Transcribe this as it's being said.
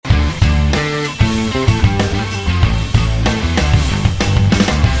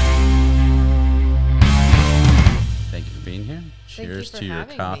to your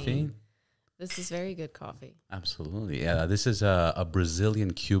coffee. This is very good coffee. Absolutely. Yeah, this is a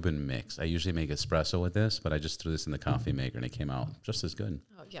Brazilian Cuban mix. I usually make espresso with this, but I just threw this in the coffee maker and it came out just as good.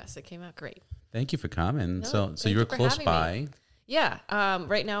 Oh, yes, it came out great. Thank you for coming. No, so you were close by. Me. Yeah.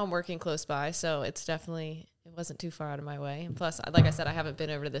 Right now I'm working close by, so it wasn't too far out of my way. And plus, like I said, I haven't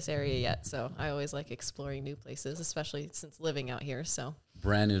been over to this area yet, so I always like exploring new places, especially since living out here. So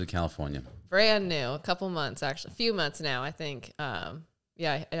brand new to California. Brand new. A couple months, actually. A few months now, I think.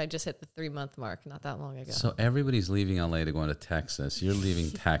 Yeah, I just hit the 3-month mark not that long ago. So everybody's leaving LA to go into Texas. You're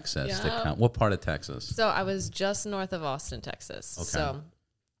leaving Texas to come. What part of Texas? So I was just north of Austin, Texas. Okay. So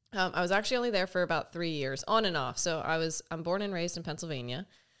I was actually only there for about 3 years, on and off. So I'm born and raised in Pennsylvania.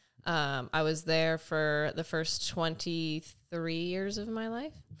 I was there for the first 23 years of my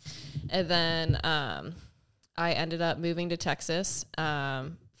life. And then I ended up moving to Texas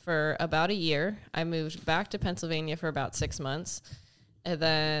for about a year. I moved back to Pennsylvania for about 6 months. And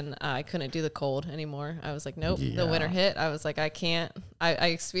then I couldn't do the cold anymore. I was like, nope, The winter hit. I was like, I can't. I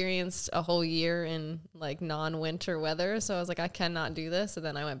experienced a whole year in like non-winter weather. So I was like, I cannot do this. And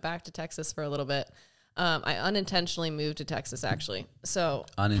then I went back to Texas for a little bit. I unintentionally moved to Texas, actually. So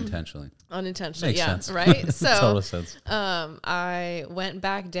unintentionally. Unintentionally, Makes sense. Right? So total sense. I went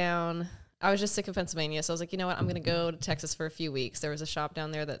back down. I was just sick of Pennsylvania. So I was like, you know what? I'm going to go to Texas for a few weeks. There was a shop down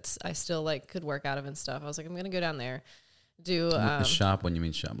there that I still like could work out of and stuff. I was like, I'm going to go down there. Do a shop when you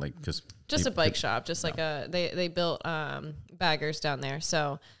mean shop, like just a bike shop, just like they built baggers down there.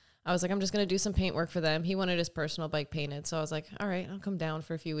 So I was like, I'm just gonna do some paint work for them. He wanted his personal bike painted, so I was like, all right, I'll come down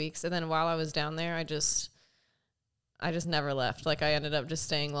for a few weeks. And then while I was down there, I just never left. Like I ended up just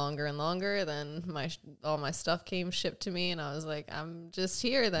staying longer and longer. Then all my stuff came shipped to me, and I was like, I'm just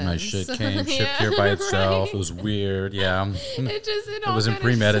here then. My shit came shipped here by itself. Right? It was weird. Yeah, it wasn't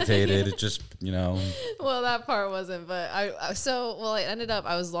premeditated. It just Well, that part wasn't, but I ended up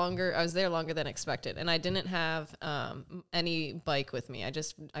I was there longer than expected, and I didn't have any bike with me.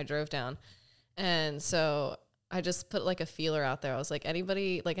 I drove down, and so I just put like a feeler out there. I was like, any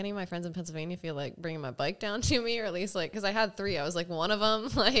of my friends in Pennsylvania feel like bringing my bike down to me, or at least like, cause I had 3, I was like one of them,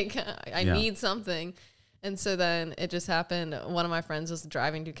 like I need something. And so then it just happened. One of my friends was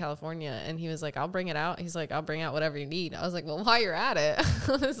driving to California and he was like, I'll bring it out. He's like, I'll bring out whatever you need. I was like, well, while you're at it,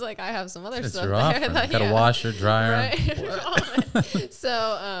 I was like, I have some other stuff there. Got a washer, dryer. Right?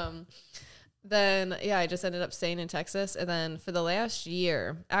 So, then I just ended up staying in Texas. And then for the last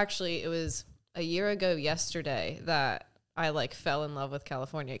year, actually it was a year ago yesterday that I like fell in love with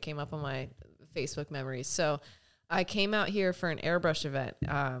California. It came up on my Facebook memories. So I came out here for an airbrush event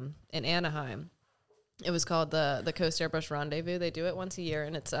in Anaheim. It was called the Coast Airbrush Rendezvous. They do it once a year,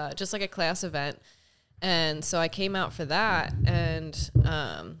 and it's just like a class event. And so I came out for that, and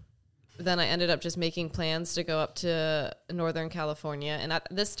then I ended up just making plans to go up to Northern California. And at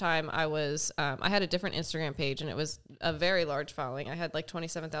this time, I had a different Instagram page, and it was a very large following. I had like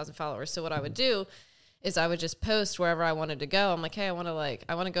 27,000 followers. So what I would do is I would just post wherever I wanted to go. I'm like, hey, I want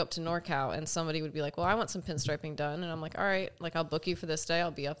to go up to NorCal. And somebody would be like, well, I want some pinstriping done. And I'm like, all right, like I'll book you for this day.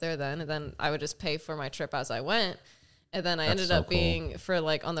 I'll be up there then. And then I would just pay for my trip as I went. And then I ended up being for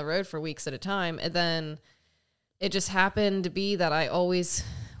like on the road for weeks at a time. And then it just happened to be that I always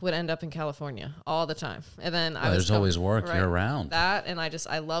would end up in California all the time. And then there's always work year round. That, and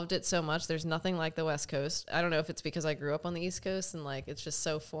I loved it so much. There's nothing like the West Coast. I don't know if it's because I grew up on the East Coast and like it's just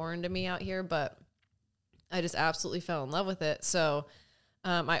so foreign to me out here, but I just absolutely fell in love with it. So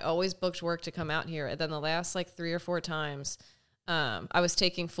I always booked work to come out here. And then the last like 3 or 4 times, I was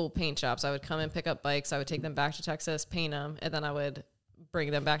taking full paint jobs. I would come and pick up bikes. I would take them back to Texas, paint them, and then I would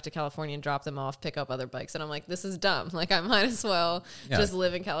bring them back to California and drop them off, pick up other bikes. And I'm like, this is dumb. Like I might as well just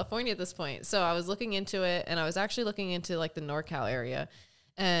live in California at this point. So I was looking into it, and I was actually looking into like the NorCal area.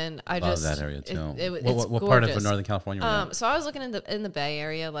 And I love that area too. What part of Northern California? So I was looking in the Bay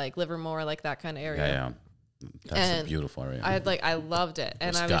Area, like Livermore, like that kind of area. Yeah. That's a beautiful area. I loved it.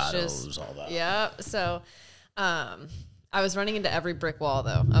 And I was just, all that. Yeah. So, I was running into every brick wall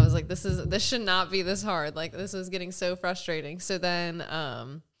though. I was like, this should not be this hard. Like this was getting so frustrating. So then,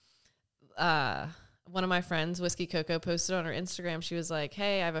 one of my friends, Whiskey Coco, posted on her Instagram. She was like,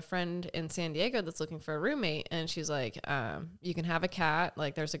 hey, I have a friend in San Diego that's looking for a roommate. And she's like, you can have a cat.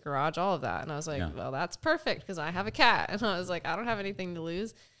 Like there's a garage, all of that. And I was like, well, that's perfect because I have a cat. And I was like, I don't have anything to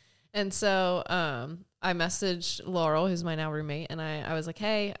lose. And so, I messaged Laurel, who's my now roommate, and I was like,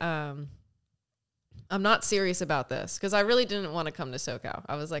 hey, I'm not serious about this because I really didn't want to come to SoCal.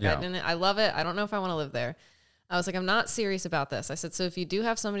 I was like, I love it. I don't know if I want to live there. I was like, I'm not serious about this. I said, so if you do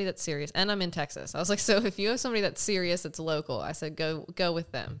have somebody that's serious, and I'm in Texas, I was like, so if you have somebody that's serious, that's local, I said, go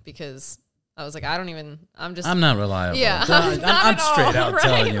with them because I was like, I'm not reliable. Yeah. I'm straight out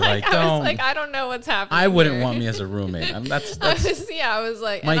telling you, like, I don't. was like, I don't know what's happening. I wouldn't here. want me as a roommate. That's I was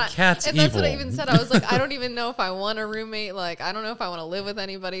like, my cat's and evil. that's what I even said. I was like, I don't even know if I want a roommate. Like, I don't know if I want to live with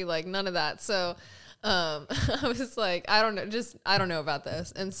anybody. Like, none of that. So, I was like, I don't know. I don't know about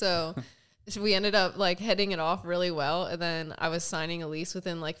this. And so we ended up like heading it off really well. And then I was signing a lease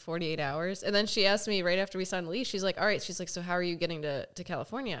within like 48 hours. And then she asked me right after we signed the lease, she's like, all right. She's like, so how are you getting to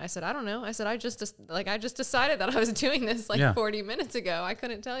California? I said, I don't know. I said, I just decided that I was doing this like 40 minutes ago. I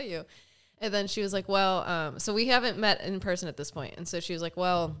couldn't tell you. And then she was like, well, so we haven't met in person at this point. And so she was like,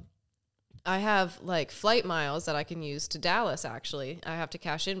 well, I have like flight miles that I can use to Dallas. Actually, I have to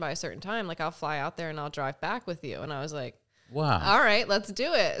cash in by a certain time. Like I'll fly out there and I'll drive back with you. And I was like, wow. All right, let's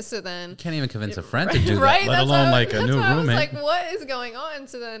do it. So then you can't even convince a friend to do right? that, let alone like a new roommate. I was like, what is going on?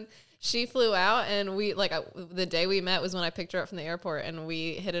 So then she flew out, and we the day we met was when I picked her up from the airport, and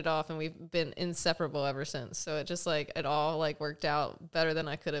we hit it off, and we've been inseparable ever since. So it just like it all like worked out better than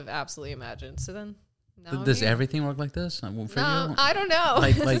I could have absolutely imagined. So then. Does everything work like this for you? I don't know.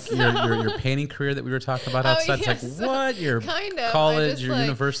 Like your painting career that we were talking about outside. Yes. It's like what your kind of college, your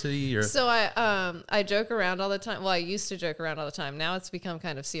university, So I joke around all the time. Well, I used to joke around all the time. Now it's become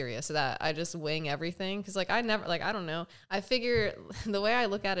kind of serious that I just wing everything because like I never like I don't know. I figure the way I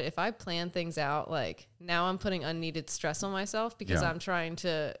look at it, if I plan things out, like now I'm putting unneeded stress on myself because I'm trying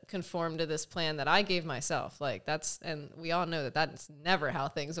to conform to this plan that I gave myself. Like and we all know that that's never how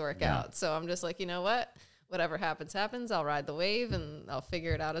things work out. So I'm just like, you know what? Whatever happens. I'll ride the wave and I'll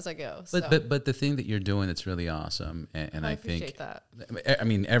figure it out as I go. But the thing that you're doing that's really awesome, and I think that. I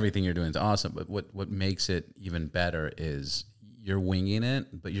mean, everything you're doing is awesome. But what makes it even better is you're winging it,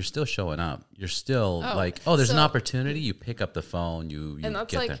 but you're still showing up. You're still there's an opportunity. You pick up the phone. You and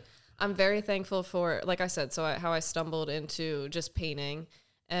that's get like there. I'm very thankful for, like I said, how I stumbled into just painting,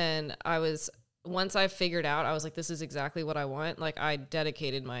 and once I figured out, I was like, this is exactly what I want. Like I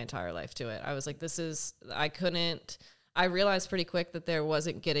dedicated my entire life to it. I was like, I realized pretty quick that there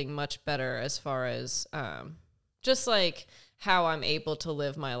wasn't getting much better as far as just like how I'm able to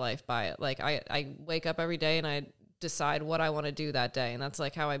live my life by it. Like I wake up every day and I decide what I want to do that day. And that's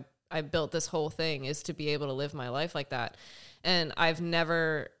like how I built this whole thing, is to be able to live my life like that. And I've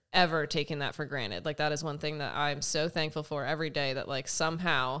never ever taken that for granted. Like that is one thing that I'm so thankful for every day, that like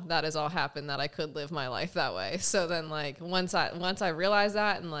somehow that has all happened, that I could live my life that way. So then like once I realized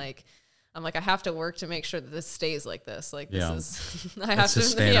that, and like I'm like, I have to work to make sure that this stays like this. Like this is I have to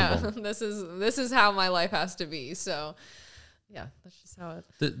sustainable. this is how my life has to be. So yeah, that's just how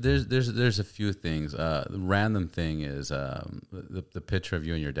it. There's a few things. The random thing is the picture of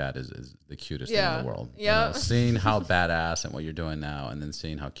you and your dad is the cutest thing in the world. Yeah, you know, seeing how badass and what you're doing now, and then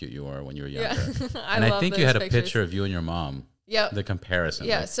seeing how cute you were when you were younger. I think you had a picture of you and your mom. Yeah, the comparison.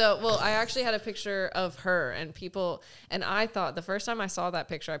 Yeah, so I actually had a picture of her, and I thought the first time I saw that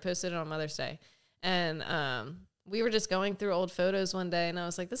picture, I posted it on Mother's Day, and we were just going through old photos one day, and I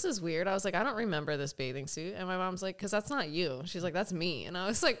was like, this is weird. I was like, I don't remember this bathing suit. And my mom's like, because that's not you. She's like, that's me. And I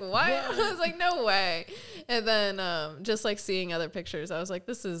was like, what? I was like, no way. And then just like seeing other pictures, I was like,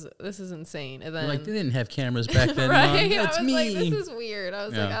 this is insane. And then like, they didn't have cameras back then. right? Mom. That's me. Like, this is weird. I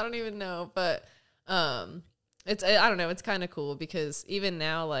was like, I don't even know. But I don't know. It's kind of cool because even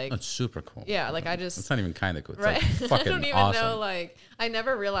now, like, it's super cool. Yeah, like it's not even kind of cool. It's right. like fucking I don't even awesome. know. Like, I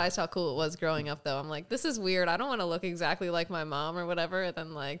never realized how cool it was growing up. Though I'm like, this is weird. I don't want to look exactly like my mom or whatever. And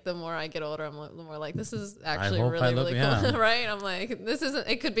then like the more I get older, I'm the more like, this is actually really cool, right? I'm like, this isn't.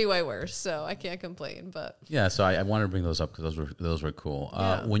 It could be way worse. So I can't complain. But yeah, so I wanted to bring those up because those were cool.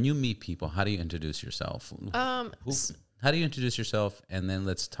 Yeah. When you meet people, how do you introduce yourself? How do you introduce yourself? And then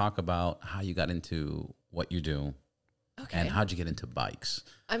let's talk about how you got into what you do. Okay. And how'd you get into bikes?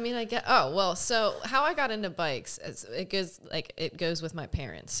 I mean, so how I got into bikes, it goes with my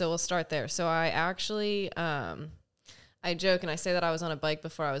parents. So we'll start there. So I actually, I joke and I say that I was on a bike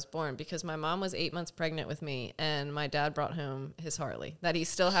before I was born because my mom was 8 months pregnant with me, and my dad brought home his Harley that he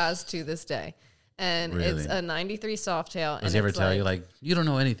still has to this day. And it's a 93 Softail. Does he ever tell you, like, you don't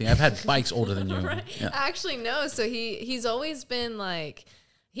know anything? I've had bikes older than you. Right? Yeah. Actually, no. So he's always been like,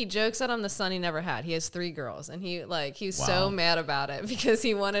 he jokes that I'm the son he never had. He has 3 girls, and he was so mad about it because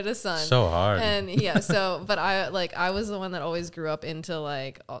he wanted a son. So hard. And yeah, but I was the one that always grew up into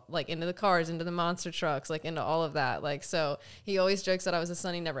like into the cars, into the monster trucks, like into all of that. Like, so he always jokes that I was the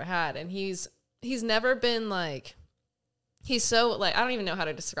son he never had. And he's never been like, he's so like, I don't even know how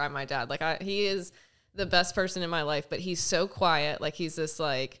to describe my dad. Like he is the best person in my life, but he's so quiet. Like he's this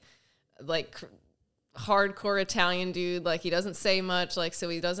like hardcore Italian dude. Like, he doesn't say much. Like, so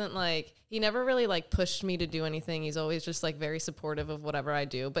he doesn't like, he never really like pushed me to do anything. He's always just like very supportive of whatever I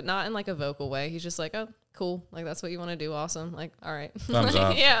do, but not in like a vocal way. He's just like, oh, cool. Like, that's what you want to do. Awesome. Like, all right. Thumbs like,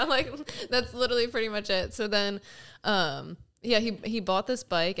 up. Yeah. Like, that's literally pretty much it. So then, yeah, he bought this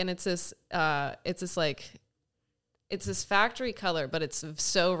bike, and it's this factory color, but it's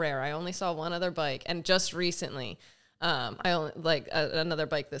so rare. I only saw one other bike, and just recently, I only like another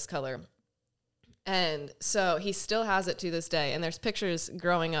bike this color. And so he still has it to this day. And there's pictures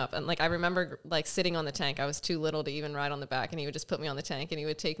growing up. And like, I remember like sitting on the tank. I was too little to even ride on the back. And he would just put me on the tank, and he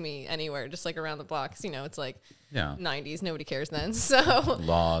would take me anywhere, just like around the block. 'Cause, you know, it's like 90s. Nobody cares then. So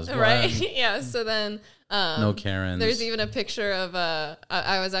laws, right. Yeah. So then, no Karens. There's even a picture of,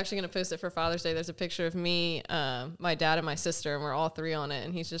 I was actually going to post it for Father's Day. There's a picture of me, my dad and my sister, and we're all three on it.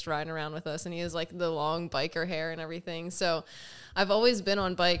 And he's just riding around with us, and he has like the long biker hair and everything. So I've always been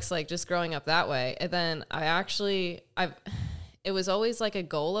on bikes, like just growing up that way. And then it was always like a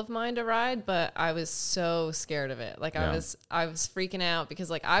goal of mine to ride, but I was so scared of it. Like I was freaking out because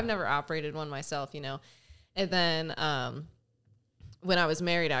like I've never operated one myself, you know? And then, when I was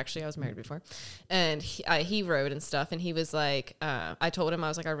married, actually, I was married before, and he rode and stuff. And he was like, I told him, I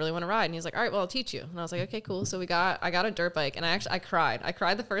was like, I really want to ride. And he was like, all right, well, I'll teach you. And I was like, okay, cool. So I got a dirt bike, and I cried. I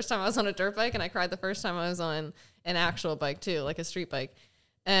cried the first time I was on a dirt bike, and I cried the first time I was on an actual bike too, like a street bike.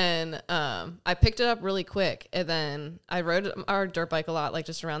 And, I picked it up really quick, and then I rode our dirt bike a lot, like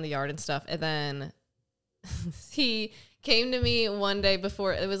just around the yard and stuff. And then he came to me one day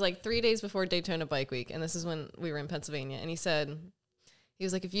before, it was like 3 days before Daytona Bike Week. And this is when we were in Pennsylvania. And he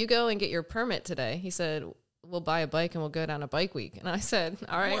was like, if you go and get your permit today, he said, we'll buy a bike and we'll go down a bike week. And I said,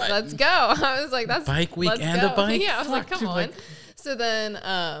 all right, let's go. I was like, that's bike week and a bike. Yeah. I was like, come on. So then,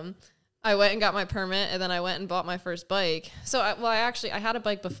 I went and got my permit, and then I went and bought my first bike. So I had a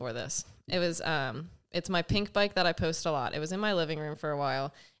bike before this. It was, it's my pink bike that I post a lot. It was in my living room for a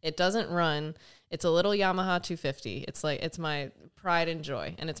while. It doesn't run. It's a little Yamaha 250. It's my pride and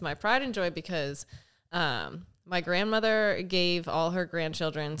joy. And it's my pride and joy because, my grandmother gave all her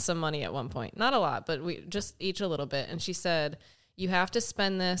grandchildren some money at one point. Not a lot, but we just each a little bit. And she said, you have to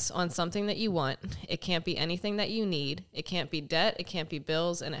spend this on something that you want. It can't be anything that you need. It can't be debt. It can't be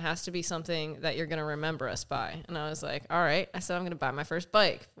bills. And it has to be something that you're going to remember us by. And I was like, all right. I said, I'm going to buy my first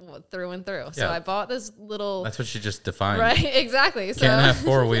bike through and through. So I bought this little... That's what she just defined. Right, exactly. So, can't have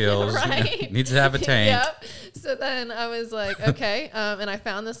four wheels. Right. Needs to have a tank. Yep. So then I was like, okay. And I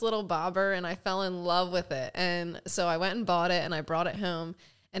found this little bobber, and I fell in love with it. And so I went and bought it, and I brought it home.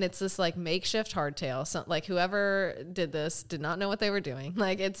 And it's this like makeshift hardtail. So like whoever did this did not know what they were doing.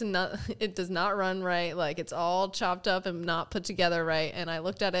 Like it does not run right. Like it's all chopped up and not put together right. And I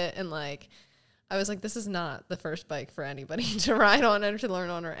looked at it, and like, I was like, this is not the first bike for anybody to ride on or to learn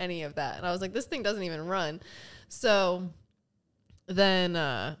on or any of that. And I was like, this thing doesn't even run. So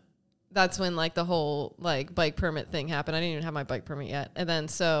then, that's when like the whole like bike permit thing happened. I didn't even have my bike permit yet. And then,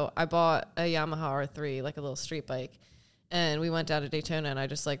 so I bought a Yamaha R3, like a little street bike. And we went down to Daytona, and I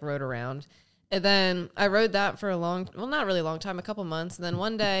just like rode around. And then I rode that for not really long time, a couple months. And then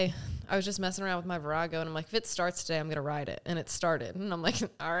one day I was just messing around with my Virago, and I'm like, if it starts today, I'm going to ride it. And it started. And I'm like,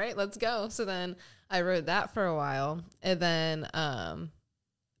 all right, let's go. So then I rode that for a while. And then I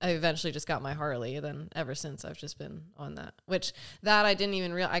eventually just got my Harley. And then ever since I've just been on that, which that I didn't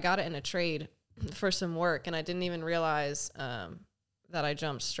even realize. I got it in a trade for some work, and I didn't even realize that I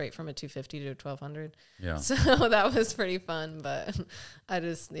jumped straight from a 250 to a 1200. Yeah. So that was pretty fun, but I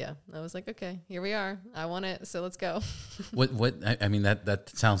was like, okay, here we are. I want it. So let's go. I mean,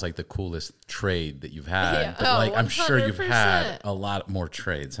 that sounds like the coolest trade that you've had, yeah. but like, 100%. I'm sure you've had a lot more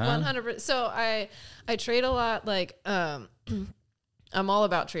trades, huh? 100%. So I trade a lot. Like, I'm all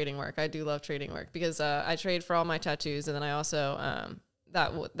about trading work. I do love trading work because, I trade for all my tattoos. And then I also,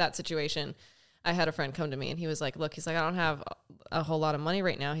 that situation, I had a friend come to me, and he was like, look, he's like, I don't have a whole lot of money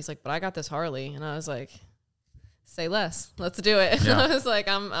right now. He's like, but I got this Harley. And I was like, say less, let's do it. Yeah. I was like,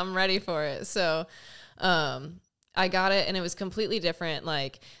 I'm ready for it. So, I got it, and it was completely different.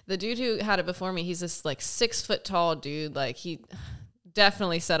 Like the dude who had it before me, he's this like 6 foot tall dude. Like he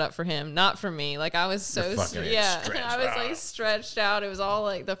definitely set up for him, not for me. Like I was so, I was like stretched out. It was all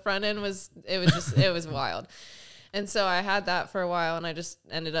like the front end it was wild. And so I had that for a while, and I just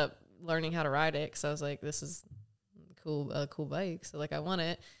ended up learning how to ride it, because I was like, this is a cool bike, so like I want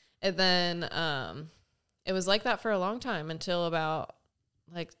it. And then it was like that for a long time until about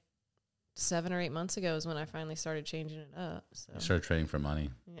like 7 or 8 months ago is when I finally started changing it up. So you started trading for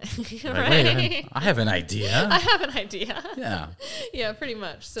money. Yeah. Like, wait, I have an idea. I have an idea. Yeah. Yeah, pretty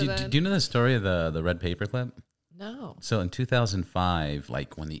much. So do you know the story of the red paperclip? No. So in 2005,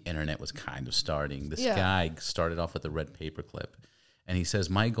 like when the internet was kind of starting, this guy started off with a red paperclip, and he says,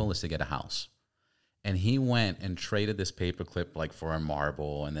 "My goal is to get a house." And he went and traded this paperclip like for a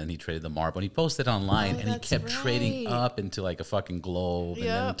marble, and then he traded the marble, and he posted online, and he kept trading up into like a fucking globe, and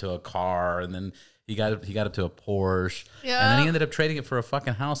then into a car, and then he got up to a Porsche, and then he ended up trading it for a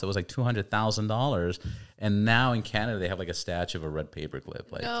fucking house that was like $200,000. And now in Canada, they have like a statue of a red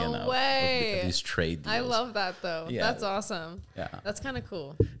paperclip, like way. Of these trade deals. I love that though. Yeah. That's awesome. Yeah, that's kind of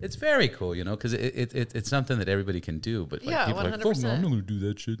cool. It's very cool, because it's something that everybody can do. But like, people 100%. Are like, "Oh no, I'm not gonna do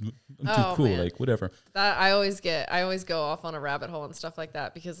that shit. I'm too cool." Man. Like whatever. That I always go off on a rabbit hole and stuff like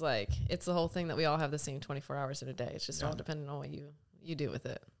that, because like it's the whole thing that we all have the same 24 hours in a day. It's just all dependent on what you do with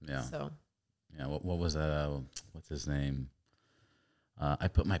it. Yeah. So. Yeah. What was that? What's his name? I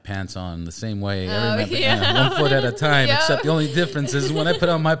put my pants on the same way. I remember, 1 foot at a time. Except the only difference is when I put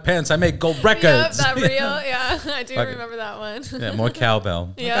on my pants, I make gold records. That real, yeah. I do remember that one. Yeah, more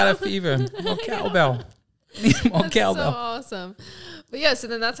cowbell. I got a fever. More cowbell. More cowbell. So awesome. But yeah, so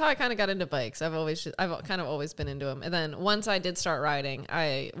then that's how I kind of got into bikes. I've kind of always been into them. And then once I did start riding,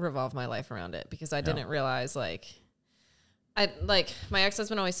 I revolved my life around it, because I didn't realize my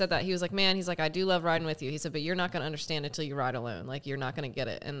ex-husband always said that. He was like, "Man," he's like, "I do love riding with you." He said, "But you're not going to understand until you ride alone. Like, you're not going to get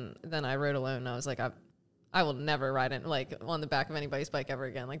it." And then I rode alone, and I was like, I will never ride it like on the back of anybody's bike ever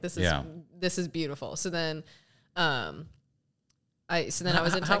again. Like, this is beautiful. So then, I was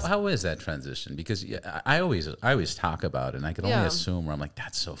in Texas. How is that transition? Because I always talk about it, and I can only assume where I'm like,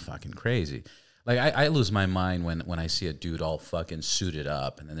 that's so fucking crazy. Like, I lose my mind when I see a dude all fucking suited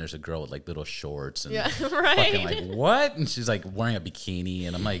up, and then there's a girl with like little shorts and fucking like, what? And she's like wearing a bikini,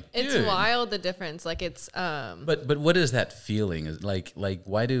 and I'm like, dude. It's wild, the difference. Like, it's But what is that feeling? Is like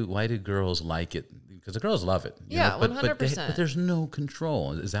why do girls like it? Because the girls love it. 100%. But there's no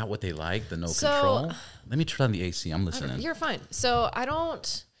control. Is that what they like? The control? Let me turn on the AC. I'm listening. You're fine. So I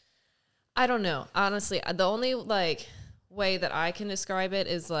don't know. Honestly, the only like way that I can describe it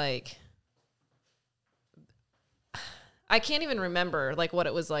is like, I can't even remember like what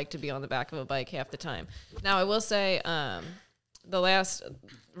it was like to be on the back of a bike half the time. Now, I will say, the last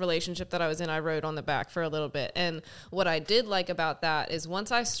relationship that I was in, I rode on the back for a little bit. And what I did like about that is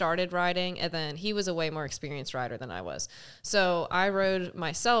once I started riding, and then he was a way more experienced rider than I was. So I rode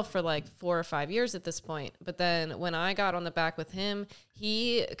myself for like 4 or 5 years at this point. But then when I got on the back with him,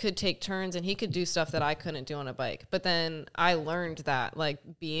 he could take turns and he could do stuff that I couldn't do on a bike. But then I learned that, like,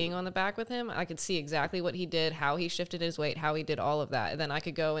 being on the back with him, I could see exactly what he did, how he shifted his weight, how he did all of that. And then I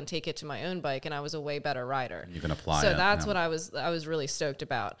could go and take it to my own bike, and I was a way better rider. You can apply so it. So that's what I was really stoked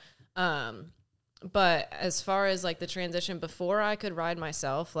about. But as far as like the transition before I could ride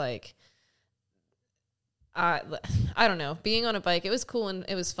myself, like, I don't know, being on a bike, it was cool and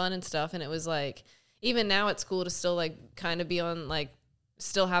it was fun and stuff. And it was like, even now it's cool to still like kind of be on, like,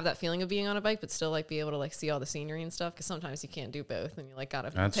 still have that feeling of being on a bike, but still like be able to like see all the scenery and stuff. Cause sometimes you can't do both, and you like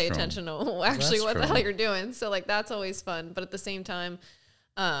gotta pay attention to actually what the hell you're doing. So like, that's always fun. But at the same time,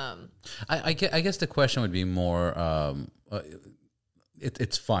 I guess the question would be more,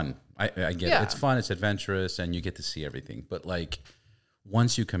 it's fun. I get it. It's fun. It's adventurous, and you get to see everything. But like,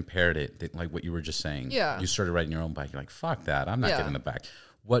 once you compared it, like what you were just saying, you started riding your own bike. You're like, fuck that. I'm not getting the back.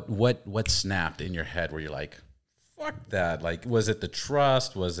 What snapped in your head where you're like, fuck that? Like, was it the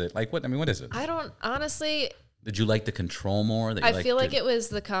trust? Was it like what? I mean, what is it? I don't honestly. Did you like the control more? I feel like it was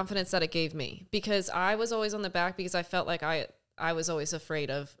the confidence that it gave me, because I was always on the back because I felt like I was always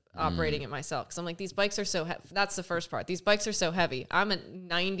afraid of operating it myself. Cause I'm like, these bikes are so heavy. That's the first part. These bikes are so heavy. I'm a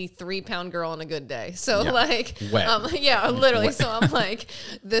 93-pound girl on a good day. So like, literally. Wet. So I'm like,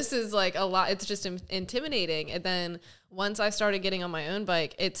 this is like a lot. It's just intimidating. And then once I started getting on my own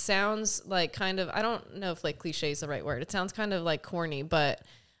bike, it sounds like kind of, I don't know if like cliche is the right word. It sounds kind of like corny, but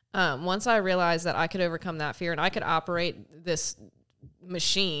once I realized that I could overcome that fear and I could operate this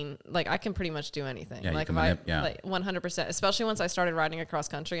machine, like, I can pretty much do anything. Like, if I like 100%, especially once I started riding across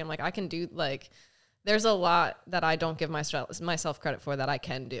country, I'm like, I can do, like, there's a lot that I don't give myself credit for that I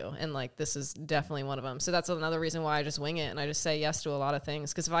can do, and like, this is definitely one of them. So that's another reason why I just wing it and I just say yes to a lot of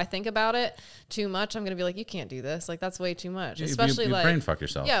things, because if I think about it too much, I'm gonna be like, you can't do this, like, that's way too much. Especially you like brain fuck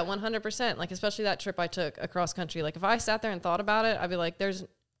yourself. 100%. Like, especially that trip I took across country, like, if I sat there and thought about it, I'd be like,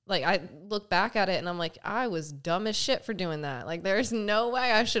 like, I look back at it and I'm like, I was dumb as shit for doing that. Like, there's no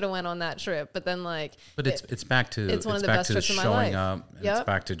way I should have went on that trip. But then, like, but it's back to one of the best trips of my life. Showing up. It's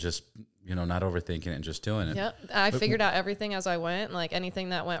back to just, not overthinking it and just doing it. Yep. I figured out everything as I went. Like, anything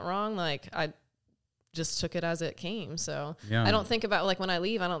that went wrong, like, I just took it as it came. So Yeah. I don't think about like when I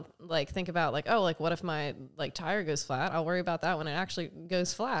leave, I don't like think about like, oh, like what if my like tire goes flat? I'll worry about that when it actually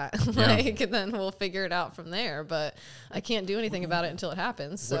goes flat. Like, and then we'll figure it out from there. But I can't do anything about it until it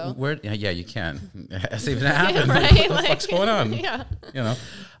happens. So yeah, you can. It's even happened. Right? What the Like, fuck's going on? Yeah. You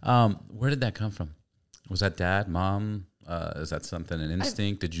know, where did that come from? Was that dad, mom? Is that something, an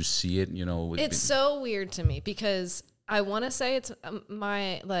instinct? Did you see it? You know, it's so weird to me because I want to say it's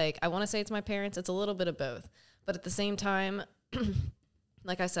my parents. It's a little bit of both. But at the same time,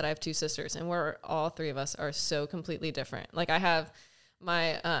 like I said, I have two sisters and we're all three of us are so completely different. Like I have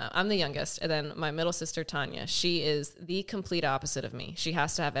I'm the youngest, and then my middle sister, Tanya, she is the complete opposite of me. She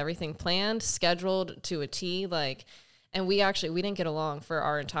has to have everything planned, scheduled to a T, like, and we didn't get along for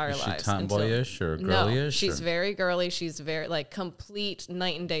our entire lives. Is she tomboyish or girlyish? No, she's very girly. She's very like complete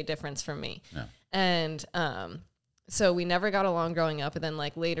night and day difference from me. Yeah. And, so we never got along growing up. And then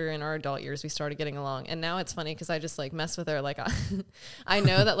like later in our adult years, we started getting along. And now it's funny because I just like mess with her. Like I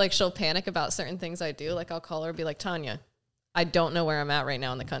know that like she'll panic about certain things I do. Like I'll call her and be like, Tanya, I don't know where I'm at right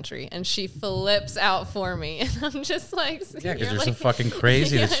now in the country. And she flips out for me. And I'm just like, yeah, because you're so fucking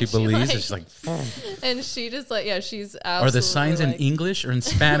crazy that she believes it. She's like, and she just like, yeah, she's absolutely. Are the signs like, in English or in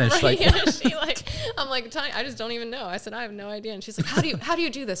Spanish? right, Like, yeah, she like, I'm like, Tanya, I just don't even know. I said, I have no idea. And she's like, how do you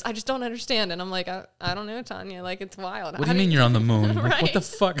do this? I just don't understand. And I'm like, I don't know, Tanya. Like, it's wild. What do you mean you're on the moon? Like, Right. what the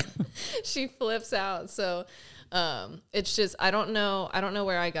fuck? She flips out. So, it's just, I don't know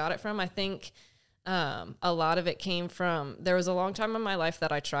where I got it from. I think, a lot of it came from, there was a long time in my life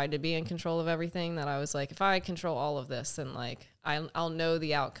that I tried to be in control of everything, that I was like, if I control all of this, then like, I'll know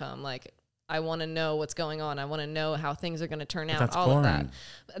the outcome. Like, I want to know what's going on. I want to know how things are going to turn out, That's all boring.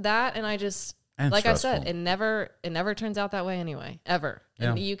 of that. And I just, And like stressful. I said, it never turns out that way anyway, ever. Yeah.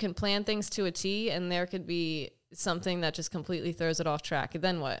 And you can plan things to a T, and there could be something that just completely throws it off track. And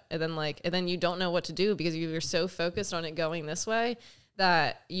then what? And then you don't know what to do because you're so focused on it going this way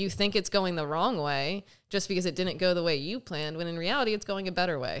that you think it's going the wrong way just because it didn't go the way you planned, when in reality it's going a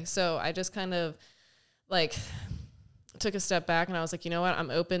better way. So I just kind of like took a step back and I was like, you know what?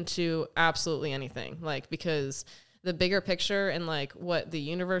 I'm open to absolutely anything. Like, because the bigger picture and like what the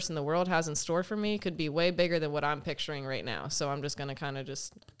universe and the world has in store for me could be way bigger than what I'm picturing right now. So I'm just going to kind of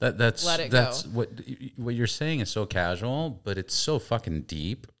just that's let it that's go. what you're saying is so casual, but it's so fucking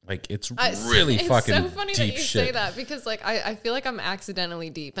deep. Like it's really fucking so funny deep that you shit. say that because like I feel like I'm accidentally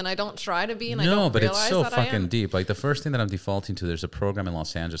deep and I don't try to be, and I No, don't but it's realize so that I fucking am. deep. Like the first thing that I'm defaulting to, there's a program in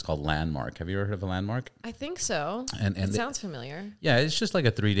Los Angeles called Landmark. Have you ever heard of a Landmark? I think so. And It sounds familiar. Yeah, it's just like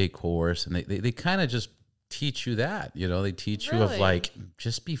a 3-day course, and they kind of just teach you that, you know, they teach you of Really? like,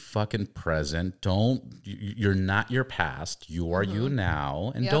 just be fucking present. You're not your past, you are you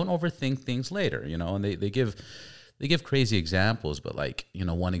now, and Yep. don't overthink things later, you know. And they give crazy examples, but like, you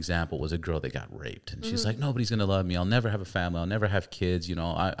know, one example was a girl that got raped, and she's like, nobody's gonna love me, I'll never have a family, I'll never have kids, you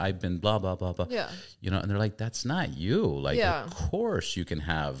know, I've been blah blah blah blah. Yeah. You know, and they're like, that's not you. Like, Yeah. of course you can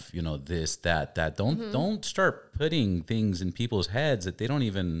have, you know, this, that. Don't start putting things in people's heads that they don't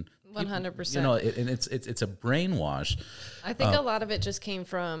even 100%. You know, and it's a brainwash. I think a lot of it just came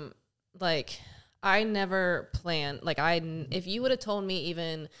from like, I never planned, like if you would have told me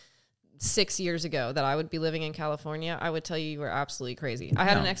even 6 years ago that I would be living in California, I would tell you were absolutely crazy. I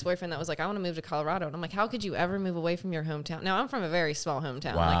had an ex-boyfriend that was like, I want to move to Colorado. And I'm like, how could you ever move away from your hometown? Now I'm from a very small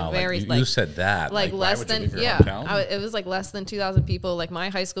hometown. Wow, Like very, you said that. like why less would you than, leave your yeah, hometown? it was like less than 2,000 people. Like my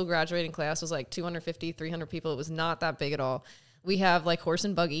high school graduating class was like 250, 300 people. It was not that big at all. We have like horse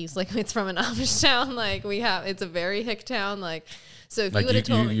and buggies. Like it's from an Amish town. Like it's a very hick town. Like, so if like you would have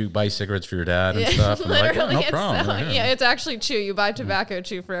told me, you buy cigarettes for your dad and stuff. And they're like, literally, no problem. So, Yeah. yeah, it's actually chew. You buy tobacco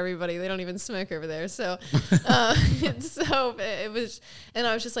chew for everybody. They don't even smoke over there. So, so it was, and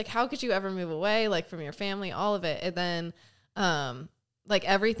I was just like, how could you ever move away, like from your family, all of it? And then, like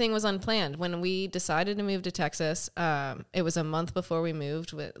everything was unplanned. When we decided to move to Texas, it was a month before we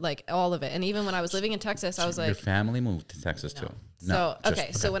moved, with like all of it. And even when I was living in Texas, I was Your like, family moved to Texas too. No,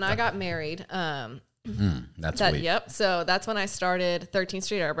 so when I got married, that's sweet. Yep. So that's when I started 13th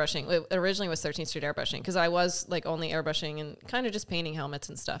Street Airbrushing. It originally was 13th Street Airbrushing because I was like only airbrushing and kind of just painting helmets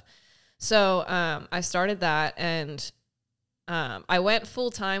and stuff. So I started that, and I went full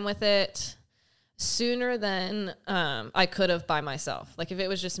time with it sooner than I could have by myself. Like if it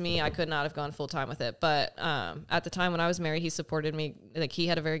was just me, I could not have gone full time with it. But at the time when I was married, he supported me. Like he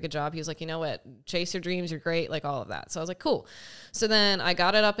had a very good job. He was like, you know what, chase your dreams. You're great. Like all of that. So I was like, cool. So then I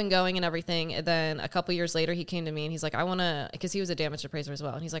got it up and going and everything. And then a couple years later, he came to me and he's like, I want to, because he was a damage appraiser as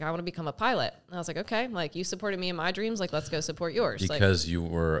well. And he's like, I want to become a pilot. And I was like, okay, like you supported me in my dreams. Like, let's go support yours. Because you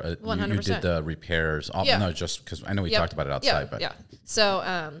were, you did the repairs. Yeah. No, just because I know we talked about it outside, but yeah.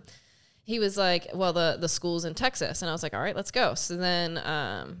 So, he was like, well, the school's in Texas. And I was like, all right, let's go. So then,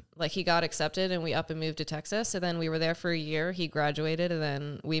 like, he got accepted and we up and moved to Texas. So then we were there for a year. He graduated and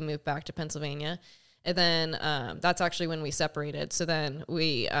then we moved back to Pennsylvania. And then that's actually when we separated. So then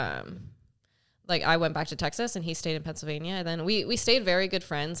we, like, I went back to Texas and he stayed in Pennsylvania. And then we stayed very good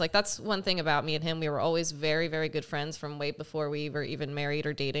friends. Like, that's one thing about me and him. We were always very, very good friends from way before we were even married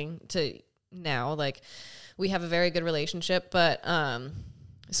or dating to now. Like, we have a very good relationship. But,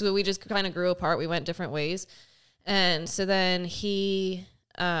 so we just kind of grew apart. We went different ways. And so then he,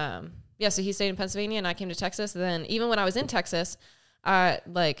 so he stayed in Pennsylvania and I came to Texas. And then even when I was in Texas, I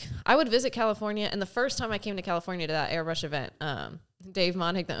would visit California. And the first time I came to California to that airbrush event, Dave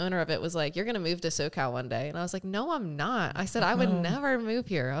Monhig, the owner of it, was like, you're going to move to SoCal one day. And I was like, no, I'm not. I said, I would never move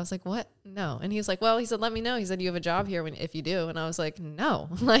here. I was like, what? No. And he was like, well, he said, let me know. He said, you have a job here if you do. And I was like, no.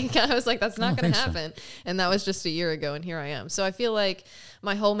 Like, I was like, that's not going to happen. So. And that was just a year ago. And here I am. So I feel like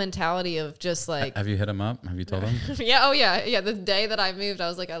my whole mentality of just like. Have you hit him up? Have you told him? Yeah. Oh, yeah. Yeah. The day that I moved, I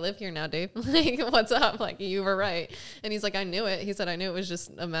was like, I live here now, Dave. Like, what's up? Like, you were right. And he's like, I knew it. He said, I knew it was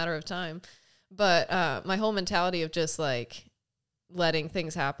just a matter of time. But my whole mentality of just like, letting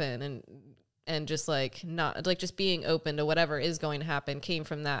things happen and just like not like just being open to whatever is going to happen came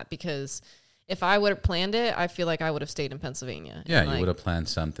from that, because if I would have planned it, I feel like I would have stayed in Pennsylvania. Yeah, you would have planned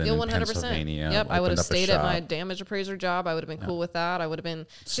something in 100%. Pennsylvania. Yep, I would have stayed at my damage appraiser job. I would have been cool with that. I would have been,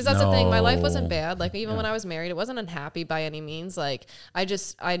 because that's the thing. My life wasn't bad. Like even when I was married, it wasn't unhappy by any means. Like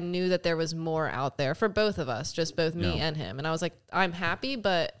I knew that there was more out there for both of us, just both me and him. And I was like, I'm happy,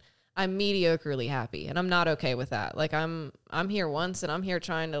 but I'm mediocrely happy, and I'm not okay with that. Like I'm here once, and I'm here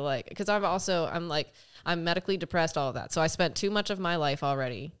trying to like, because I'm medically depressed, all of that. So I spent too much of my life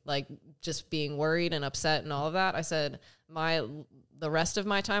already, like just being worried and upset and all of that. I said the rest of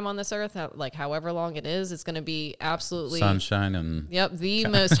my time on this earth, like however long it is, it's going to be absolutely sunshine and the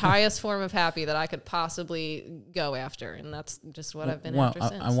most highest form of happy that I could possibly go after, and that's just what I've been after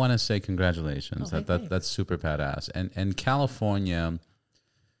since. I want to say congratulations. That's super badass. And California.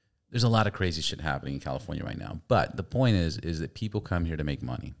 There's a lot of crazy shit happening in California right now. But the point is that people come here to make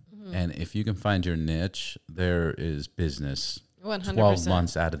money. Mm-hmm. And if you can find your niche, there is business 100%. 12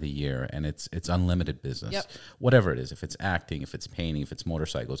 months out of the year. And it's unlimited business. Yep. Whatever it is. If it's acting, if it's painting, if it's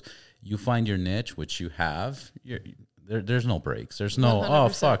motorcycles. You find your niche, which you have, there's no breaks. There's no,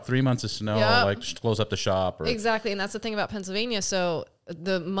 100%. 3 months of snow, like just close up the shop. Exactly. And that's the thing about Pennsylvania. So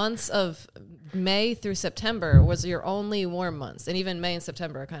the months of May through September was your only warm months, and even May and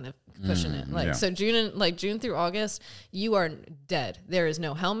September are kind of pushing it. So June through August, you are dead. There is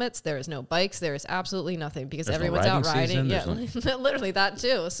no helmets, there is no bikes, there is absolutely nothing, because everyone's out riding. Literally that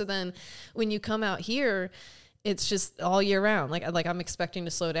too. So then when you come out here, it's just all year round. Like I'm expecting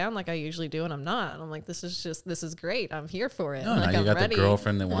to slow down like I usually do, and I'm not. And I'm like, this is great. I'm here for it. No, like, now you got ready. The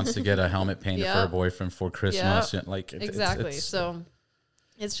girlfriend that wants to get a helmet painted for her boyfriend for Christmas. Like exactly. So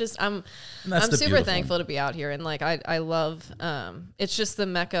it's just I'm super thankful to be out here, and like I love it's just the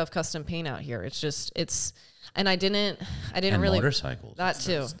mecca of custom paint out here. And I didn't really motorcycles. That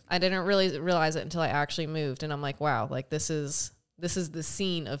too. I didn't really realize it until I actually moved, and I'm like, wow, like this is the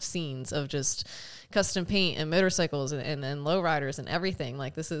scene of scenes of just custom paint and motorcycles and lowriders and everything.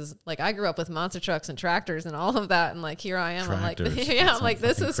 Like this is like, I grew up with monster trucks and tractors and all of that. And like, here I am. Tractors. I'm like, I'm like,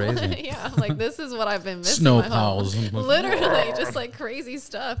 this is what, this is what I've been missing. Snow plows. Literally just like crazy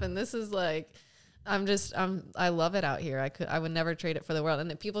stuff. And this is like, I love it out here. I would never trade it for the world.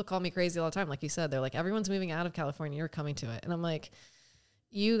 And people call me crazy all the time. Like you said, they're like, everyone's moving out of California. You're coming to it. And I'm like,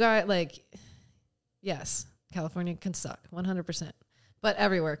 you got like, yes, California can suck 100%. But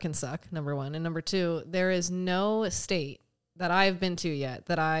everywhere can suck, number one. And number two, there is no state that I've been to yet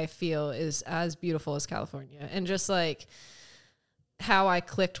that I feel is as beautiful as California. And just like how I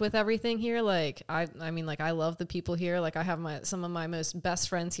clicked with everything here, like I mean, like I love the people here. Like I have some of my most best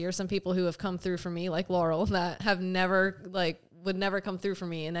friends here. Some people who have come through for me, like Laurel, that have never would never come through for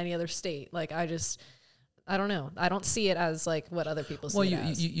me in any other state. Like I don't know. I don't see it as like what other people see it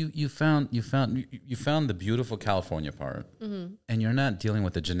as. You found the beautiful California part, and you're not dealing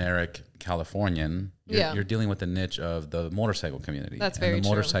with the generic Californian. You're dealing with the niche of the motorcycle community. That's very true. The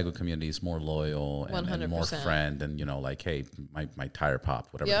motorcycle community is more loyal and more friend, and like, hey, my tire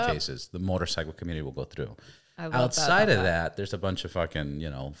popped, whatever the case is. The motorcycle community will go through. Outside of that, there's a bunch of fucking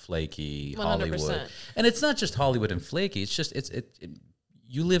flaky 100%. Hollywood, and it's not just Hollywood and flaky. It's just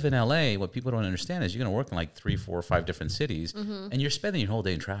you live in LA. What people don't understand is you're going to work in like 3, 4, 5 different cities, and you're spending your whole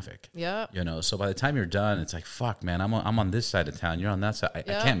day in traffic. Yeah. So by the time you're done, it's like, fuck, man, I'm on this side of town. You're on that side. I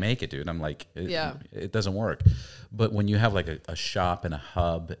can't make it, dude. I'm like, it doesn't work. But when you have like a shop and a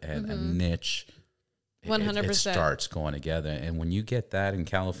hub and a niche, 100%. It starts going together. And when you get that in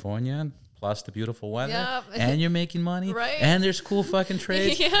California, plus the beautiful weather, Yep. and you're making money, Right. and there's cool fucking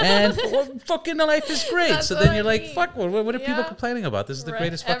trades, Yeah. and fucking life is great. That's So what then I you're like, mean. fuck, what are people Yeah. complaining about? This is the Right.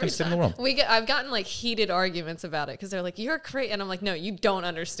 greatest fucking Every thing in the time. world. I've gotten like heated arguments about it because they're like, "You're crazy," and I'm like, "No, you don't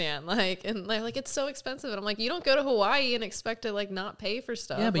understand." Like, and they're like, "It's so expensive," and I'm like, "You don't go to Hawaii and expect to like not pay for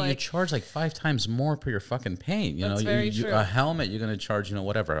stuff." Yeah, but you like, charge like 5 times more per your fucking paint. You That's know, very true. a helmet, you're going to charge,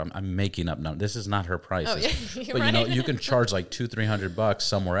 whatever. I'm making up numbers. This is not her prices. Oh, yeah, you're but right. you can charge like $200-300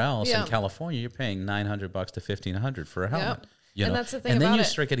 somewhere else. Yeah. In California, you're paying $900 to $1,500 for a helmet. Yep. You And know? that's the thing and then about you it.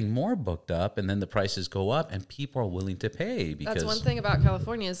 start getting more booked up, and then the prices go up, and people are willing to pay because That's one thing about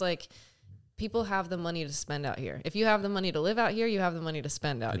California is like people have the money to spend out here. If you have the money to live out here, you have the money to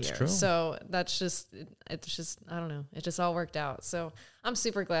spend out It's here. true. So it's just, I don't know. It just all worked out. So I'm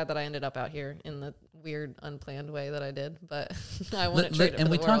super glad that I ended up out here in the weird, unplanned way that I did. But I wouldn't trade it for and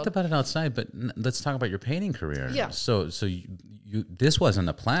the we world. talked about it outside, but let's talk about your painting career. Yeah. So you this wasn't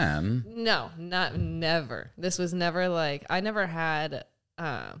a plan. No, never. This was never like, I never had,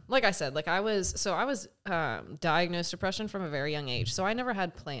 like I said, like I was diagnosed depression from a very young age. So I never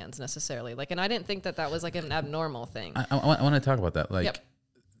had plans necessarily. Like, and I didn't think that was like an abnormal thing. I want to talk about that. Like, Yep.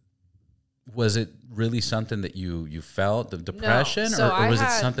 was it really something that you felt, the depression, So or was it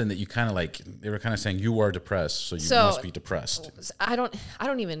had- something that you kind of like, they were kind of saying you are depressed, so you must be depressed? I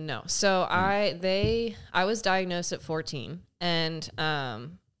don't even know. So I was diagnosed at 14, and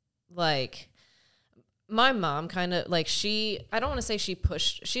like my mom kind of like I don't want to say she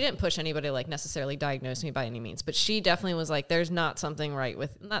didn't push anybody to like necessarily diagnose me by any means, but she definitely was like, there's not something right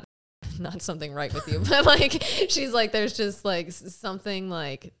with not something right with you, but like she's like, there's just like something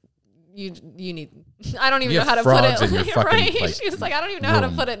like you need, I don't even know how to put it, in your fucking, right? like, She was like, I don't even know how to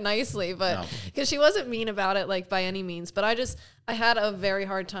room. put it nicely, but because she wasn't mean about it like by any means, but I had a very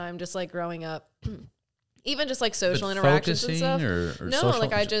hard time just like growing up, even just like social But interactions and focusing stuff. or No, social?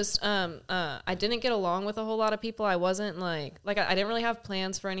 like I just I didn't get along with a whole lot of people. I wasn't like I didn't really have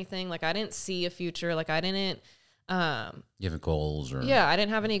plans for anything. Like I didn't see a future. Like I didn't You have goals or yeah, I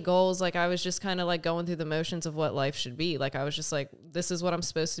didn't have any goals. Like I was just kind of like going through the motions of what life should be. Like I was just like, this is what I'm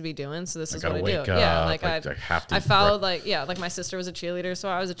supposed to be doing, so this is what I do. Yeah, like I have to. I followed like like my sister was a cheerleader, so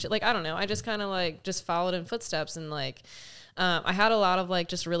I was like I don't know. I just kind of like just followed in footsteps, and like I had a lot of like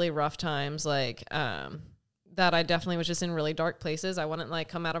just really rough times, like that I definitely was just in really dark places. I wouldn't like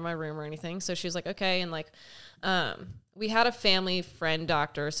come out of my room or anything. So she was like, okay, and like we had a family friend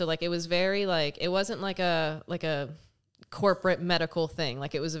doctor, so like it was very like it wasn't like a corporate medical thing.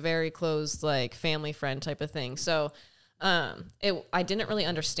 Like it was a very closed like family friend type of thing. So I didn't really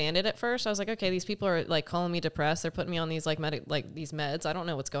understand it at first. I was like, okay, these people are like calling me depressed. They're putting me on these like these meds. I don't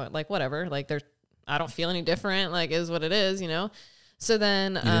know what's going, like whatever. Like I don't feel any different. Like is what it is, you know? So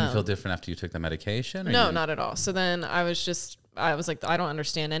then you didn't feel different after you took the medication? Or no, not at all. So then I was like, I don't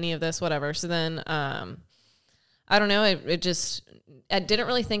understand any of this, whatever. So then I don't know. I didn't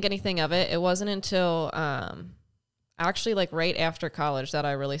really think anything of it. It wasn't until actually like right after college that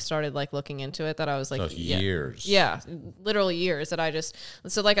I really started like looking into it, that I was like, years. Yeah, literally years that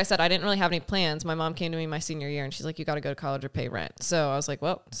so like I said, I didn't really have any plans. My mom came to me my senior year and she's like, you got to go to college or pay rent. So I was like,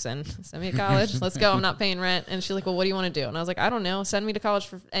 well, send me to college. Let's go. I'm not paying rent. And she's like, well, what do you want to do? And I was like, I don't know. Send me to college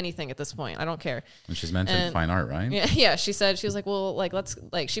for anything at this point. I don't care. And she's mentioned fine art, right? Yeah. She was like, well, like, let's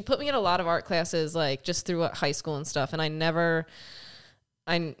like, she put me in a lot of art classes, like just through high school and stuff. And I never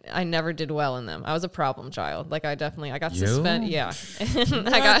did well in them. I was a problem child. Like I got suspended. Yeah.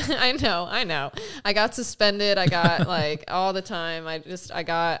 I know. I got suspended. I got like all the time.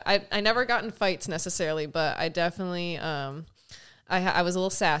 I never got in fights necessarily, but I definitely, I was a little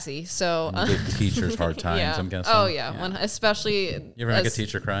sassy. So You give teachers hard times, yeah. I'm guessing. Oh yeah. When, especially. You ever make a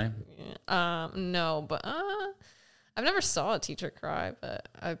teacher cry? No, but, I've never saw a teacher cry, but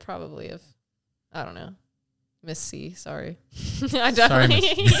I probably have. I don't know. Miss C, sorry. I definitely,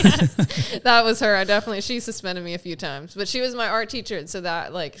 yes, that was her. She suspended me a few times, but she was my art teacher. And so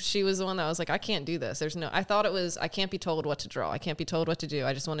that like, she was the one that was like, I can't do this. I thought it was, I can't be told what to draw. I can't be told what to do.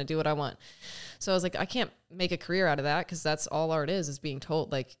 I just want to do what I want. So I was like, I can't make a career out of that, because that's all art is being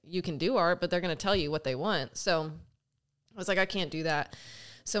told. Like you can do art, but they're going to tell you what they want. So I was like, I can't do that.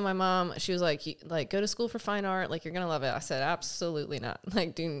 So my mom, she was like, go to school for fine art. Like, you're going to love it. I said, absolutely not.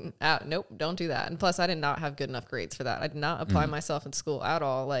 Like, nope, don't do that. And plus I did not have good enough grades for that. I did not apply myself in school at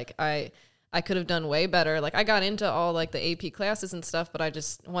all. Like I could have done way better. Like I got into all like the AP classes and stuff, but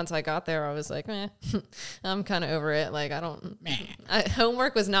once I got there, I was like, I'm kind of over it. Like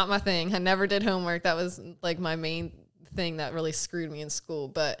homework was not my thing. I never did homework. That was like my main thing that really screwed me in school.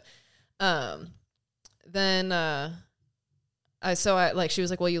 But, then, she was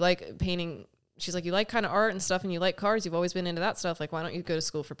like, well, you like painting. she's like, you like kind of art and stuff and you like cars. You've always been into that stuff. Like, why don't you go to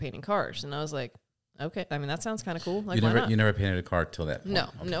school for painting cars? And I was like, okay. I mean, that sounds kind of cool. Like, you never painted a car till that point? No,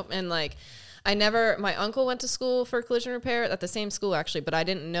 okay. Nope. And like, my uncle went to school for collision repair at the same school actually, but I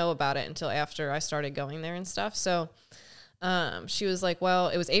didn't know about it until after I started going there and stuff. So she was like, well,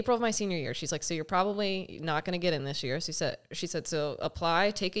 it was April of my senior year. She's like, so you're probably not going to get in this year. So she said, so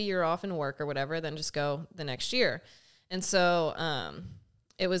apply, take a year off and work or whatever, then just go the next year. And so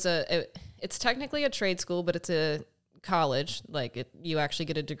it's technically a trade school, but it's a college. Like you actually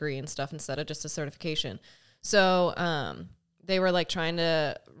get a degree and stuff instead of just a certification. So they were like trying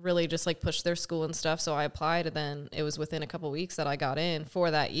to really just like push their school and stuff. So I applied, and then it was within a couple of weeks that I got in for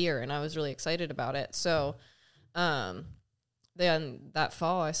that year, and I was really excited about it. So then that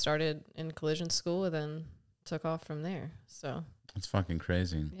fall I started in collision school and then took off from there. So that's fucking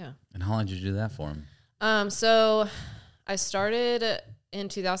crazy. Yeah. And how long did you do that for? So I started in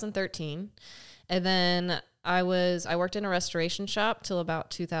 2013, and then I worked in a restoration shop till about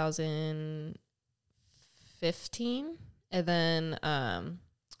 2015. And then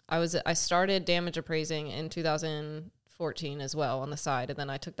I started damage appraising in 2014 as well on the side, and then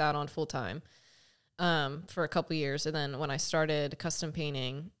I took that on full time for a couple years. And then when I started custom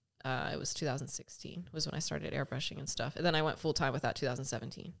painting, it was 2016 was when I started airbrushing and stuff. And then I went full time with that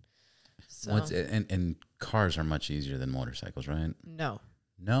 2017. So and cars are much easier than motorcycles, right? No.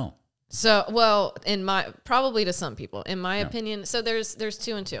 So, well, probably to some people, in my opinion. So there's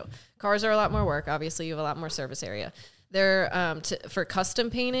 2 and 2. Cars are a lot more work. Obviously, you have a lot more service area. They're for custom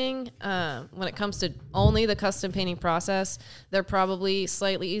painting. When it comes to only the custom painting process, they're probably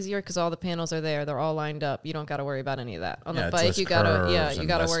slightly easier because all the panels are there. They're all lined up. You don't got to worry about any of that. On the bike, you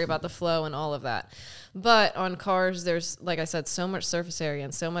gotta worry about the flow and all of that. But on cars, there's, like I said, so much surface area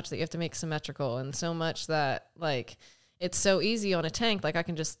and so much that you have to make symmetrical, and so much that like. It's so easy on a tank. Like I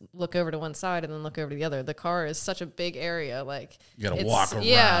can just look over to one side and then look over to the other. The car is such a big area. Like you got to walk around.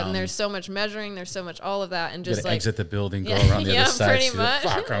 Yeah. And there's so much measuring. There's so much all of that. And just like exit the building, go around the other side. Pretty much.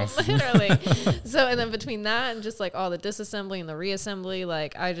 Literally. So, and then between that and just like all the disassembly and the reassembly,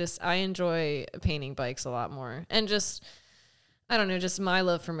 like I enjoy painting bikes a lot more. And just, I don't know, just my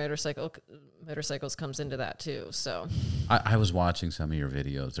love for motorcycles comes into that too. So I was watching some of your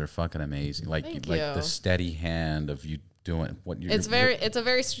videos. They're fucking amazing. Like the steady hand of you doing what you're it's a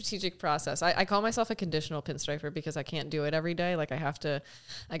very strategic process. I call myself a conditional pinstriper because I can't do it every day. Like I gotta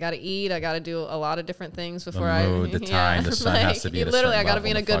eat, I gotta do a lot of different things before the time, the sun has to be literally I gotta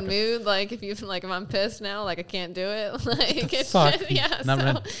be in a good mood. Like if I'm pissed now, like I can't do it. Like it's just,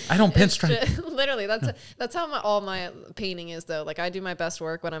 I don't pinstripe. Literally that's how all my painting is though. Like I do my best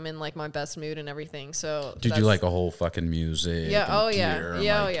work when I'm in like my best mood and everything. So did you like a whole fucking music?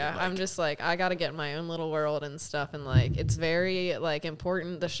 Yeah, I'm just like I gotta get in my own little world and stuff, and like it's very like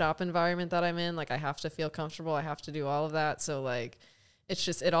important, the shop environment that I'm in. Like I have to feel comfortable. I have to do all of that. So like it's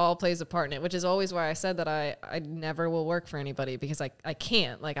just, it all plays a part in it, which is always why I said that I never will work for anybody, because I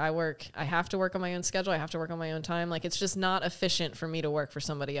can't. Like I have to work on my own schedule. I have to work on my own time. Like it's just not efficient for me to work for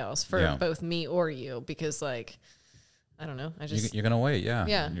somebody else, for both me or you, because like I don't know. You're gonna wait, yeah.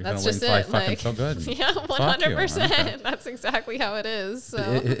 You're that's gonna wait until I fucking feel good. Yeah, 100%. Okay. That's exactly how it is. So.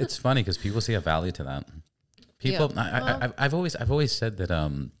 It's funny because people see a value to that. People, I've always said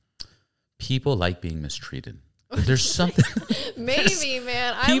that people like being mistreated. There's something. Maybe,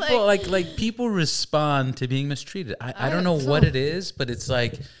 man. People like people respond to being mistreated. I don't know what it is, but it's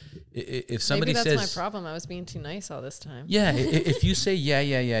like if somebody maybe says, that's my problem. I was being too nice all this time. Yeah, if you say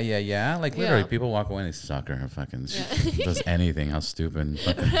yeah, like literally people walk away and they sucker her fucking does anything. How stupid,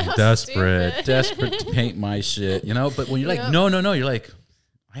 desperate to paint my shit, you know. But when you're like no, you're like,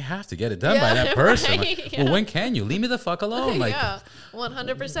 I have to get it done by that person. Right? Like, well, when can you leave me the fuck alone? Like,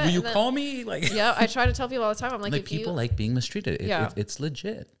 100%. Will you call me? Like, yeah, I try to tell people all the time. I'm like, if people like being mistreated. It's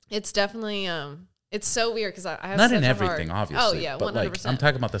legit. It's definitely it's so weird because I have not in everything, obviously. Oh yeah, 100%. But like, I'm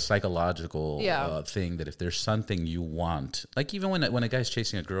talking about the psychological thing that if there's something you want, like even when a guy's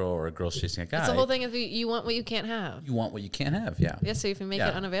chasing a girl or a girl's chasing a guy, it's the whole thing of you want what you can't have. You want what you can't have. Yeah. Yeah. So if you make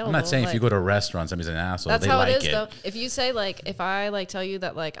it unavailable, I'm not saying if you go to a restaurant, somebody's an asshole. That's they how like it is, though. If you say like, if I like tell you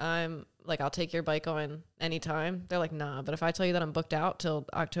that like I'm like I'll take your bike on anytime, they're like, nah. But if I tell you that I'm booked out till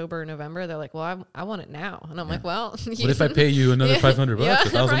October or November, they're like, well, I want it now. And I'm like, well, what if I pay you another $500,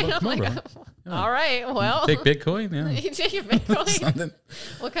 $1,000 more? Like, all right, well, take Bitcoin. Yeah, you take your Bitcoin.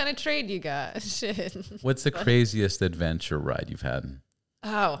 What kind of trade you got? Shit. What's the craziest adventure ride you've had?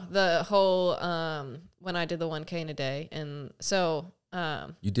 Oh, the whole when I did the 1K in a day, and so.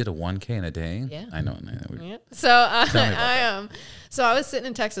 You did a 1K in a day? Yeah. I know. Yeah. So so I was sitting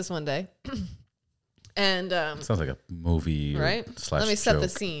in Texas one day, and sounds like a movie, right? / Let me set joke. the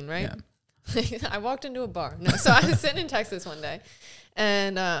scene, right? Yeah. I walked into a bar. No, so I was sitting in Texas one day,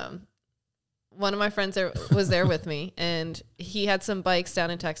 and one of my friends was there with me, and he had some bikes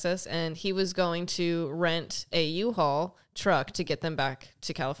down in Texas, and he was going to rent a U-Haul truck to get them back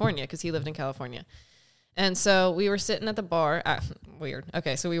to California because he lived in California. And so we were sitting at the bar. Weird.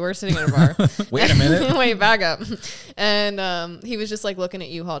 Okay, so we were sitting at a bar. Wait a minute. Wait, back up. And he was just like looking at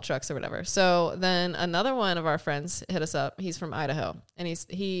U-Haul trucks or whatever. So then another one of our friends hit us up. He's from Idaho. And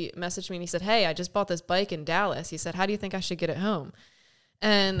he messaged me and he said, hey, I just bought this bike in Dallas. He said, how do you think I should get it home?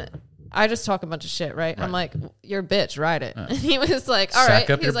 And I just talk a bunch of shit, right? I'm like, you're a bitch, ride it. And he was like, all right. Sack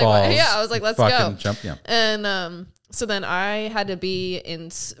up He your was like, balls. yeah, I was like, let's go. Jump, yeah. And so then I had to be in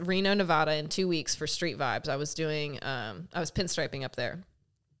Reno, Nevada in 2 weeks for Street Vibes. I was doing, I was pinstriping up there.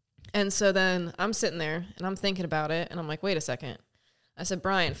 And so then I'm sitting there and I'm thinking about it. And I'm like, wait a second. I said,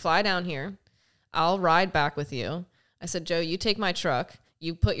 Brian, fly down here. I'll ride back with you. I said, Joe, you take my truck.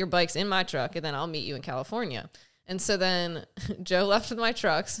 You put your bikes in my truck and then I'll meet you in California. And so then Joe left with my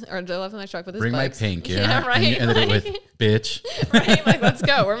truck with his Bring bikes. my pink, Yeah, right. And you ended it with, bitch. Right, like, let's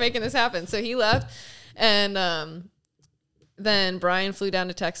go. We're making this happen. So he left. And then Brian flew down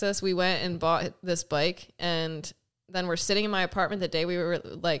to Texas. We went and bought this bike. And then we're sitting in my apartment the day we were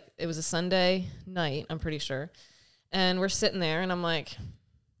like, it was a Sunday night, I'm pretty sure. And we're sitting there and I'm like,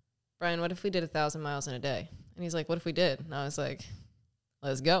 Brian, what if we did 1,000 miles in a day? And he's like, what if we did? And I was like,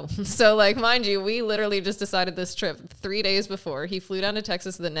 let's go. So like, mind you, we literally just decided this trip 3 days before. He flew down to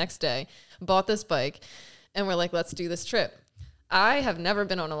Texas the next day, bought this bike, and we're like, let's do this trip. I have never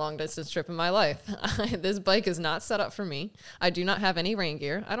been on a long distance trip in my life. This bike is not set up for me. I do not have any rain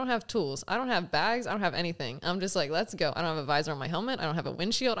gear. I don't have tools. I don't have bags. I don't have anything. I'm just like, let's go. I don't have a visor on my helmet. I don't have a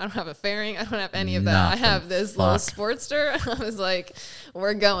windshield. I don't have a fairing. I don't have any of that. I have this little Sportster. I was like,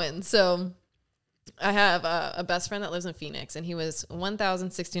 we're going. So I have a best friend that lives in Phoenix, and he was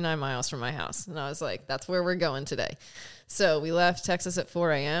 1,069 miles from my house. And I was like, that's where we're going today. So we left Texas at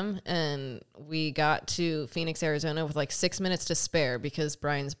 4 a.m. and we got to Arizona with like 6 minutes to spare because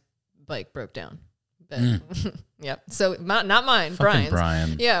Brian's bike broke down. Yep. So not mine, Fucking Brian's.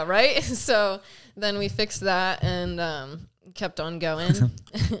 Brian. Yeah, right? So then we fixed that and kept on going.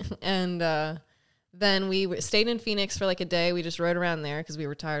 And then we stayed in Phoenix for like a day. We just rode around there because we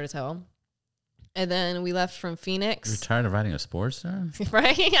were tired as hell. And then we left from Phoenix. You're tired of riding a Sportster?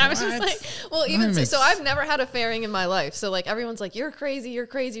 Right? I was just like, well, even so I've never had a fairing in my life. So like everyone's like, you're crazy, you're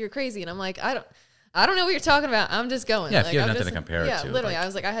crazy, you're crazy. And I'm like, I don't know what you're talking about. I'm just going. Yeah, like, if you have I'm nothing just, to compare it to. Yeah, literally. Like, I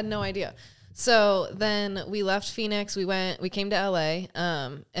was like, I had no idea. So then we left Phoenix. We came to LA.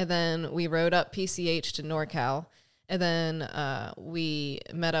 And then we rode up PCH to NorCal. And then we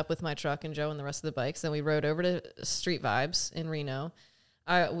met up with my truck and Joe and the rest of the bikes. Then we rode over to Street Vibes in Reno.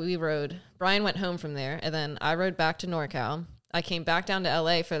 Brian went home from there, and then I rode back to NorCal. I came back down to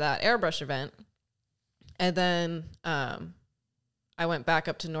LA for that airbrush event, and then I went back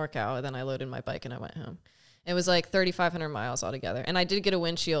up to NorCal, and then I loaded my bike and I went home. It was like 3,500 miles altogether, and I did get a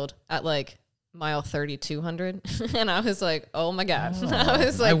windshield at like mile 3,200, and I was like, oh my God. I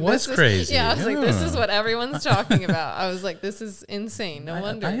was like, I was crazy. Yeah, I was like, this is what everyone's talking about. I was like, this is insane. No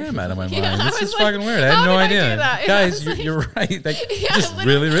wonder. I am out of my mind. Yeah, this is like, fucking weird. I had no idea. Guys, you're right. Like, yeah, just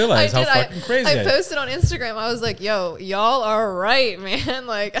really realized how fucking crazy I posted on Instagram. I was like, yo, y'all are right, man.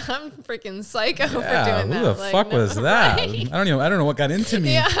 Like, I'm freaking psycho for doing that. Who the fuck was that? Right? I don't know what got into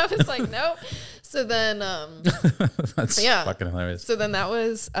me. Yeah, I was like, nope. So then, that's fucking hilarious. So then that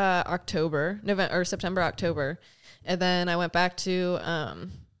was September, October. And then I went back to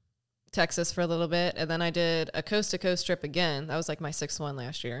Texas for a little bit. And then I did a coast to coast trip again. That was like my 6th one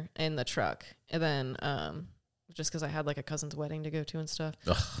last year in the truck. And then just because I had like a cousin's wedding to go to and stuff.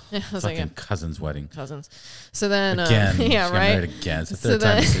 Ugh, I was fucking like, cousin's wedding. Cousins. So then, again, yeah, right. Married again. It's the third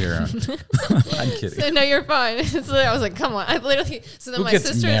time this year. I'm kidding. So, no, you're fine. I was like, come on. I literally. So then Who my gets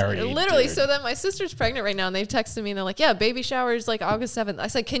sister's married, literally. dude? So then my sister's pregnant right now, and they texted me and they're like, yeah, baby shower is like August 7th. I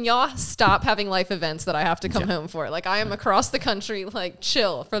said, can y'all stop having life events that I have to come home for? Like, I am across the country, like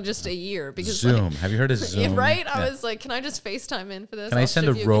chill for just a year because Zoom. Like, have you heard of Zoom? Right? I was like, can I just FaceTime in for this? Can I send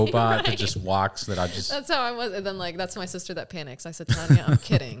a robot right? that just walks? That's how I was. And then like that's my sister that panics. I said, Tanya, I'm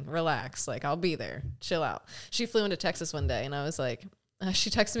kidding. Relax. Like, I'll be there. Chill out. She flew into Texas one day and I was like, she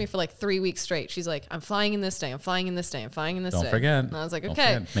texted me for like 3 weeks straight. She's like, I'm flying in this day. I'm flying in this day. I'm flying in this day. Don't forget. And I was like,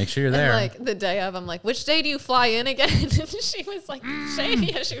 okay. Make sure you're there. And like the day of, I'm like, which day do you fly in again? And she was like,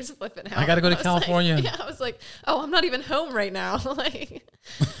 Shayna. Yeah, she was flipping out. I got to go to California. Like, yeah, I was like, oh, I'm not even home right now. Like,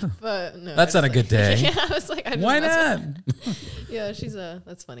 but no. That's not a good day. Yeah, I was like, why not? Yeah,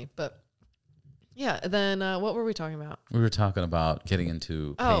 that's funny. But yeah, then what were we talking about? We were talking about getting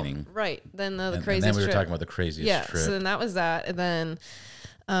into painting. Oh, right. Then the craziest and then we were trip. talking about the craziest trip. So then that was that. And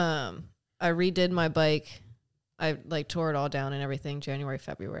then redid my bike. I like tore it all down and everything January,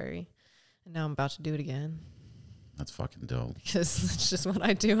 February. And now I'm about to do it again. That's fucking dope. Because it's just what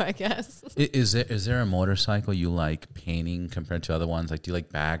I do, I guess. Is there a motorcycle you like painting compared to other ones? Like, do you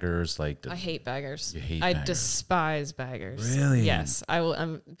like baggers? Like, I hate baggers. You hate I baggers. despise baggers. Really? Yes. I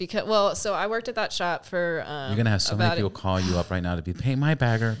will. Because so I worked at that shop for. You're gonna have so many people call you up right now to be paint my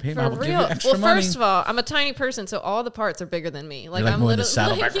bagger, paint my. For We'll real. give you extra money. First of all, I'm a tiny person, so all the parts are bigger than me. Like, You're like I'm more in the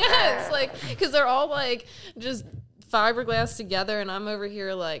literally saddle. yes, like because they're all like just fiberglass together, and I'm over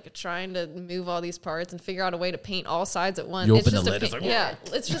here like trying to move all these parts and figure out a way to paint all sides at once. You It's open just the a lid, it's pain, like, yeah,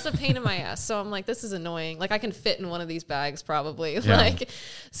 it's just a pain in my ass. So I'm like, this is annoying. Like I can fit in one of these bags probably. Yeah. Like,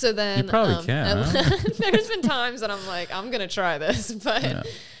 so then You probably can. Huh? There's been times that I'm like, I'm gonna try this, but. Yeah.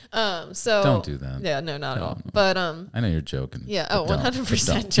 So Don't do that. Yeah, no, not at all. No. But I know you're joking. yeah. but Oh, don't.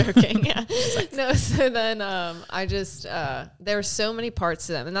 100% But joking. Yeah. No. So then, I just there were so many parts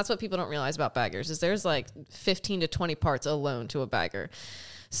to them, and that's what people don't realize about baggers is there's like 15 to 20 parts alone to a bagger.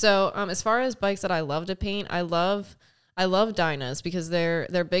 So as far as bikes that I love to paint, I love Dynas because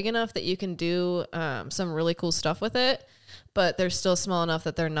they're big enough that you can do some really cool stuff with it, but they're still small enough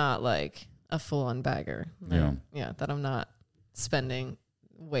that they're not like a full on bagger. Yeah. Yeah. That I'm not spending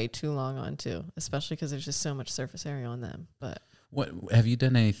way too long on too, especially because there's just so much surface area on them. But what have you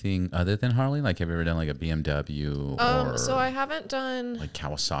done anything other than Harley? Like, have you ever done like a BMW or so I haven't done like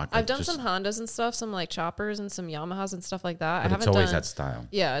Kawasaki? I've done some Hondas and stuff, some like choppers and some Yamahas and stuff like that. But I it's haven't always done, that style.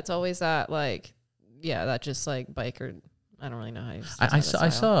 Yeah, it's always that like that just like bike or I don't really know how you I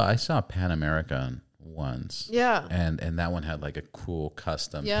saw Pan America once. Yeah. And that one had like a cool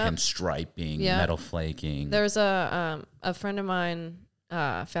custom pinstriping, metal flaking. There's a friend of mine,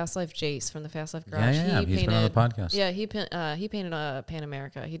 Fast Life Jace from the Fast Life Garage. Yeah, he's been on the podcast. Yeah, he painted a Pan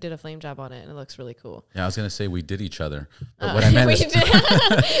America. He did a flame job on it, and it looks really cool. Yeah, I was gonna say we did each other, but what I meant is,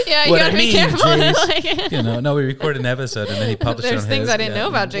 yeah, you what gotta I be mean, careful. Jace, no, we recorded an episode and then he published. There's it on things his, I didn't know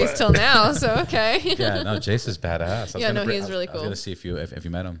about Jace till now, so okay. Yeah, no, Jace is badass. He's really cool. I was gonna see if you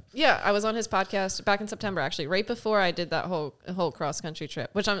met him. Yeah, I was on his podcast back in September, actually, right before I did that whole cross country trip,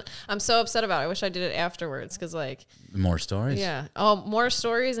 which I'm so upset about. I wish I did it afterwards because like more stories. Yeah, more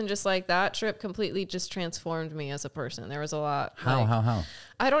stories and just like that trip completely just transformed me as a person. There was a lot. How?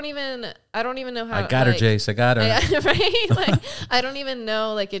 I don't even know how. I got her, Jace. I got her. Right? Like I don't even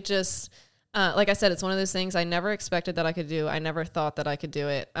know. Like it just. Like I said, it's one of those things I never expected that I could do. I never thought that I could do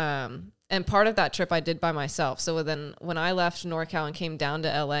it. And part of that trip I did by myself. So then when I left NorCal and came down to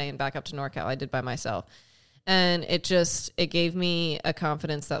LA and back up to NorCal, I did by myself. And it gave me a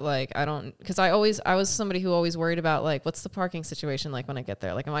confidence that like, because I was somebody who always worried about like, what's the parking situation like when I get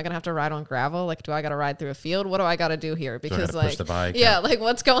there? Like, am I going to have to ride on gravel? Like, do I got to ride through a field? What do I got to do here? Because like, push the bike, like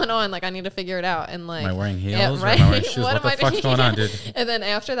what's going on? Like, I need to figure it out. And like, am I wearing heels? Yeah, right? Or am I wearing shoes? What the fuck's doing? going on, dude? And then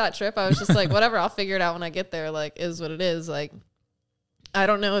after that trip, I was just like, whatever, I'll figure it out when I get there. Like, is what it is. Like, I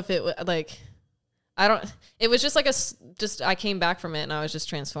don't know if it like, it was just like I came back from it and I was just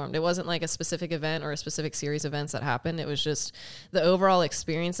transformed. It wasn't like a specific event or a specific series of events that happened. It was just the overall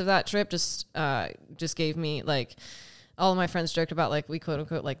experience of that trip just gave me like, all of my friends joked about like, we quote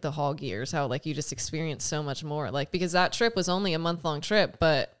unquote, like the hog years, how like you just experience so much more. Like, because that trip was only a month-long trip,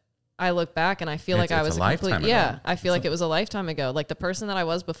 but I look back and I feel like I was I feel like it was a lifetime ago. Like the person that I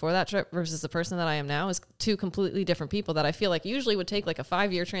was before that trip versus the person that I am now is two completely different people that I feel like usually would take like a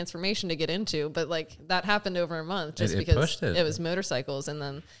 5-year transformation to get into. But like that happened over a month just because it was motorcycles. And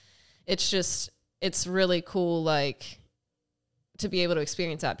then it's really cool. Like, to be able to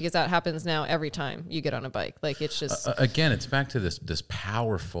experience that because that happens now every time you get on a bike. Like it's just again, it's back to this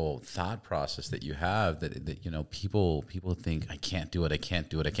powerful thought process that you have that people think I can't do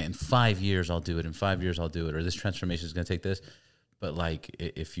it. In 5 years I'll do it. In 5 years I'll do it. Or this transformation is going to take this. But like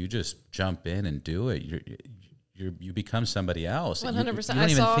if you just jump in and do it, you become somebody else. 100%. You don't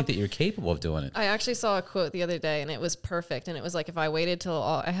even think that you're capable of doing it. I actually saw a quote the other day, and it was perfect. And it was like, if I waited till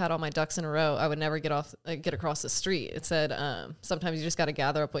I had all my ducks in a row, I would never get across the street. It said, sometimes you just got to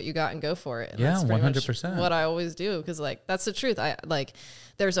gather up what you got and go for it. And yeah, that's 100%. What I always do, because like that's the truth.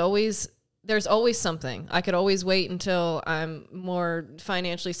 There's always something. I could always wait until I'm more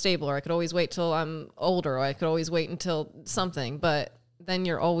financially stable, or I could always wait till I'm older, or I could always wait until something. But then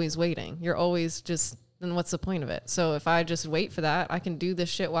you're always waiting. You're always just. Then what's the point of it? So if I just wait for that, I can do this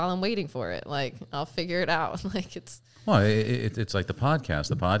shit while I'm waiting for it. Like I'll figure it out. Like it's like the podcast.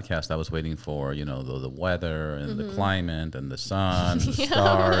 The podcast I was waiting for, the weather and the climate and the sun, and the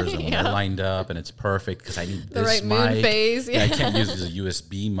stars, and when they're lined up and it's perfect because I need the this right mic. Moon phase. Yeah, I can't use a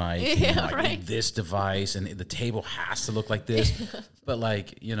USB mic. I right. need this device and the table has to look like this. But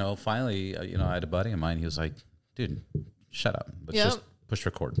finally, I had a buddy of mine. He was like, "Dude, shut up. Let's just push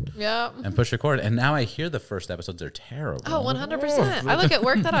record. Yeah. And push record. And now I hear the first episodes. They're terrible. Oh, 100%. I look at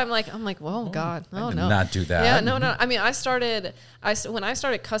work that I'm like, whoa, God. Oh, I did no. not do that. Yeah, no. I mean, when I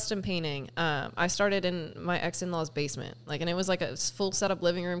started custom painting, I started in my ex-in-law's basement. Like, and it was like a full setup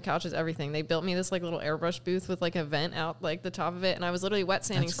living room, couches, everything. They built me this like little airbrush booth with like a vent out like the top of it. And I was literally wet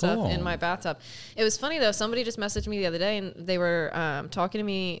sanding stuff in my bathtub. It was funny though. Somebody just messaged me the other day and they were talking to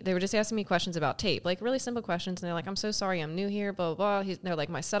me. They were just asking me questions about tape, like really simple questions. And they're like, I'm so sorry, I'm new here, blah, blah, blah. They're like,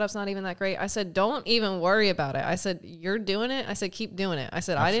 my setup's not even that great. I said, don't even worry about it. I said, you're doing it. I said, keep doing it. I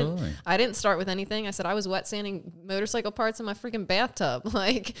said, Absolutely. I didn't start with anything. I said, I was wet sanding motorcycle parts in my freaking bathtub.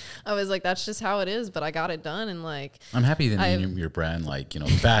 Like, I was like, that's just how it is, but I got it done. And like, I'm happy that your brand, like,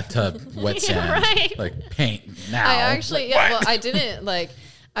 bathtub, wet sand, right. like paint now. I actually, like, well, I didn't like,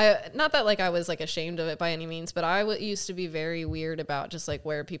 not that like I was like ashamed of it by any means, but I used to be very weird about just like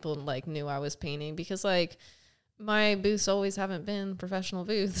where people like knew I was painting because like my booths always haven't been professional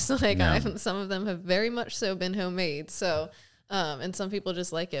booths. Like some of them have very much so been homemade. So, and some people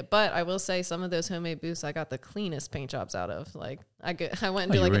just like it, but I will say some of those homemade booths I got the cleanest paint jobs out of. Like I went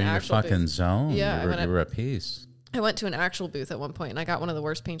and did like an actual fucking booth. zone. Yeah, you were at peace. I went to an actual booth at one point and I got one of the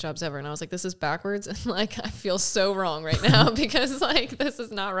worst paint jobs ever. And I was like, this is backwards. And like, I feel so wrong right now because like, this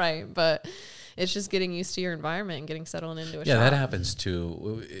is not right. But it's just getting used to your environment and getting settled into a shop. Yeah, that happens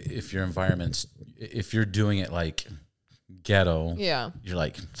too. If your environment's, if you're doing it like ghetto, you're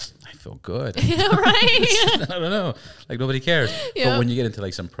like, I feel good. Yeah, right. I don't know. Like nobody cares. Yeah. But when you get into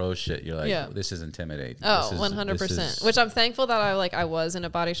like some pro shit, you're like, this is intimidating. Oh, 100%. Which I'm thankful that I was in a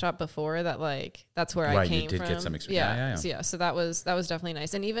body shop before that like, that's where I came from. You did get some experience. Yeah. So that was definitely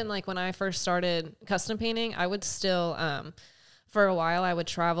nice. And even like when I first started custom painting, I would still, for a while, I would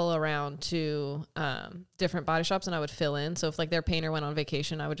travel around to different body shops and I would fill in. So if like their painter went on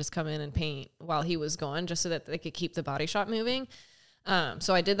vacation, I would just come in and paint while he was gone just so that they could keep the body shop moving.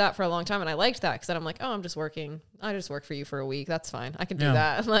 So I did that for a long time and I liked that because then I'm like, oh, I'm just working. I just work for you for a week. That's fine. I can do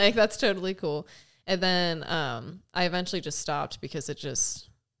that. Like, that's totally cool. And then I eventually just stopped because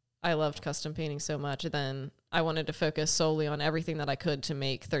I loved custom painting so much. And then I wanted to focus solely on everything that I could to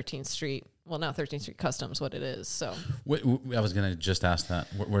make 13th Street. Well, now 13th Street Customs what it is. So I was going to just ask that.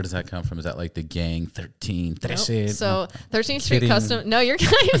 Where does that come from? Is that like the gang 13? Nope. So 13th Street Kidding. Customs. No, you're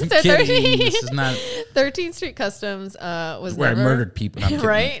kidding. This is not 13th Street Customs was where never, I murdered people. No,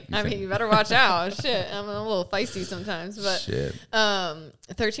 right? I mean, you better watch out. Shit. I'm a little feisty sometimes. But shit.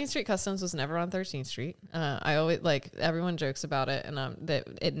 13th Street Customs was never on 13th Street. I always like everyone jokes about it and that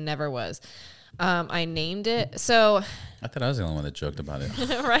it never was. I named it. So I thought I was the only one that joked about it.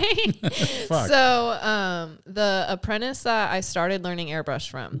 Right? Fuck. So the apprentice that I started learning airbrush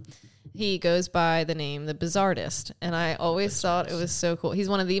from, he goes by the name The Bizarrest. And I always thought it was so cool. He's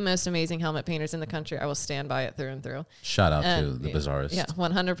one of the most amazing helmet painters in the country. I will stand by it through and through. Shout out to The Bizarrest. Yeah,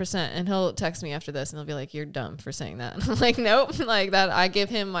 100%. And he'll text me after this and he'll be like, you're dumb for saying that. And I'm like, nope. Like that, I give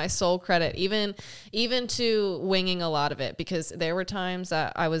him my sole credit, even to winging a lot of it, because there were times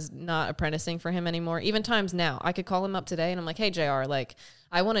that I was not apprenticing for him anymore. Even times now, I could call him up today and I'm like, hey, JR, like,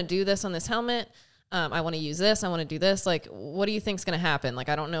 I want to do this on this helmet. I want to use this. I want to do this. Like, what do you think's going to happen? Like,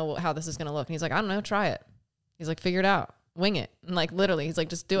 I don't know how this is going to look. And he's like, I don't know. Try it. He's like, figure it out. Wing it. And like, literally, he's like,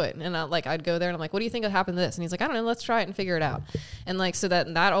 just do it. And I'd go there and I'm like, what do you think would happen to this? And he's like, I don't know. Let's try it and figure it out. And like, so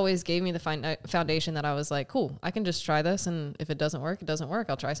that always gave me the foundation that I was like, cool, I can just try this. And if it doesn't work, it doesn't work.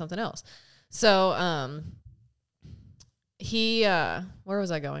 I'll try something else. So, where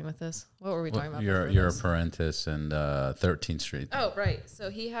was I going with this? What were we talking about? You're apprentice and 13th Street. Oh, right. So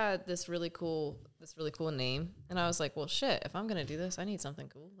he had this really cool name. And I was like, well, shit, if I'm going to do this, I need something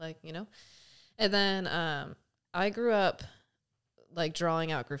cool. Like, you know? And then, I grew up like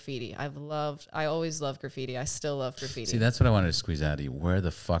drawing out graffiti. I always loved graffiti. I still love graffiti. See, that's what I wanted to squeeze out of you. Where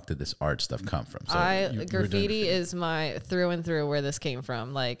the fuck did this art stuff come from? So graffiti is my through and through where this came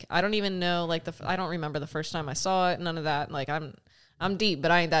from. Like, I don't even know, like I don't remember the first time I saw it. None of that. Like I'm deep,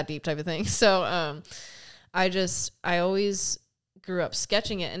 but I ain't that deep type of thing. So, I always grew up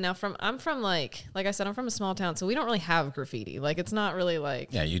sketching it. And now I'm from like I said, I'm from a small town, so we don't really have graffiti. Like, it's not really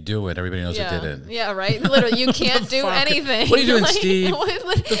like... Yeah, you do it. Everybody knows who did it. Yeah, right? Literally, you can't do anything. What are you doing, like, Steve?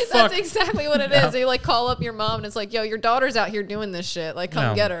 That's exactly what it is. You like call up your mom and it's like, yo, your daughter's out here doing this shit. Like,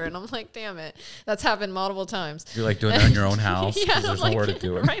 come get her. And I'm like, damn it. That's happened multiple times. You're like doing it in your own house because there's like, nowhere to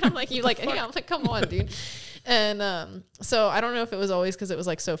do it. Right? I'm like, I'm like, come on, dude. And so I don't know if it was always because it was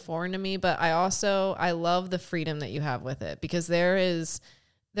like so foreign to me, but I love the freedom that you have with it, because there's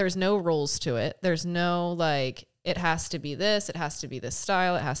no rules to it. There's no like, it has to be this, it has to be this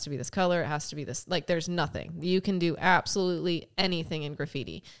style, it has to be this color, it has to be this, like, there's nothing. You can do absolutely anything in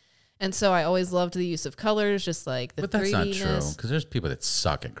graffiti. And so I always loved the use of colors, just like the 3D-ness. But that's not true, because there's people that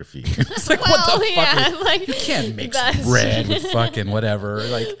suck at graffiti. It's like, what the fuck? Like, you can't mix red with fucking whatever.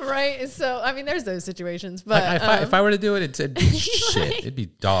 Like, right? So, I mean, there's those situations. But like, if I were to do it, it'd be shit. It'd be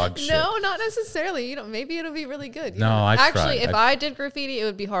dog shit. No, not necessarily. You know, maybe it'll be really good. No, I actually, if I did graffiti, it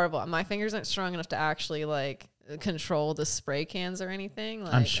would be horrible. My fingers aren't strong enough to actually like control the spray cans or anything.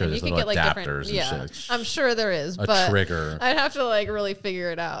 Like, I'm sure there's little adapters and shit. I'm sure there is. A trigger. I'd have to like really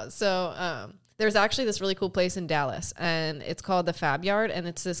figure it out. So there's actually this really cool place in Dallas, and it's called the Fab Yard, and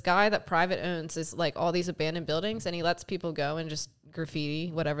it's this guy that private owns is like all these abandoned buildings, and he lets people go and just graffiti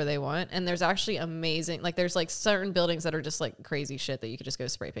whatever they want. And there's actually amazing, like there's like certain buildings that are just like crazy shit that you could just go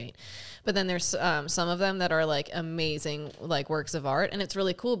spray paint, but then there's some of them that are like amazing like works of art, and it's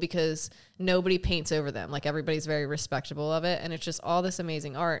really cool because nobody paints over them. Like everybody's very respectable of it, and it's just all this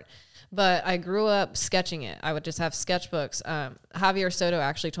amazing art. But I grew up sketching it. I would just have sketchbooks. Javier Soto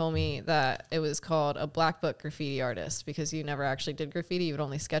actually told me that it was called a black book graffiti artist because you never actually did graffiti. You would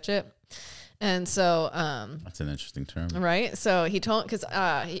only sketch it. And so that's an interesting term, right? So he told, because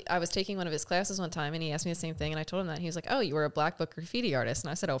I was taking one of his classes one time, and he asked me the same thing, and I told him that. He was like, "Oh, you were a black book graffiti artist,"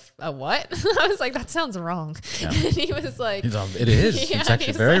 and I said, "Oh, a what?" I was like, "That sounds wrong." Yeah. And he was like, "It is. Yeah, it's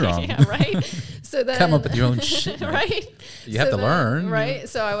actually very like, wrong." Yeah, right. So then come up with your own shit, right? You have to learn, right?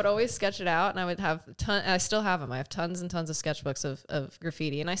 So I would always sketch it out, and I would have I still have them. I have tons and tons of sketchbooks of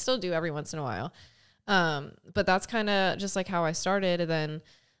graffiti, and I still do every once in a while. But that's kind of just like how I started, and then.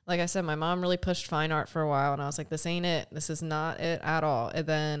 Like I said, my mom really pushed fine art for a while, and I was like, this ain't it. This is not it at all. And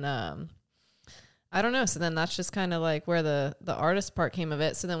then, I don't know. So then that's just kind of like where the artist part came of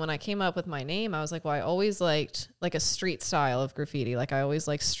it. So then when I came up with my name, I was like, well, I always liked like a street style of graffiti. Like I always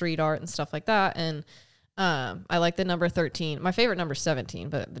liked street art and stuff like that. And I like the number 13. My favorite number is 17,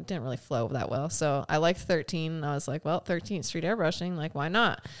 but it didn't really flow that well. So I liked 13. And I was like, well, 13, street airbrushing. Like, why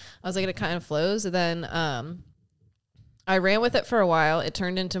not? I was like, it kind of flows. And then, I ran with it for a while. It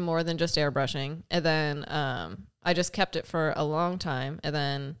turned into more than just airbrushing. And then I just kept it for a long time. And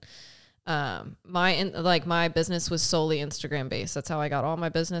then my business was solely Instagram based. That's how I got all my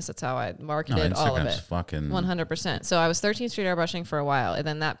business. That's how I marketed all of it. Fucking 100%. So I was 13 Street Airbrushing for a while, and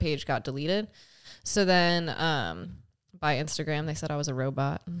then that page got deleted. So then by Instagram, they said I was a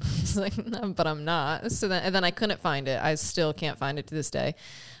robot. I was like, no, but I'm not. So then I couldn't find it. I still can't find it to this day.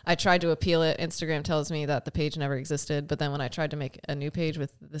 I tried to appeal it. Instagram tells me that the page never existed. But then when I tried to make a new page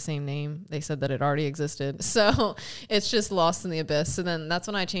with the same name, they said that it already existed. So it's just lost in the abyss. So then that's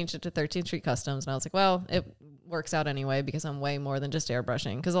when I changed it to 13th Street Customs. And I was like, well, it works out anyway because I'm way more than just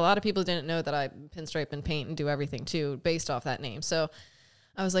airbrushing. Because a lot of people didn't know that I pinstripe and paint and do everything too based off that name. So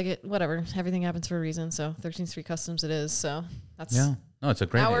I was like, whatever. Everything happens for a reason. So 13th Street Customs it is. So that's no, it's a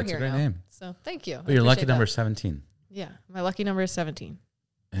great name. So thank you. But your lucky number is 17. Yeah, my lucky number is 17.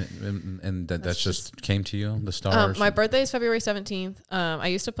 And that's just came to you, the stars? My birthday is February 17th. I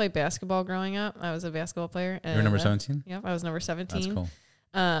used to play basketball growing up. I was a basketball player. You're number 17? Yep, I was number 17. That's cool.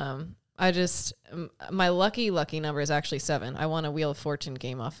 My lucky number is actually 7. I won a Wheel of Fortune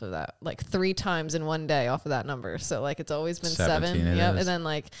game off of that, like 3 times in one day off of that number. So like it's always been 7. Yep. And then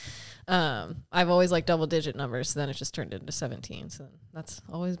like I've always liked double digit numbers. So then it just turned into 17. So that's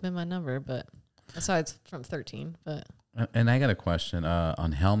always been my number, but aside from 13, but. And I got a question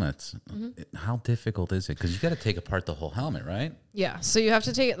on helmets. Mm-hmm. How difficult is it? Because you got to take apart the whole helmet, right? Yeah. So you have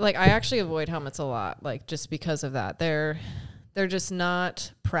to take it. Like I actually avoid helmets a lot, like just because of that. They're just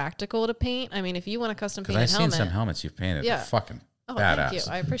not practical to paint. I mean, if you want a custom painted helmet, I've seen some helmets you've painted. Yeah. They're fucking badass. Thank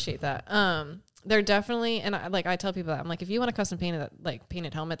you. I appreciate that. They're definitely, and I tell people that I'm like, if you want a custom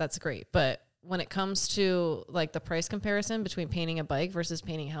painted helmet, that's great. But when it comes to like the price comparison between painting a bike versus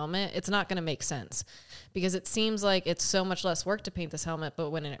painting a helmet, it's not going to make sense because it seems like it's so much less work to paint this helmet,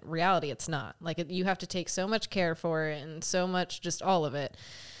 but when in reality, it's not. Like you have to take so much care for it and so much, just all of it.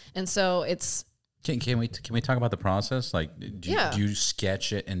 And so it's. Can we talk about the process? Like, do you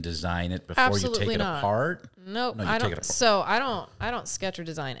sketch it and design it before Absolutely you take it apart? Nope. No, I don't. So I don't sketch or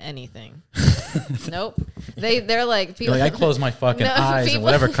design anything. Nope. They're like people. Like, I close my fucking eyes and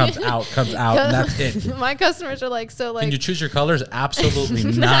whatever comes out, and that's it. My customers are like, so like. Can you choose your colors? Absolutely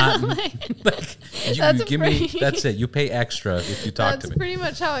not. You give me. That's it. You pay extra if you talk to me. That's pretty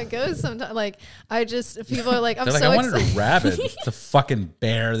much how it goes. Sometimes, like people are like, I'm They're like, so I wanted a rabbit. It's a fucking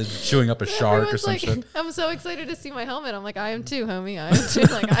bear that's chewing up a shark or some shit. I'm so excited to see my helmet. I'm like, I am too, homie. I am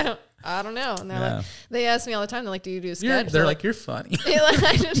too. Like I don't know. And they're like, they ask me all the time. They're like, do you do a sketch? They're like, you're funny.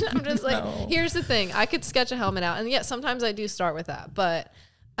 I'm just like, no. Here's the thing. I could sketch a helmet out. And yeah, sometimes I do start with that. But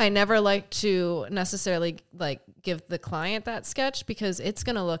I never like to necessarily like give the client that sketch because it's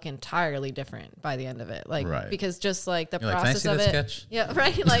going to look entirely different by the end of it. Like, because just like the process of it. Sketch? Yeah.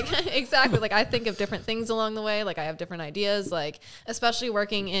 Right. Like exactly. Like I think of different things along the way. Like I have different ideas, like, especially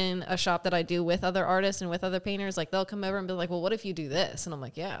working in a shop that I do with other artists and with other painters, like they'll come over and be like, well, what if you do this? And I'm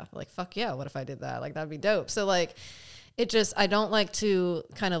like, yeah, like, fuck yeah. What if I did that? Like, that'd be dope. So like, I don't like to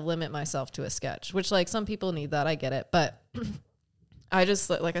kind of limit myself to a sketch, which like some people need that. I get it. But I just,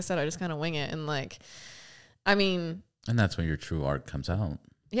 like I said, I just kind of wing it. And like, I mean. And that's when your true art comes out.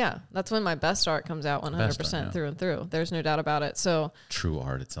 Yeah. That's when my best art comes out 100% through and through. There's no doubt about it. So. True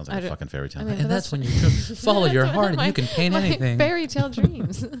art. It sounds like a fucking fairy tale. I mean, and that's when you follow your heart and you can paint anything. Fairy tale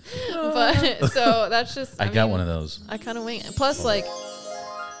dreams. But so that's just. I got one of those. I kind of wing it. Plus like.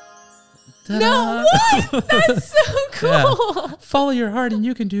 Ta-da. No, what? That's so cool. Yeah. Follow your heart and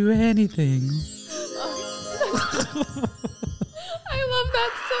you can do anything. I love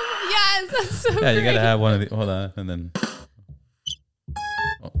that so much. Yes, that's so great. Yeah, you got to have one of the. Hold on. And then.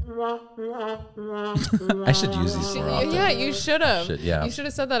 I should use these more often. Yeah, you should have. Yeah. You should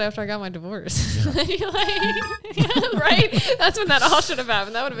have said that after I got my divorce. Yeah. Right? That's when that all should have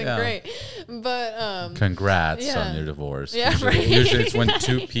happened. That would have been great. But congrats on your divorce. Yeah, usually it's when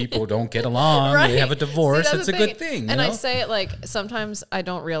two people don't get along, they have a divorce. It's a good thing. And I say it like sometimes I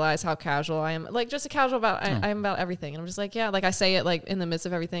don't realize how casual I am. Like just a casual about I am about everything. And I'm just like, yeah, like I say it like in the midst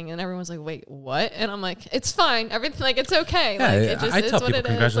of everything and everyone's like, wait, what? And I'm like, it's fine. Everything like it's okay. Yeah, like it just I tell what people it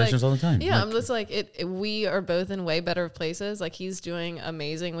congratulations is. all the time. Yeah, I'm just like we are both in way better places. Like he's doing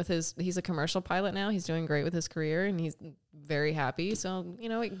amazing with he's a commercial pilot now. He's doing great with his career and he's very happy. So, you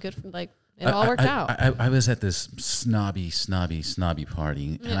know, good like it all worked out. I was at this snobby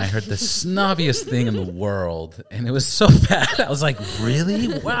party and I heard the snobbiest thing in the world and it was so bad. I was like, really?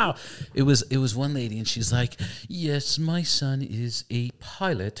 Wow. It was one lady and she's like, yes, my son is a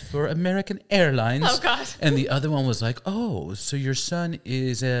pilot for American Airlines. Oh, God. And the other one was like, oh, so your son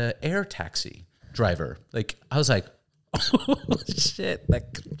is a air taxi driver. Like, I was like, oh, shit. Like,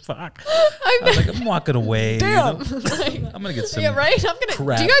 fuck. I was like, I'm walking away. Damn. You know? Like, I'm going to get some. Yeah, right? I'm gonna.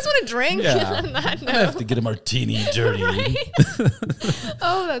 crap. Do you guys want to drink? Yeah. I'm going to have to get a martini dirty. Right?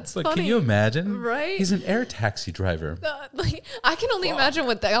 Oh, that's But funny. can you imagine? Right? He's an air taxi driver. Like, I can only imagine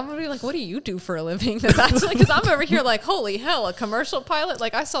what I'm gonna be like. What do you do for a living? That's like, because I'm over here like, holy hell, a commercial pilot.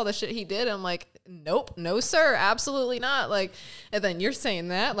 Like I saw the shit he did. And I'm like, nope, no sir, absolutely not. Like, and then you're saying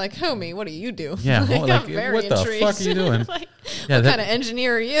that, like, homie, what do you do? Yeah, like, like, I'm very what the intrigued. fuck are you doing? Like, Yeah, what that- kind of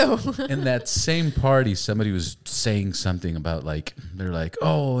engineer are you? In that same party, somebody was saying something about like, they're like,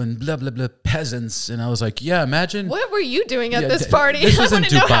 oh, and blah, blah, blah, peasants. And I was like, yeah, imagine. What were you doing at Yeah, this party? This was I in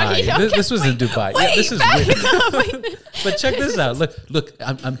wanna know how Dubai. you- This was in Dubai. Yeah, this is weird. Wait. But check this out. Look,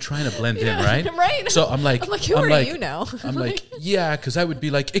 I'm trying to blend in, right? Right. So I'm like, who are you now? I'm like, yeah, because I would be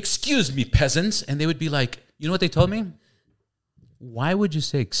like, excuse me, peasants. And they would be like, you know what they told me? Why would you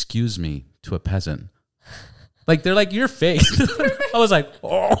say excuse me to a peasant? Like, they're like, you're fake. I was like,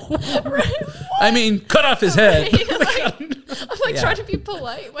 oh. Right. I mean, cut off his head. Right. I'm like trying to be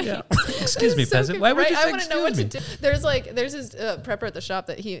polite. Wait. Yeah. Excuse me, So peasant. good, Why would right? you say I want to know what to excuse do. There's his prepper at the shop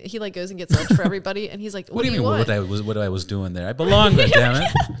that he like goes and gets lunch for everybody, and he's like, What do you mean? want? What I was doing there? I belong there. Damn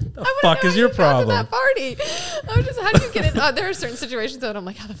it! The fuck is your problem? That party. I was just, how do you get in? There are certain situations that I'm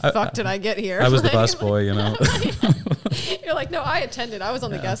like, how the fuck did I get here? I was the Like, bus boy, you know. You're like, no, I attended. I was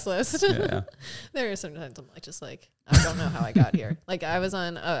on the guest list. Yeah. There are sometimes I'm like, just like, I don't know how I got here. Like I was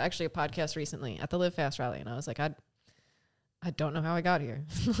on actually a podcast recently at the Live Fast rally, and I was like, I don't know how I got here.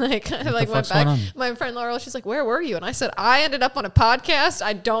 like went back. My friend Laurel, she's like, where were you? And I said, I ended up on a podcast.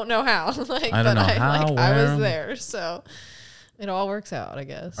 I don't know how. Like, I don't know how. I was there. So it all works out, I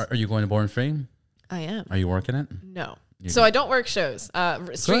guess. Are you going to Born Free? I am. Are you working it? No. So I don't work shows.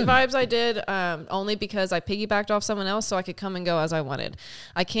 Street Vibes I did only because I piggybacked off someone else so I could come and go as I wanted.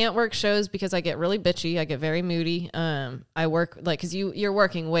 I can't work shows because I get really bitchy. I get very moody. I work like because you're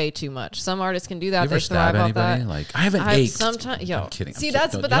working way too much. Some artists can do that. You ever stab anybody? Like I haven't ached. Sometimes, I'm kidding. See,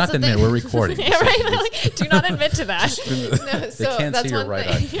 that's but that's the thing. We're recording. Yeah, right. Like, do not admit to that. No, so can't that's see your one right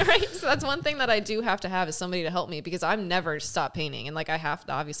thing. Right. So that's one thing that I do have to have is somebody to help me because I've never stopped painting and like I have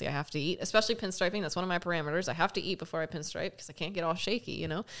to obviously I have to eat, especially pinstriping. That's one of my parameters. I have to eat before I pinstripe because I can't get all shaky, you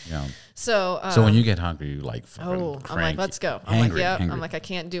know? Yeah. So when you get hungry, you like fucking I'm like, let's go. I'm like, yeah. I'm like, I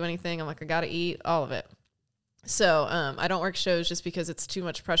can't do anything. I'm like, I gotta eat all of it. So I don't work shows just because it's too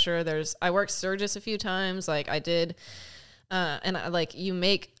much pressure. I worked Sturgis a few times. Like I did, and like you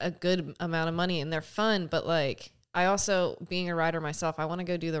make a good amount of money and they're fun, but like I also, being a rider myself, I want to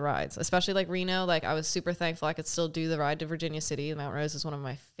go do the rides, especially like Reno. Like I was super thankful I could still do the ride to Virginia City. Mount Rose is one of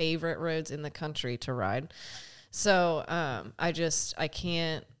my favorite roads in the country to ride. So I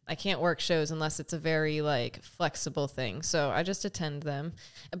can't work shows unless it's a very like flexible thing. So I just attend them.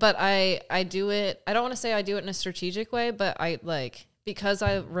 But I do it, I don't want to say I do it in a strategic way, but I like, because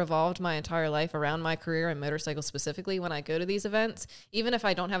I revolved my entire life around my career and motorcycles specifically, when I go to these events, even if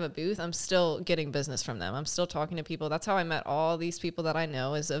I don't have a booth, I'm still getting business from them. I'm still talking to people. That's how I met all these people that I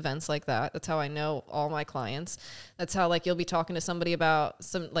know, is events like that. That's how I know all my clients. That's how, like, you'll be talking to somebody about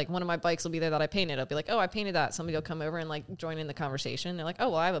some, like, one of my bikes will be there that I painted. I'll be like, oh, I painted that. Somebody will come over and like join in the conversation. They're like, oh,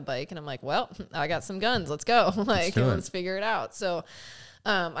 well, I have a bike. And I'm like, well, I got some guns. Let's go. Like, let's figure it out. So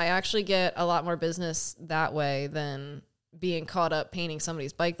I actually get a lot more business that way than being caught up painting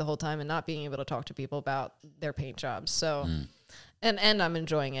somebody's bike the whole time and not being able to talk to people about their paint jobs. So, and I'm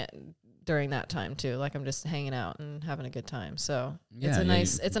enjoying it during that time too. Like, I'm just hanging out and having a good time. So it's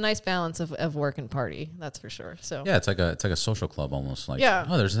a nice balance of work and party. That's for sure. So yeah, it's like a social club almost. Like,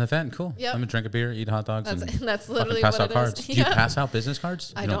 oh, there's an event. Cool. Yeah. Let me drink a beer, eat hot dogs. That's literally pass what out cards. Do you pass out business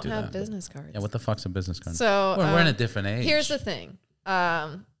cards? I don't have business cards. Yeah. What the fuck's a business card? So we're in a different age. Here's the thing.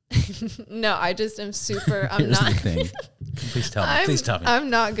 No, I just am super. Here's the thing. Please tell me. Please tell me. I'm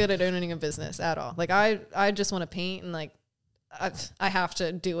not good at owning a business at all. Like, I just want to paint, and like I have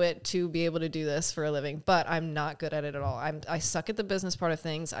to do it to be able to do this for a living. But I'm not good at it at all. I suck at the business part of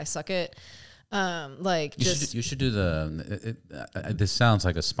things. I suck at you should do this sounds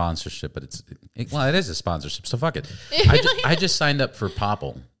like a sponsorship, but it is a sponsorship. So fuck it. I just signed up for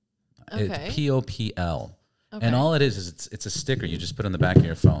Popl. Okay. It's POPL. Okay. And all it is it's a sticker you just put on the back of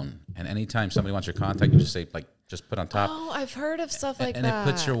your phone, and anytime somebody wants your contact, you just say, like, just put on top. Oh, I've heard of stuff like that. And it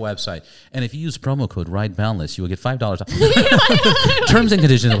puts your website. And if you use promo code RideBoundless, you will get $5 off. Terms and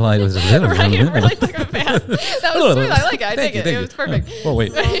conditions apply. Right, we're like fast. That was smooth. I like it. I dig it. It was perfect. Oh,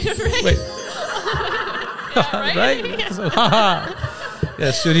 wait. Wait. Yeah, right? So, haha.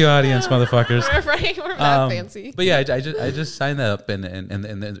 Yeah, studio audience, motherfuckers. Right, we're not fancy. But yeah, I just signed that up, and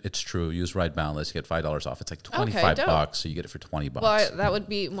it's true. Use Ride Boundless, you get $5 off. It's like $25, so you get it for $20. Well, that would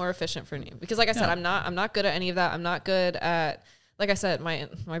be more efficient for me, because, like I said, I'm not good at any of that. I'm not good at, like I said, my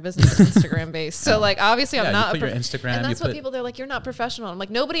business is Instagram based. So like, obviously I'm not. You put your Instagram. And that's what people, they're like, you're not professional. I'm like,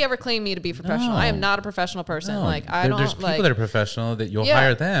 nobody ever claimed me to be professional. I am not a professional person. No. Like, there's people that are professional that you'll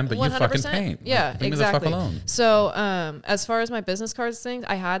hire them, but 100%. You fucking paint. Yeah, leave exactly. me the fuck alone. So as far as my business cards things,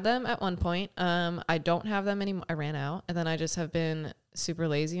 I had them at one point. I don't have them anymore. I ran out, and then I just have been super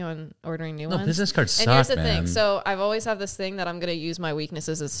lazy on ordering new ones. Business cards suck, and here's the man. thing. So I've always have this thing that I'm going to use my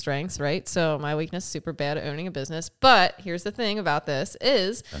weaknesses as strengths, right? So my weakness is super bad at owning a business. But here's the thing about this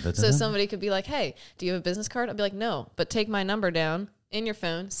is, so somebody could be like, hey, do you have a business card? I'll be like, no, but take my number down in your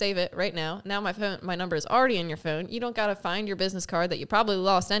phone, save it right now. Now my number is already in your phone. You don't got to find your business card that you probably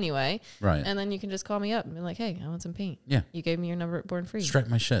lost anyway. Right. And then you can just call me up and be like, hey, I want some paint. Yeah. You gave me your number at Born Free. Strike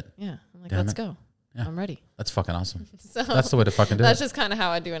my shit. Yeah. I'm like, let's go. Yeah. I'm ready. That's fucking awesome. So that's the way to fucking do it. That's just kind of how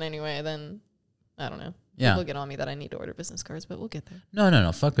I do it anyway. Then, I don't know. Yeah. People get on me that I need to order business cards, but we'll get there.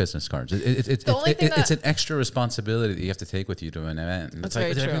 No. Fuck business cards. It's an extra responsibility that you have to take with you to an event. And it's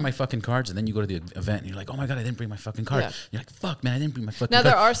like, did I bring my fucking cards? And then you go to the event and you're like, oh my God, I didn't bring my fucking card. Yeah. You're like, fuck, man, I didn't bring my fucking card.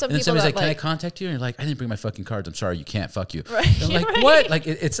 Now, there are some people that somebody's like, can I contact you? And you're like, I didn't bring my fucking cards. I'm sorry, you can't. Fuck you. Right. And I'm like, what? Like,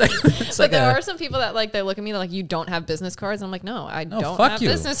 it's like, but there are some people that like, they look at me, they're like, you don't have business cards. And I'm like, no, I don't have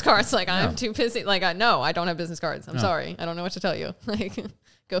business cards. Like, I'm too busy. Like, I don't have business cards. I'm sorry. I don't know what to tell you. Like,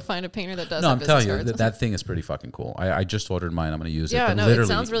 go find a painter that does. No, I'm telling you that thing is pretty fucking cool. I just ordered mine. I'm going to use it. Yeah, no, it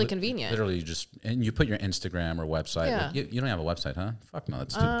sounds really convenient. Literally, you put your Instagram or website. Yeah. You don't have a website, huh? Fuck no,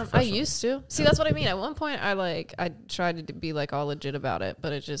 that's too professional. I used to. See, that's what I mean. At one point, I tried to be like all legit about it,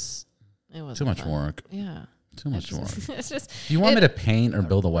 but it wasn't too much fun. Work. Yeah. Too much work. It's just. Do you want me to paint or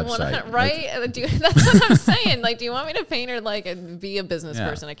build a website? Right? That's what I'm saying. Like, do you want me to paint or like be a business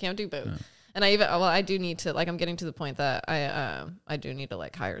person? I can't do both. Yeah. And I do need to, like, I'm getting to the point that I do need to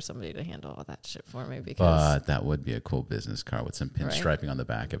like hire somebody to handle all that shit for me, because. But that would be a cool business card with some pinstriping on the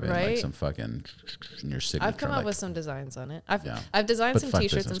back of it, like some fucking your signature. I've come up with some designs on it. I've designed some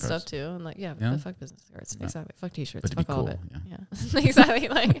T-shirts and stuff too, and like fuck business cards, exactly. Fuck T-shirts, fuck all of it. Yeah, exactly.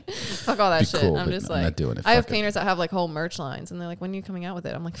 Like, fuck all that shit. Cool, I'm just like, I'm not doing it. I have painters that have like whole merch lines, and they're like, when are you coming out with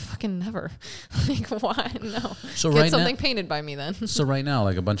it? I'm like, fucking never. Like, why? No. So get something painted by me then. So right now,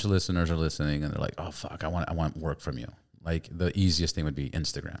 like, a bunch of listeners are listening and they're like, oh fuck, I want work from you. Like, the easiest thing would be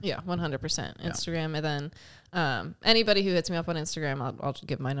Instagram. Yeah, 100%. Instagram. And then anybody who hits me up on Instagram, I'll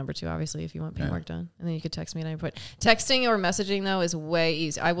give my number to, obviously, if you want paint work done. And then you could text me at any point. Texting or messaging, though, is way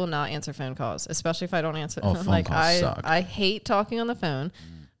easy. I will not answer phone calls, especially if I don't answer. Oh, phone calls suck. I hate talking on the phone.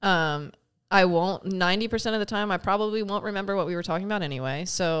 I won't, 90% of the time, I probably won't remember what we were talking about anyway.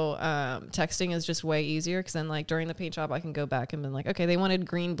 So texting is just way easier because then like during the paint job, I can go back and be like, okay, they wanted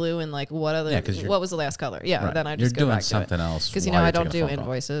green, blue, and like what was the last color? Yeah, right. Then I just go back to something else. Because, I don't do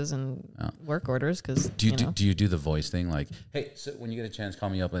invoices and work orders because, do you do the voice thing? Like, hey, so when you get a chance, call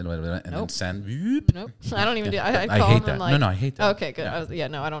me up and then send. Nope. I don't even do I hate that. Like, no, I hate that. Okay, good. Yeah.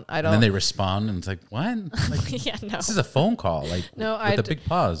 I don't. And then they respond and it's like, what? Like, yeah, no. This is a phone call. Like, no, with a big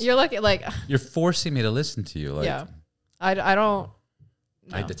pause. You're like you're forcing me to listen to you. Like, yeah, I don't.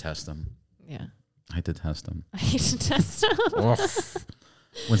 No. I detest them. Yeah, I detest them. I detest them.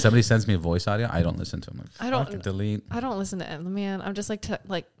 When somebody sends me a voice audio, I don't listen to them. Like, I don't delete. I don't listen to it, man. I'm just like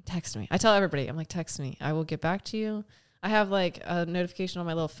text me. I tell everybody, I'm like, text me. I will get back to you. I have like a notification on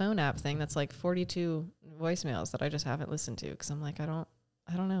my little phone app thing that's like 42 voicemails that I just haven't listened to because I'm like, I don't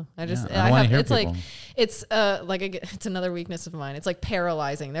know. It's it's another weakness of mine. It's like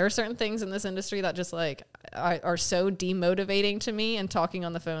paralyzing. There are certain things in this industry that just like are so demotivating to me, and talking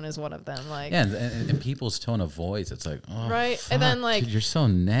on the phone is one of them. Like, yeah, and people's tone of voice, it's like, oh, right. Fuck, and then like, dude, you're so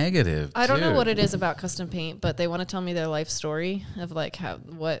negative. I don't know what it is about custom paint, but they want to tell me their life story of like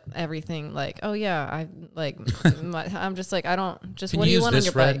everything. Like, oh yeah, I like. I'm just like, I don't. Just what do you want on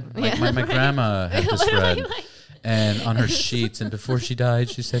your red? bike? My grandma had this red. And on her sheets, and before she died,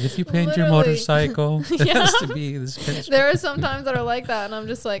 she said, if you paint your motorcycle, it has to be this picture. There are some times that are like that, and I'm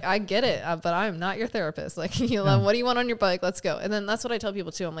just like, I get it, but I'm not your therapist. Like, what do you want on your bike? Let's go. And then that's what I tell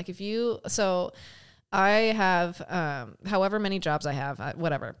people too. I'm like, I have however many jobs I have,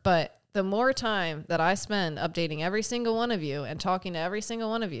 whatever, but the more time that I spend updating every single one of you and talking to every single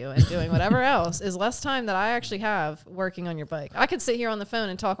one of you and doing whatever else is less time that I actually have working on your bike. I could sit here on the phone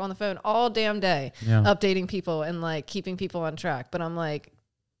and talk on the phone all damn day, updating people and like keeping people on track. But I'm like,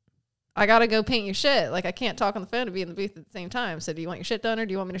 I got to go paint your shit. Like, I can't talk on the phone to be in the booth at the same time. So do you want your shit done or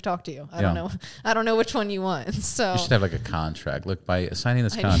do you want me to talk to you? I don't know. I don't know which one you want. So you should have like a contract. Look, by signing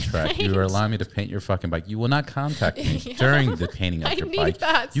this contract, you are allowing me to paint your fucking bike. You will not contact me during the painting of your bike.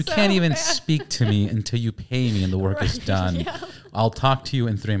 You can't even speak to me until you pay me and the work is done. Yeah. I'll talk to you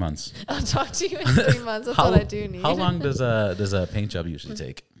in 3 months. I'll talk to you in 3 months. That's what I do need. How long does a paint job usually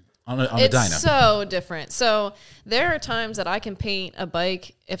take? On a dyno. It's so different. So there are times that I can paint a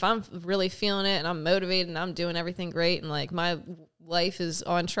bike if I'm really feeling it and I'm motivated and I'm doing everything great and like my life is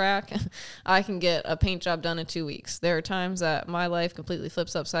on track. I can get a paint job done in 2 weeks. There are times that my life completely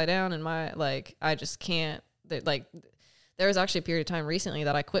flips upside down and I just can't. There was actually a period of time recently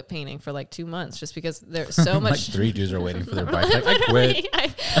that I quit painting for like 2 months just because there's so much. Like 3 dudes are waiting for their bike. Like, I quit.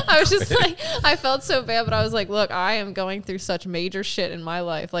 I was just like, I felt so bad, but I was like, look, I am going through such major shit in my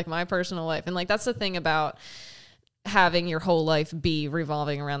life, like my personal life. And like, that's the thing about having your whole life be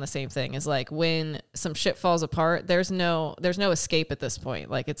revolving around the same thing is like when some shit falls apart, there's no escape at this point.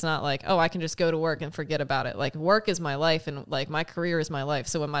 Like, it's not like, oh, I can just go to work and forget about it. Like, work is my life and like my career is my life.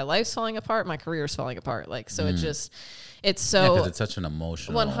 So when my life's falling apart, my career is falling apart. Like, so it's so because it's such an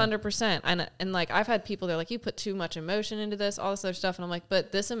emotional 100%. And like, I've had people, they're like, you put too much emotion into this, all this other stuff. And I'm like,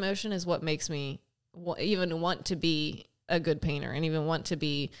 but this emotion is what makes me even want to be a good painter and even want to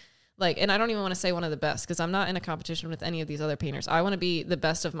be like, and I don't even want to say one of the best because I'm not in a competition with any of these other painters. I want to be the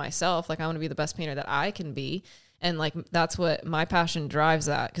best of myself. Like, I want to be the best painter that I can be. And like, that's what my passion drives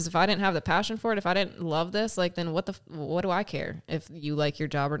at. Because if I didn't have the passion for it, if I didn't love this, like, then what do I care if you like your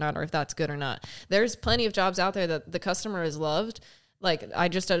job or not, or if that's good or not? There's plenty of jobs out there that the customer is loved. Like, I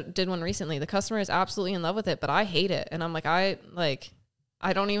just did one recently. The customer is absolutely in love with it, but I hate it. And I'm like, I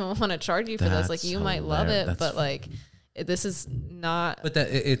don't even want to charge you for this. Like, you might love it, but like, this is not. But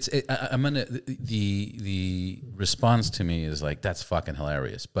I'm gonna. The response to me is like, that's fucking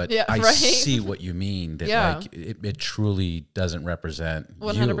hilarious. But yeah, I see what you mean. That like it truly doesn't represent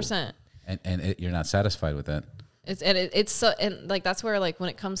 100%. And you're not satisfied with it. It's so, and like, that's where like when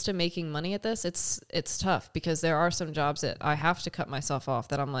it comes to making money at this, it's tough because there are some jobs that I have to cut myself off.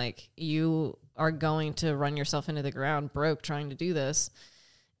 That I'm like, you are going to run yourself into the ground broke trying to do this.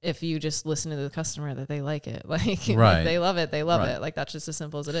 If you just listen to the customer that they like it, like, right. Like they love it, it. Like, that's just as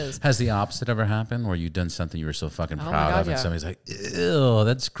simple as it is. Has the opposite ever happened where you've done something you were so fucking proud of and somebody's like, ew,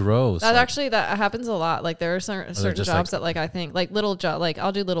 that's gross? That actually, that happens a lot. Like, there are certain jobs like, that like, I think like little job, like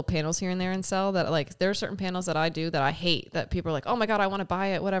I'll do little panels here and there and sell that. Like, there are certain panels that I do that I hate that people are like, oh my God, I want to buy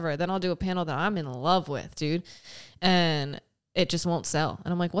it, whatever. Then I'll do a panel that I'm in love with, dude. And it just won't sell.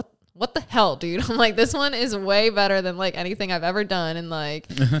 And I'm like, what the hell, dude? I'm like, this one is way better than like anything I've ever done. And like,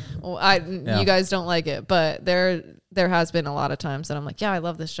 you guys don't like it, but there has been a lot of times that I'm like, yeah, I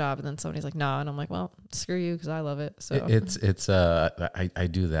love this job. And then somebody's like, nah. And I'm like, well, screw you. Cause I love it. So I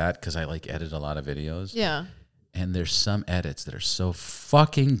do that. Cause I like edit a lot of videos. Yeah. and there's some edits that are so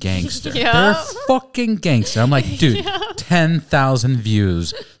fucking gangster. Yeah. They're fucking gangster. I'm like, dude, 10,000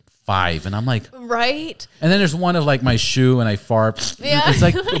 views, 5. And I'm like, right. And then there's one of like my shoe and I fart. Yeah. It's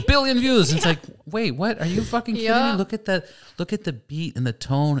like 1 billion views. It's like, wait, what? Are you fucking kidding Yeah. me? Look at the beat and the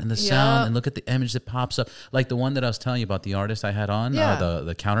tone and the sound, and look at the image that pops up. Like the one that I was telling you about, the artist I had on,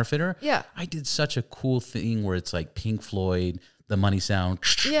 the counterfeiter. Yeah. I did such a cool thing where it's like Pink Floyd, the money sound.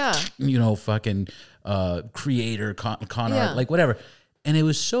 Yeah. You know, fucking creator, con art, like whatever. And it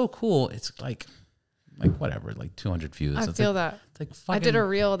was so cool. It's like whatever, like 200 views. I feel that. It's like fucking, I did a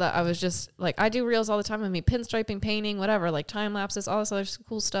reel that I was just like, I do reels all the time with me, pinstriping, painting, whatever, like time lapses, all this other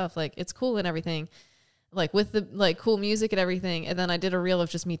cool stuff. Like it's cool and everything, like with the like cool music and everything. And then I did a reel of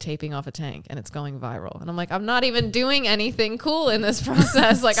just me taping off a tank and it's going viral. And I'm like, I'm not even doing anything cool in this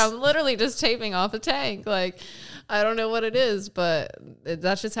process. Like I'm literally just taping off a tank. Like I don't know what it is, but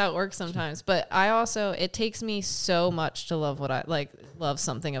that's just how it works sometimes. But I also, it takes me so much to love what I like, love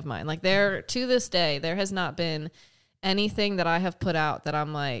something of mine. Like to this day, there has not been anything that I have put out that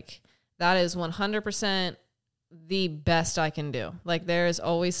I'm like, that is 100% the best I can do. Like there is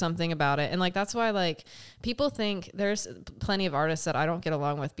always something about it. And like, that's why like people think there's plenty of artists that I don't get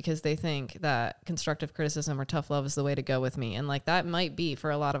along with because they think that constructive criticism or tough love is the way to go with me. And like, that might be for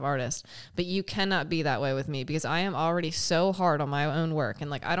a lot of artists, but you cannot be that way with me because I am already so hard on my own work.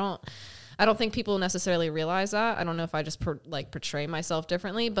 And like, I don't think people necessarily realize that. I don't know if I just portray myself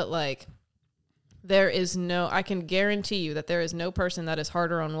differently, but like, I can guarantee you that there is no person that is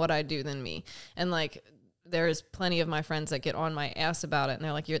harder on what I do than me. And like, there's plenty of my friends that get on my ass about it. And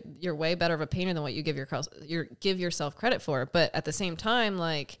they're like, you're way better of a painter than what you give yourself credit for. But at the same time,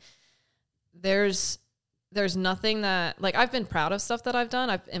 like there's nothing that like, I've been proud of stuff that I've done.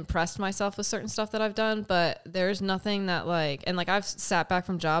 I've impressed myself with certain stuff that I've done, but there's nothing that like, and like I've sat back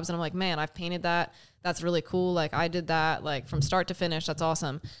from jobs and I'm like, man, I've painted that. That's really cool. Like I did that, like from start to finish. That's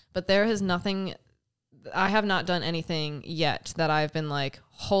awesome. But I have not done anything yet that I've been like,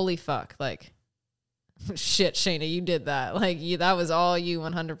 holy fuck, like, shit, Shayna, you did that. Like that was all you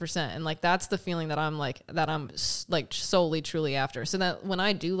 100%. And like, that's the feeling that I'm like solely truly after. So that when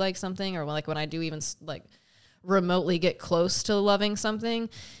I do like something or when I do even like remotely get close to loving something,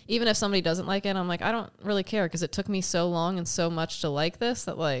 even if somebody doesn't like it, I'm like, I don't really care. Cause it took me so long and so much to like this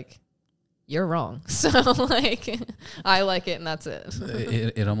that like, you're wrong. So like, I like it and that's it.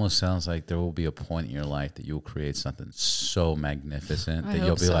 It almost sounds like there will be a point in your life that you'll create something so magnificent that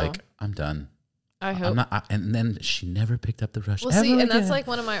you'll be like, I'm done. I hope. And then she never picked up the brush. Well, see, and that's like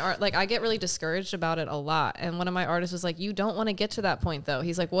one of my like I get really discouraged about it a lot. And one of my artists was like, you don't want to get to that point though.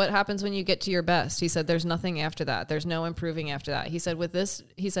 He's like, what happens when you get to your best? He said, there's nothing after that. There's no improving after that. He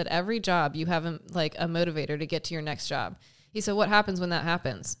said, every job you have like a motivator to get to your next job. He said, what happens when that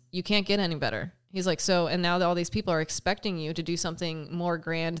happens? You can't get any better. He's like, and now that all these people are expecting you to do something more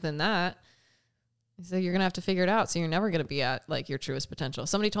grand than that. So you're going to have to figure it out. So you're never going to be at like your truest potential.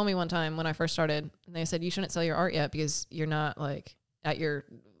 Somebody told me one time when I first started, and they said, you shouldn't sell your art yet because you're not like at your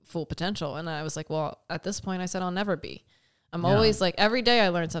full potential. And I was like, well, at this point I said, I'll never be. I'm always like, every day I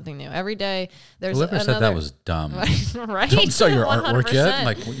learn something new. Every day there's whoever said that was dumb. Right? Don't sell your 100%. artwork yet.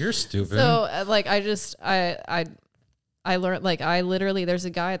 Like, well, you're stupid. So like, I learned, like, there's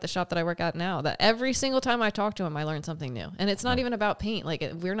a guy at the shop that I work at now that every single time I talk to him, I learn something new. And it's not even about paint. Like,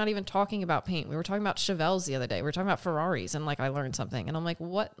 we're not even talking about paint. We were talking about Chevelles the other day. We were talking about Ferraris, and like, I learned something. And I'm like,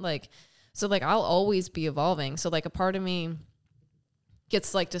 what? Like, so like, I'll always be evolving. So like, a part of me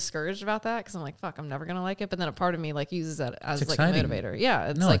gets like discouraged about that because I'm like, fuck, I'm never gonna like it. But then a part of me like uses that as like a motivator. Yeah,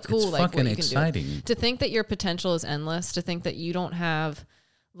 it's like cool. It's like fucking what you can exciting. do. To think that your potential is endless. To think that you don't have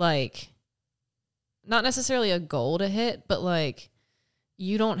like, not necessarily a goal to hit, but like,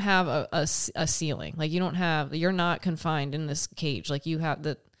 you don't have a ceiling. Like you're not confined in this cage. Like you have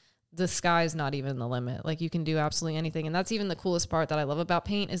the sky's not even the limit. Like you can do absolutely anything. And that's even the coolest part that I love about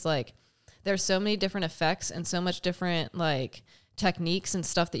paint is like, there's so many different effects and so much different like techniques and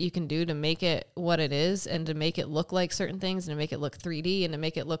stuff that you can do to make it what it is and to make it look like certain things and to make it look 3D and to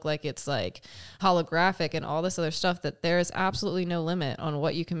make it look like it's like holographic and all this other stuff, that there is absolutely no limit on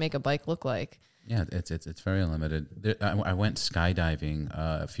what you can make a bike look like. Yeah, it's very unlimited. I went skydiving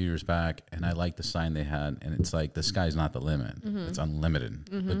a few years back, and I liked the sign they had, and it's like, the sky's not the limit. Mm-hmm. It's unlimited.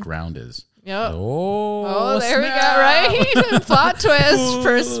 Mm-hmm. The ground is. Yep. Oh, there snap. We go, right? Plot twist,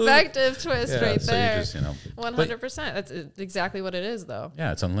 perspective twist right so there. You just, 100%. That's exactly what it is, though.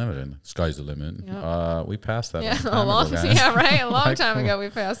 Yeah, it's unlimited. Sky's the limit. Yep. We passed that. A long time ago we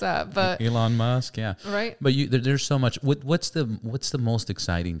passed that. But Elon Musk, yeah, right. But there's so much. What's the most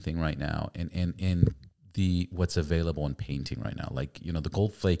exciting thing right now in what's available in painting right now. Like, you know, the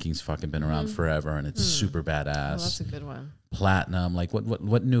gold flaking's fucking been around forever, and it's super badass. Oh, that's a good one. Platinum, like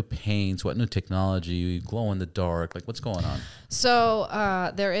what new paints, what new technology, glow in the dark, like what's going on?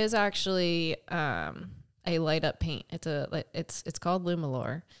 So there is actually a light up paint. It's called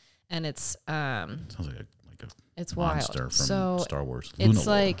Lumalore, and it's Sounds like a it's monster wild. from Star Wars. It's Lunalore.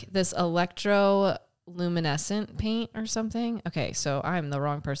 like this electroluminescent paint or something. Okay, so I'm the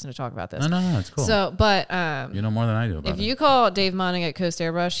wrong person to talk about this. No, it's cool. So, but you know more than I do about it. if you call Dave Monning at Coast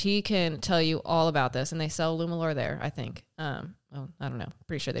Airbrush, he can tell you all about this, and they sell Lumalore there, I think. Well, I don't know.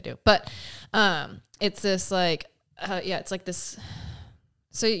 Pretty sure they do. But it's this like, it's like this.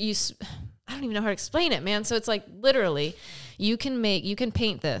 So I don't even know how to explain it, man. So it's like literally you can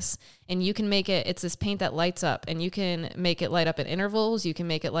paint this and you can make it, it's this paint that lights up, and you can make it light up at intervals. You can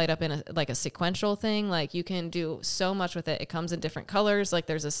make it light up in a sequential thing. Like you can do so much with it. It comes in different colors. Like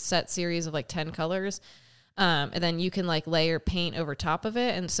there's a set series of like 10 colors. And then you can like layer paint over top of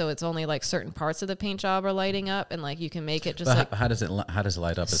it. And so it's only like certain parts of the paint job are lighting up, and like you can make it just like, how does it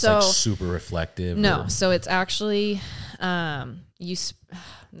light up? It's like super reflective. No. So it's actually, I'm going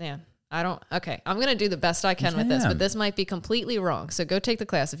to do the best I can with this, but this might be completely wrong. So go take the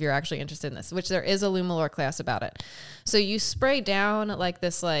class if you're actually interested in this, which there is a Lumalore class about it. So you spray down like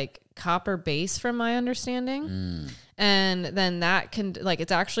this like copper base from my understanding. And then that can like,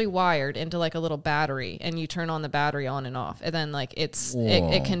 it's actually wired into like a little battery, and you turn on the battery on and off. And then like it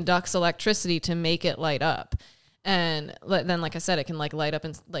conducts electricity to make it light up. And then, like I said, it can like light up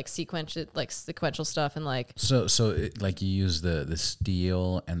in like sequential stuff, and like like you use the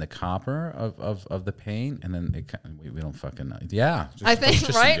steel and the copper of the paint, and then we don't fucking know. Yeah, I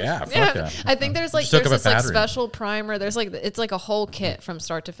think right. Yeah. I think there's like this like special primer. There's like it's like a whole kit from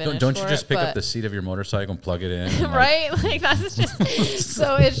start to finish. Don't you just pick up the seat of your motorcycle and plug it in? Right, like that's just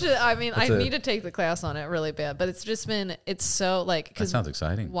so it's just. I mean, I need to take the class on it really bad, but it's so like because that sounds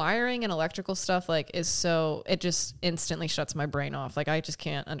exciting. Wiring and electrical stuff like is so it just instantly shuts my brain off. Like I just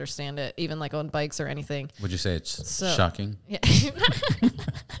can't understand it, even like on bikes or anything. Would you say it's shocking? Yeah.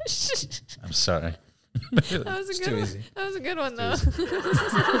 I'm sorry. That was a good one. That was a good one though.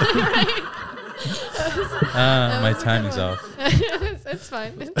 My timing's off. It's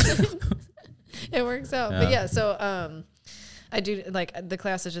fine. It works out. But yeah, so I do like the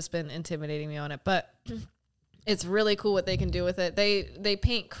class has just been intimidating me on it, but it's really cool what they can do with it. They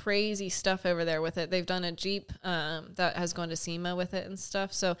paint crazy stuff over there with it. They've done a Jeep that has gone to SEMA with it and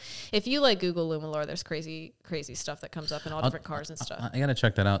stuff. So if you like Google Lumalore, there's crazy stuff that comes up in all different cars and stuff. I gotta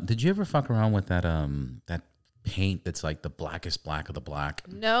check that out. Did you ever fuck around with that that paint that's like the blackest black of the black?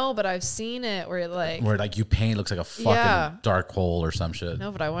 No, but I've seen it where you paint looks like a fucking dark hole or some shit.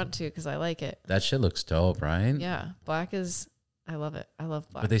 No, but I want to because I like it. That shit looks dope, right? Yeah, black is. I love it. I love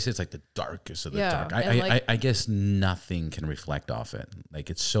black. But they say it's like the darkest of the dark. I guess nothing can reflect off it. Like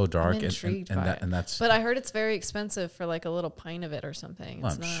it's so dark. I'm intrigued by it. That's. But I heard it's very expensive for like a little pint of it or something.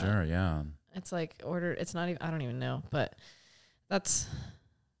 Well, I'm sure, yeah. It's like ordered. It's not even. I don't even know. But that's.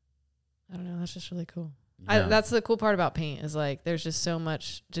 I don't know. That's just really cool. Yeah. That's the cool part about paint is like there's just so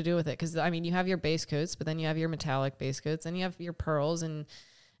much to do with it because I mean you have your base coats, but then you have your metallic base coats, and you have your pearls and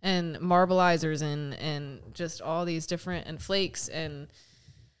marbleizers and just all these different and flakes and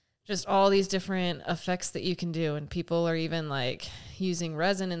just all these different effects that you can do. And people are even like using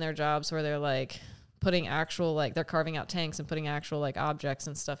resin in their jobs where they're like putting actual like they're carving out tanks and putting actual like objects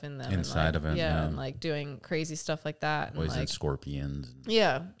and stuff in them inside of it. Yeah, and like doing crazy stuff like that. Poison like, scorpions.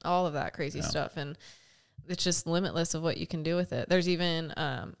 Yeah, all of that crazy stuff. And it's just limitless of what you can do with it. There's even,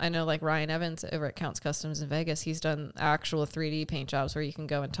 I know like Ryan Evans over at Counts Customs in Vegas, he's done actual 3D paint jobs where you can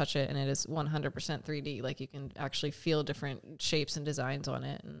go and touch it and it is 100% 3D. Like you can actually feel different shapes and designs on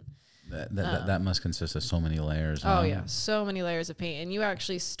it. And that must consist of so many layers. Oh yeah. So many layers of paint. And you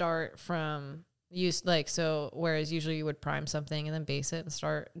actually start from whereas usually you would prime something and then base it and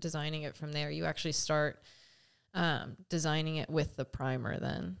start designing it from there. You actually start, designing it with the primer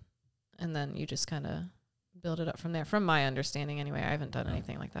then. And then you just kind of build it up from there. From my understanding anyway, I haven't done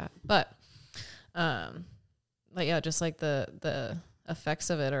anything like that. But yeah, just like the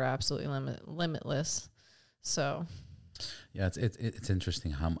effects of it are absolutely limitless. So yeah, it's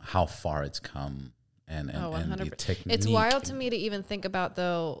interesting how far it's come and the technique. It's wild to me to even think about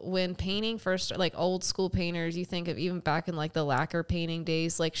though when painting first, like old school painters, you think of even back in like the lacquer painting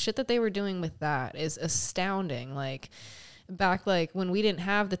days, like shit that they were doing with that is astounding. Like back like when we didn't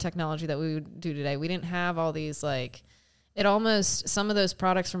have the technology that we would do today, we didn't have all these like it almost, some of those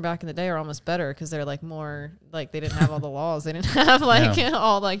products from back in the day are almost better because they're like more like they didn't have all the laws. They didn't have like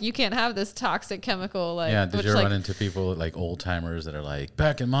all like you can't have this toxic chemical. Like, yeah, did you run into people like old timers that are like,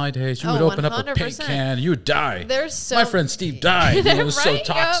 back in my days, you would open 100%. Up a paint can, you would die. My friend Steve died. It was right?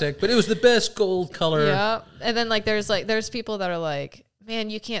 so toxic, but it was the best gold color. Yeah, and then there's people that are like,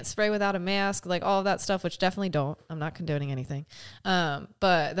 man, you can't spray without a mask, like all of that stuff, which definitely don't. I'm not condoning anything.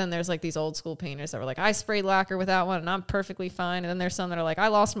 But then there's like these old school painters that were like, I sprayed lacquer without one and I'm perfectly fine. And then there's some that are like, I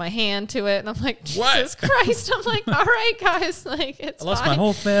lost my hand to it. And I'm like, Jesus Christ. I'm like, all right, guys. Like, it's I lost fine. my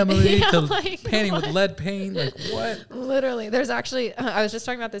whole family to like, painting with lead paint. Like, what? Literally. There's actually, I was just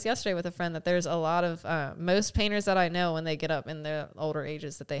talking about this yesterday with a friend, that there's a lot of, most painters that I know when they get up in their older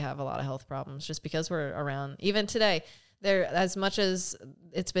ages, that they have a lot of health problems just because we're around. Even today, there, as much as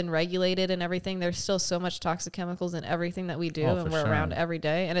it's been regulated and everything, there's still so much toxic chemicals in everything that we do, and we're around every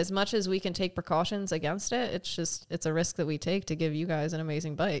day. And as much as we can take precautions against it, it's a risk that we take to give you guys an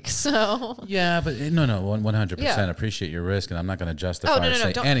amazing bike. So yeah, but no, 100% appreciate your risk, and I'm not going to justify or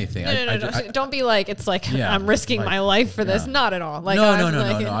say anything. Don't be like it's like I'm risking my life for this. Not at all. Like no.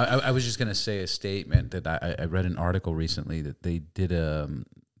 I was just going to say a statement that I read an article recently that they did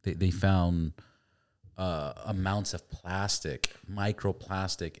they found amounts of plastic,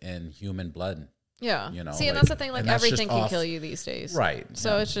 microplastic in human blood. Yeah. You know, see, and that's the thing, like everything can kill you these days. Right.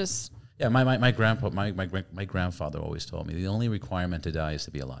 So it's just. Yeah. My grandfather always told me the only requirement to die is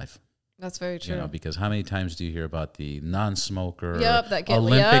to be alive. That's very true. You know, because how many times do you hear about the non-smoker,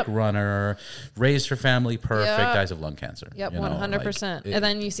 Olympic runner, raised her family perfect, dies of lung cancer? Yep, 100%. And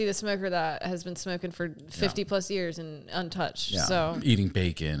then you see the smoker that has been smoking for 50 plus years and untouched. Yeah. So eating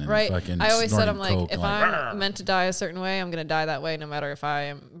bacon and fucking I always said, I'm like, Coke, if I'm meant to die a certain way, I'm going to die that way, no matter if I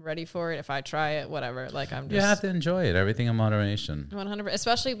am ready for it, if I try it, whatever. Like I'm just. You have to enjoy it. Everything in moderation. 100%.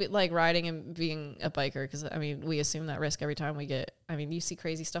 Especially like riding and being a biker, because I mean, we assume that risk every time we get. I mean, you see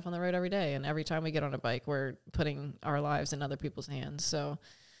crazy stuff on the road every day, and every time we get on a bike, we're putting our lives in other people's hands. So,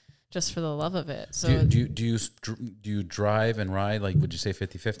 just for the love of it. So, do you drive and ride? Like, would you say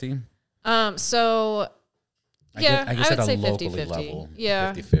 50-50? So, yeah, I guess at I would a say locally 50-50. level,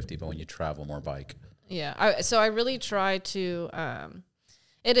 Yeah, 50-50. But when you travel, more bike. Yeah, I really try to.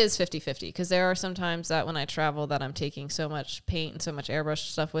 It is 50-50 because there are some times that when I travel that I'm taking so much paint and so much airbrush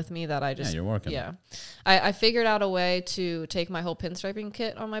stuff with me that I just... Yeah, you're working. Yeah. I figured out a way to take my whole pinstriping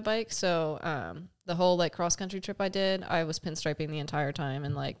kit on my bike. So the whole like cross-country trip I did, I was pinstriping the entire time.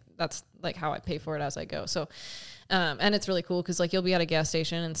 And like that's like how I pay for it as I go. So, and it's really cool because like you'll be at a gas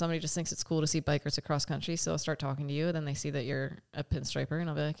station and somebody just thinks it's cool to see bikers across country. So they'll start talking to you. And then they see that you're a pinstriper. And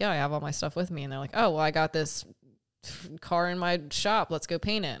I'll be like, yeah, I have all my stuff with me. And they're like, oh, well, I got this car in my shop, let's go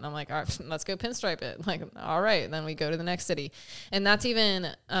paint it. And I'm like, all right, let's go pinstripe it. Like, all right. And then we go to the next city. And that's even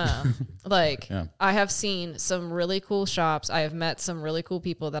I have seen some really cool shops. I have met some really cool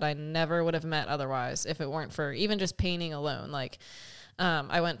people that I never would have met otherwise if it weren't for even just painting alone. Like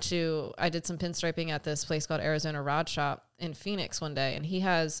I did some pinstriping at this place called Arizona Rod Shop in Phoenix one day, and he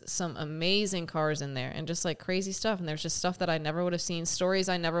has some amazing cars in there and just like crazy stuff. And there's just stuff that I never would have seen, stories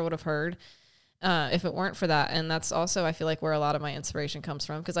I never would have heard if it weren't for that. And that's also, I feel like, where a lot of my inspiration comes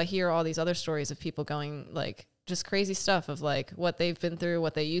from, because I hear all these other stories of people going like just crazy stuff of like what they've been through,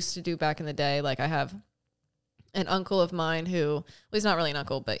 what they used to do back in the day. Like I have an uncle of mine who, well, he's not really an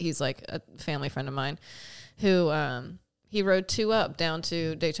uncle, but he's like a family friend of mine who he rode 2 Up down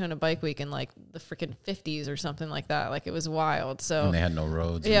to Daytona Bike Week in like the freaking 50s or something like that. Like it was wild. So and they had no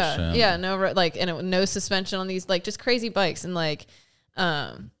roads. Yeah, and shit. Yeah, no suspension on these, like just crazy bikes and like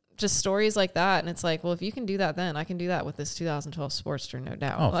just stories like that. And it's like, well, if you can do that, then I can do that with this 2012 Sportster, no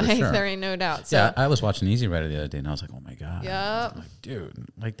doubt. Oh, like, for sure. There ain't no doubt. So. Yeah, I was watching Easy Rider the other day, and I was like, oh my god. Yeah. Like, dude,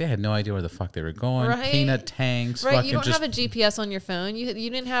 like they had no idea where the fuck they were going. Right? Peanut tanks. Right. You don't have a GPS on your phone. You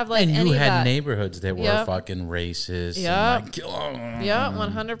didn't have like and any you of had that. neighborhoods that were fucking races. Yeah. Like, yeah,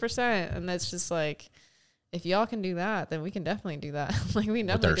 100%. And that's just like, if y'all can do that, then we can definitely do that. Like we definitely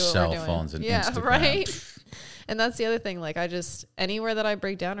with do their what cell we're phones doing. and Instagram. Right. And that's the other thing. Like anywhere that I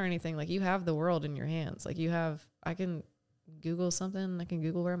break down or anything, like you have the world in your hands. Like I can Google something. I can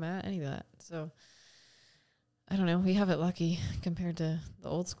Google where I'm at, any of that. So I don't know. We have it lucky compared to the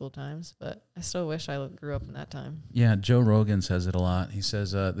old school times, but I still wish I grew up in that time. Yeah. Joe Rogan says it a lot. He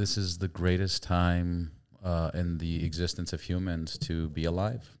says, this is the greatest time in the existence of humans to be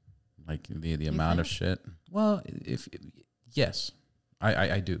alive. Like the amount of shit. Well, yes,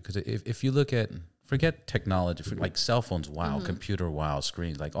 I do. Because if you look at, forget technology, like cell phones, wow, computer, wow,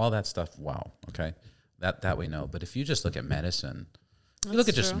 screens, like all that stuff, wow, okay, that we know. But if you just look at medicine, You look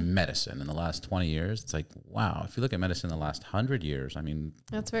at just medicine in the last 20 years, it's like, wow. If you look at medicine in the last 100 years, I mean.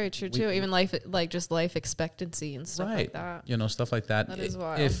 That's very true, too. Even life, like just life expectancy and stuff like that. You know, stuff like that. That is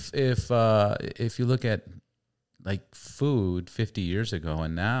wild. If you look at like food 50 years ago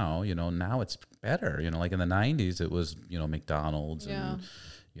and now, you know, now it's better. You know, like in the 90s, it was, you know, McDonald's and,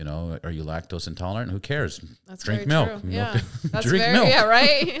 you know, are you lactose intolerant? Who cares? That's drink milk. True. Yeah. That's drink milk. Yeah,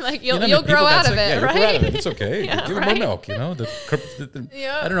 right? Like you'll grow out of it, right? Grow out of it. It's okay. Give it more milk, you know?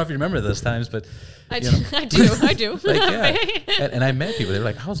 Yeah. I don't know if you remember those times, but I do. Like, and I met people, they're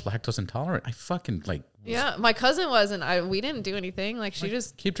like, I was lactose intolerant. I fucking like. Yeah, my cousin was, and we didn't do anything. Like she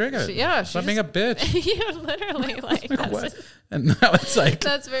just keep drinking it. Yeah, stop being a bitch. Yeah, literally. Like what? And now it's like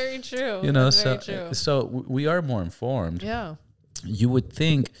that's very true. You know, that's so we are more informed. Yeah. You would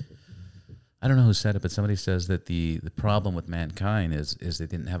think, I don't know who said it, but somebody says that the problem with mankind is they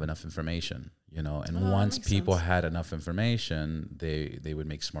didn't have enough information, you know, and once people had enough information, they would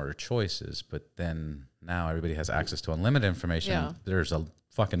make smarter choices. But then now everybody has access to unlimited information. Yeah. There's a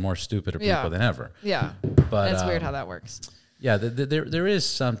fucking more stupider people than ever. Yeah. But it's weird how that works. Yeah, there is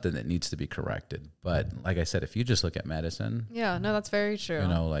something that needs to be corrected. But like I said, if you just look at medicine. Yeah, no, that's very true. You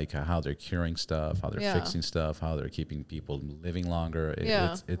know, like how they're curing stuff, how they're fixing stuff, how they're keeping people living longer.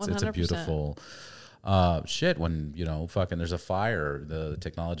 It's a beautiful shit when, you know, fucking there's a fire, the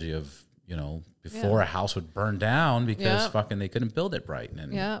technology of, you know, before a house would burn down because fucking they couldn't build it right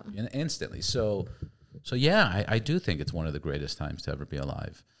and instantly. So yeah, I do think it's one of the greatest times to ever be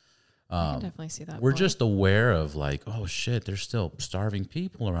alive. I can definitely see that. We're just aware of like, oh shit, there's still starving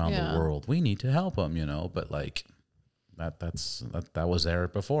people around the world. We need to help them, you know. But like, that was there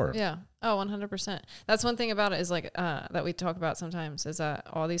before. Yeah. Oh, 100%. That's one thing about it is like that we talk about sometimes is that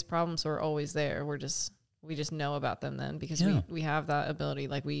all these problems were always there. We just know about them then because we have that ability.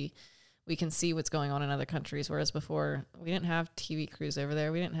 Like we can see what's going on in other countries, whereas before we didn't have TV crews over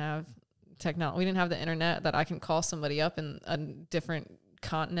there. We didn't have technology. We didn't have the internet that I can call somebody up in a different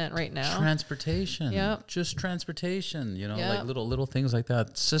continent right now. Transportation. Just transportation, you know, like little things like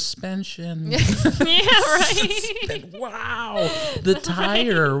that. Suspension. Yeah, right. Wow. The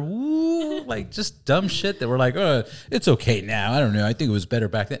tire. Woo. Like just dumb shit that we're like, oh, it's okay now. I don't know. I think it was better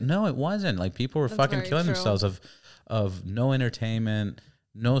back then. No, it wasn't. Like people were fucking killing themselves of no entertainment.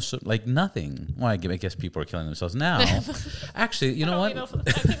 No, like nothing. Well, I guess people are killing themselves now. Actually, you know what?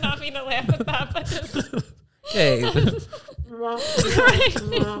 I did not mean to laugh at that, but just... Okay.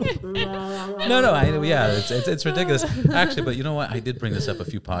 It's ridiculous. Actually, but you know what? I did bring this up a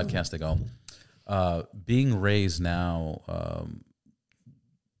few podcasts ago. Being raised now,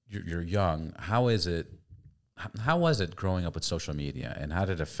 you're young. How is it? How was it growing up with social media, and how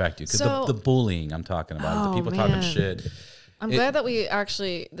did it affect you? Because the bullying I'm talking about, the people talking shit. I'm glad that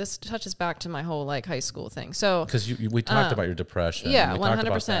this touches back to my whole like high school thing. So because we talked about your depression. Yeah,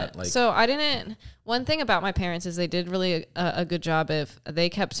 100%. Like, so one thing about my parents is they did really a good job if they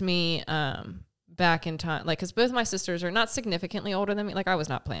kept me back in time. Like, because both my sisters are not significantly older than me. Like I was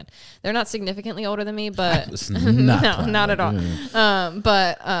not planned. They're not significantly older than me, but not at all.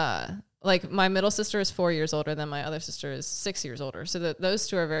 Like my middle sister is 4 years older than my other sister is 6 years older. So those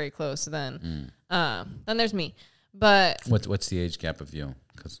two are very close. Then there's me. But what's the age gap of you?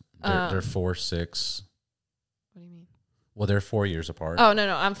 Because they're 4, 6. What do you mean? Well, they're 4 years apart. Oh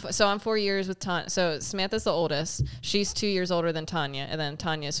no, I'm 4 years with Tanya. So Samantha's the oldest. She's 2 years older than Tanya, and then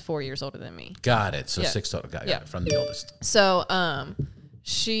Tanya's 4 years older than me. Got it. So 6 total. Got it from the oldest. So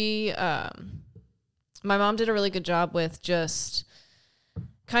she my mom did a really good job with just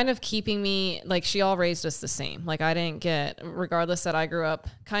kind of keeping me, like she all raised us the same. Like I didn't get, regardless that I grew up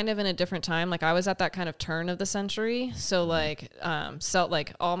kind of in a different time. Like I was at that kind of turn of the century. So like,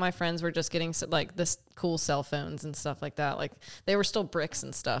 like all my friends were just getting like this cool cell phones and stuff like that. Like they were still bricks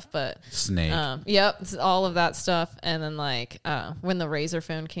and stuff, but Snake. Yep. All of that stuff. And then like, when the Razor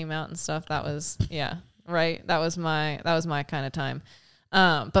phone came out and stuff, that was, right. That was my kind of time.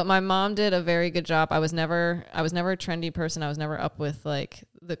 But my mom did a very good job. I was never a trendy person. I was never up with like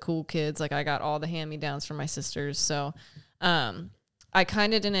the cool kids. Like I got all the hand-me-downs from my sisters. So, I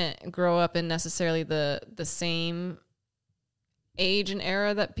kind of didn't grow up in necessarily the same age and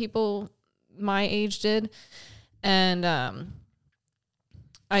era that people my age did. And,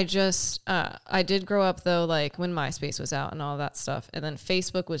 I did grow up though, like when MySpace was out and all that stuff. And then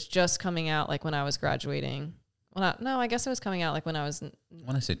Facebook was just coming out like when I was graduating. Well, no, I guess it was coming out like when I was... I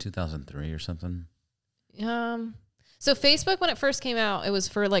want to say 2003 or something. So Facebook, when it first came out, it was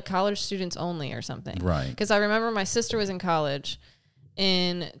for like college students only or something. Right. Because I remember my sister was in college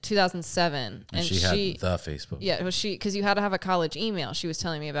in 2007, and she had the Facebook. Yeah, it was because you had to have a college email. She was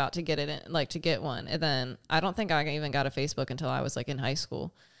telling me about to get it in, like to get one, and then I don't think I even got a Facebook until I was like in high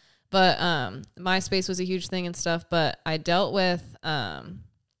school. But MySpace was a huge thing and stuff. But I dealt with a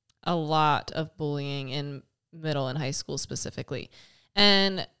lot of bullying in middle and high school specifically,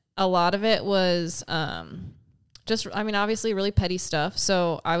 and a lot of it was just, I mean, obviously really petty stuff.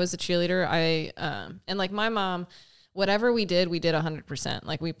 So I was a cheerleader. And like my mom, whatever we did 100%.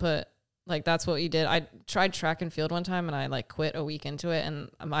 Like we put, like, that's what we did. I tried track and field one time and I like quit a week into it, and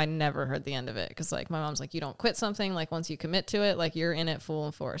I never heard the end of it. Cause like my mom's like, you don't quit something. Like once you commit to it, like you're in it full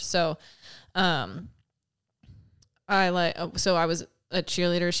and force. So, so I was a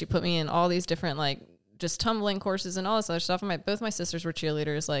cheerleader. She put me in all these different, like, just tumbling courses and all this other stuff. And both my sisters were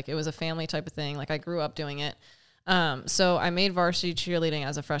cheerleaders. Like it was a family type of thing. Like I grew up doing it. So I made varsity cheerleading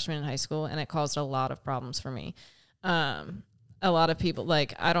as a freshman in high school, and it caused a lot of problems for me. A lot of people,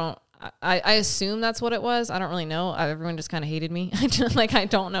 like, I assume that's what it was. I don't really know. Everyone just kind of hated me. I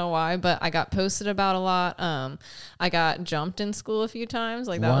don't know why, but I got posted about a lot. I got jumped in school a few times.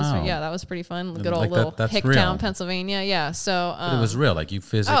 Like that that was pretty fun. Good old little Hicktown, Pennsylvania. Yeah. So, but it was real. Like you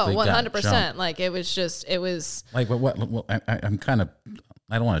physically 100%. Like it was like, I'm kind of,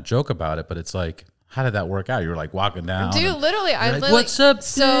 I don't want to joke about it, but it's like, how did that work out? You were like walking down. Dude, literally, I like, what's up,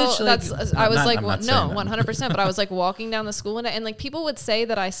 so bitch? that's, I was like, no, 100%. But I was like walking down the school and like people would say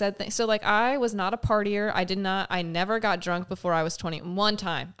that I said things. So like I was not a partier. I never got drunk before I was 20. One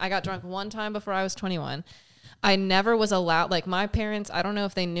time. I got drunk one time before I was 21. I never was allowed, like my parents, I don't know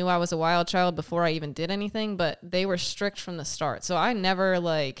if they knew I was a wild child before I even did anything, but they were strict from the start. So I never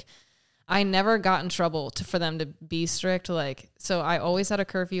got in trouble for them to be strict. Like, so I always had a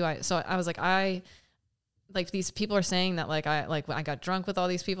curfew. So I was like, these people are saying that I got drunk with all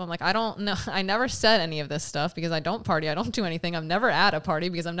these people. I'm like, I don't know. I never said any of this stuff because I don't party. I don't do anything. I'm never at a party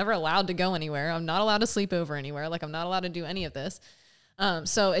because I'm never allowed to go anywhere. I'm not allowed to sleep over anywhere. Like I'm not allowed to do any of this.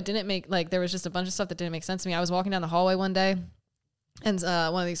 So it didn't make, like, there was just a bunch of stuff that didn't make sense to me. I was walking down the hallway one day and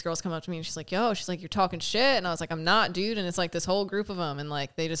one of these girls come up to me and she's like, you're talking shit. And I was like, I'm not, dude. And it's like this whole group of them. And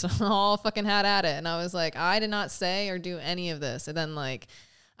like, they just all fucking had at it. And I was like, I did not say or do any of this. And then like,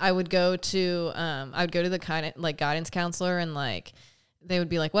 I would go to the kind of like guidance counselor, and like they would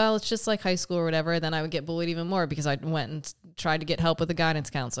be like, well, it's just like high school or whatever. Then I would get bullied even more because I went and tried to get help with the guidance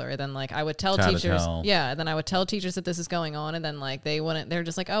counselor. And then like I would tell teachers, then I would tell teachers that this is going on. And then like they're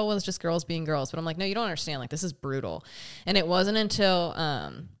just like, oh, well, it's just girls being girls. But I'm like, no, you don't understand. Like this is brutal. And it wasn't until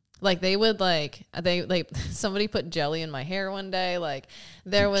like they would somebody put jelly in my hair one day. Like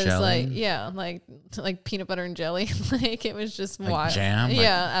there was jelly? like peanut butter and jelly. Like it was just like wild. Jam?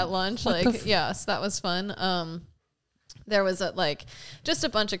 At lunch. Like, yes, that was fun. There was just a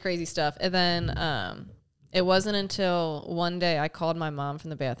bunch of crazy stuff. And then, it wasn't until one day I called my mom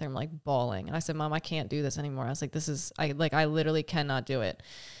from the bathroom, like bawling. And I said, Mom, I can't do this anymore. I was like, I literally cannot do it.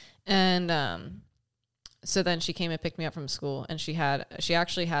 And, so then she came and picked me up from school, and she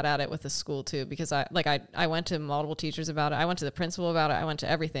actually had at it with the school too, because I went to multiple teachers about it. I went to the principal about it. I went to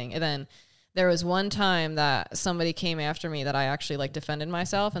everything. And then there was one time that somebody came after me that I actually like defended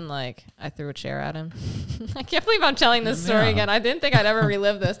myself, and like I threw a chair at him. I can't believe I'm telling this story again. I didn't think I'd ever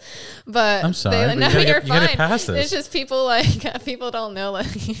relive this, but I'm sorry. You're fine. Past this. It's just people don't know. Like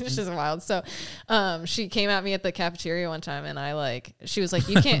it's just wild. So, she came at me at the cafeteria one time, and she was like,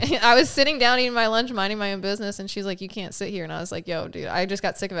 "You can't." I was sitting down eating my lunch, minding my own business, and she's like, "You can't sit here." And I was like, "Yo, dude, I just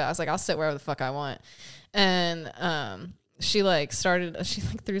got sick of it." I was like, "I'll sit wherever the fuck I want," and she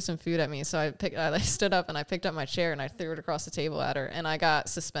threw some food at me. So I stood up and I picked up my chair and I threw it across the table at her, and I got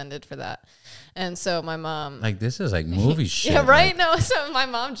suspended for that. And so my mom, like, this is like movie shit. Yeah, right. No. So my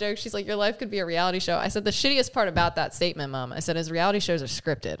mom joked, she's like, your life could be a reality show. I said, the shittiest part about that statement, Mom, I said, is reality shows are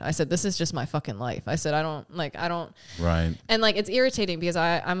scripted. I said, this is just my fucking life. I said, I don't. Right. And like, it's irritating because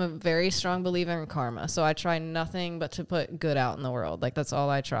I'm a very strong believer in karma. So I try nothing but to put good out in the world. Like that's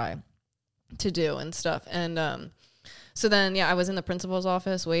all I try to do and stuff. And, so then, I was in the principal's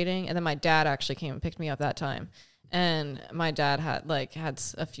office waiting, and then my dad actually came and picked me up that time. And my dad had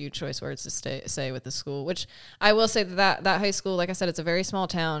a few choice words to say with the school, which I will say that high school, like I said, it's a very small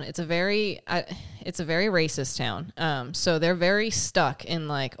town. It's a very racist town. So they're very stuck in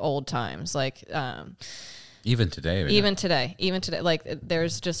like old times, like even today, like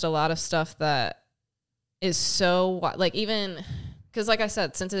there's just a lot of stuff that is so like even. Because like I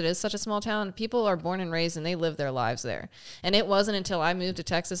said, since it is such a small town, people are born and raised and they live their lives there. And it wasn't until I moved to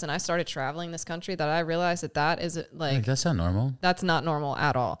Texas and I started traveling this country that I realized that is like that's not normal. That's not normal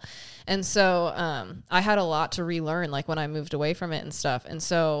at all. And so I had a lot to relearn like when I moved away from it and stuff. And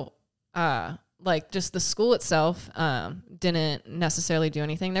so like just the school itself didn't necessarily do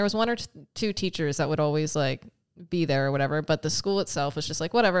anything. There was one or two teachers that would always like be there or whatever, but the school itself was just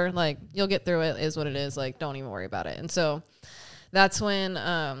like, whatever, like you'll get through it, is what it is, like don't even worry about it. And so that's when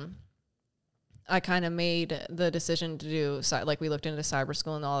I kind of made the decision to do, like we looked into cyber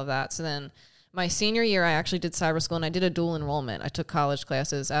school and all of that. So then my senior year, I actually did cyber school and I did a dual enrollment. I took college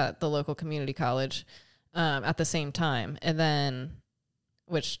classes at the local community college at the same time. And then,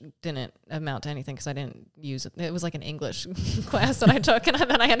 which didn't amount to anything because I didn't use it. It was like an English class that I took, and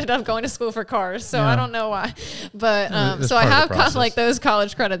then I ended up going to school for cars. So I don't know why, but so I have like those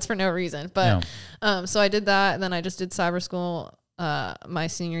college credits for no reason. But so I did that, and then I just did cyber school my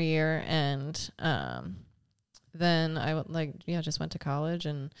senior year, and then I just went to college,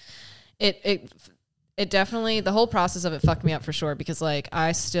 and it definitely, the whole process of it fucked me up for sure, because like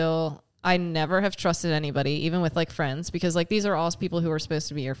I never have trusted anybody, even with like friends, because like these are all people who are supposed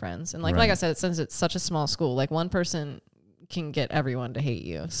to be your friends. And like I said, since it's such a small school, like one person can get everyone to hate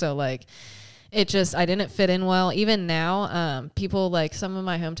you. So like I didn't fit in well. Even now, people like some of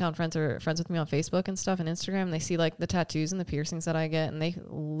my hometown friends are friends with me on Facebook and stuff and Instagram. And they see like the tattoos and the piercings that I get, and they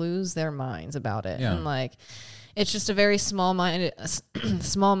lose their minds about it. Yeah. And like, it's just a very small-minded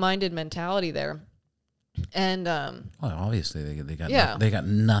mentality there. And well, obviously they got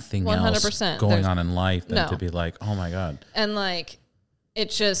nothing 100%. Else going on in life than to be like, oh my God. And like it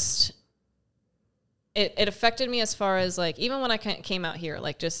just it affected me as far as like, even when I came out here,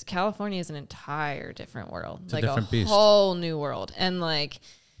 like just California is an entire different world. It's like a whole new world. And like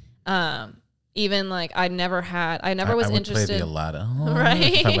even like I never was interested. Play the Alada,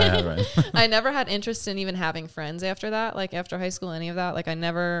 right? I never had interest in even having friends after that, like after high school, any of that. Like I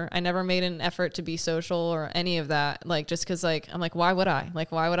never made an effort to be social or any of that. Like just because like I'm like, why would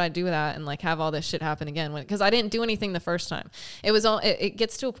I do that and like have all this shit happen again? Because I didn't do anything the first time. It was all. It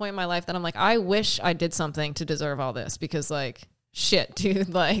gets to a point in my life that I'm like, I wish I did something to deserve all this, because like shit, dude.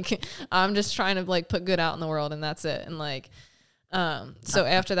 Like I'm just trying to like put good out in the world, and that's it. And like. So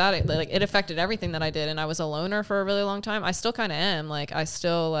after that, it affected everything that I did, and I was a loner for a really long time. I still kind of am. Like, I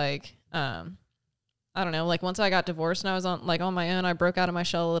still like, I don't know, like once I got divorced and I was on my own, I broke out of my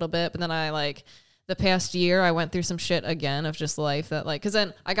shell a little bit, but then I like the past year, I went through some shit again of just life that like, cause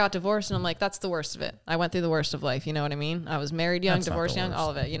then I got divorced and I'm like, that's the worst of it. I went through the worst of life. You know what I mean? I was married young, divorced young, all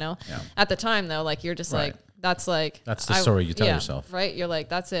of it, you know, at the time though, like you're just like, that's the story you tell yourself, right? You're like,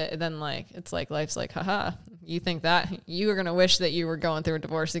 that's it. And then like, it's like, life's like, haha, you think that you were going to wish that you were going through a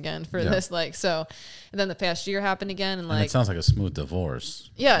divorce again for this. Like, so, and then the past year happened again. And like, it sounds like a smooth divorce.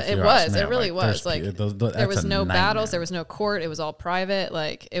 Yeah, it was. It really was. Like there was no battles. There was no court. It was all private.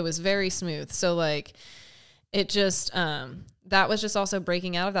 Like it was very smooth. So like, it just, that was just also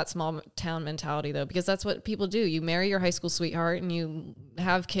breaking out of that small town mentality though, because that's what people do. You marry your high school sweetheart and you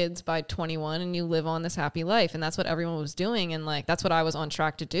have kids by 21 and you live on this happy life. And that's what everyone was doing. And like, that's what I was on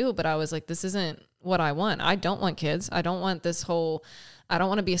track to do. But I was like, this isn't what I want. I don't want kids. I don't want I don't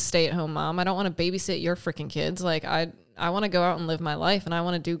want to be a stay-at-home mom. I don't want to babysit your freaking kids. Like I want to go out and live my life, and I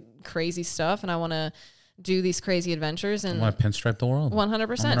want to do crazy stuff, and I want to do these crazy adventures, and I want to pinstripe the world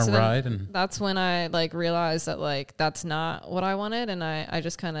 100%. So ride, and that's when I like realized that like that's not what I wanted, and I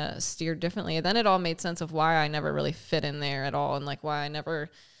just kind of steered differently. And then it all made sense of why I never really fit in there at all, and like why I never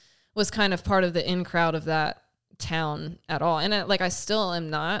was kind of part of the in crowd of that town at all. And I still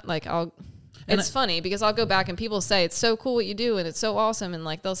am not. Like it's funny because I'll go back and people say it's so cool what you do and it's so awesome, and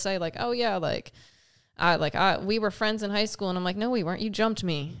like they'll say like, oh yeah, we were friends in high school, and I'm like, no, we weren't. You jumped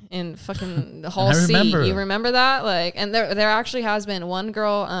me in fucking the Hall C. You remember that? Like, and there actually has been one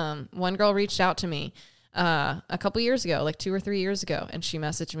girl reached out to me a couple years ago, like 2 or 3 years ago, and she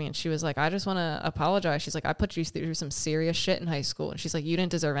messaged me and she was like, I just want to apologize. She's like, I put you through some serious shit in high school, and she's like, you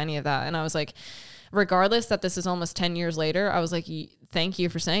didn't deserve any of that. And I was like, regardless that this is almost 10 years later, I was like, thank you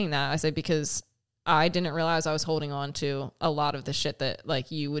for saying that. I said, because I didn't realize I was holding on to a lot of the shit that like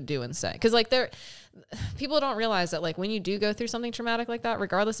you would do and say. Cause like people don't realize that like when you do go through something traumatic like that,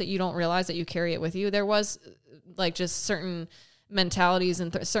 regardless that you don't realize that you carry it with you, there was like just certain mentalities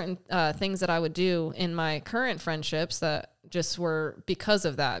and certain things that I would do in my current friendships that just were because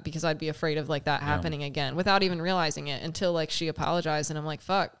of that, because I'd be afraid of like that happening again without even realizing it until like she apologized, and I'm like,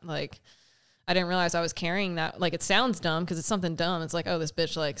 fuck, like I didn't realize I was carrying that. Like it sounds dumb because it's something dumb. It's like, oh, this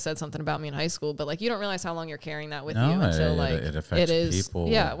bitch like said something about me in high school, but like you don't realize how long you're carrying that with you until like it affects people.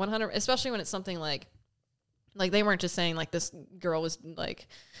 Yeah, 100. Especially when it's something like they weren't just saying like this girl was like,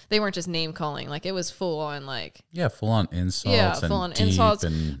 they weren't just name calling. Like it was full on like full on insults. Full on insults,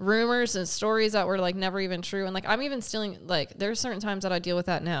 and rumors and stories that were like never even true. And like I'm even stealing. Like there's certain times that I deal with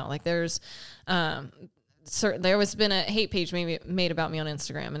that now. Like there's there was been a hate page made about me on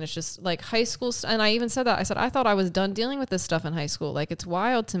Instagram, and it's just like high school. And I even said that. I said, I thought I was done dealing with this stuff in high school. Like, it's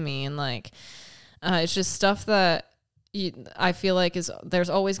wild to me. And like, it's just stuff that I feel like there's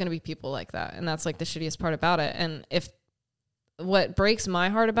always going to be people like that. And that's like the shittiest part about it. And what breaks my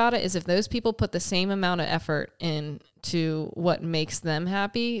heart about it is if those people put the same amount of effort into what makes them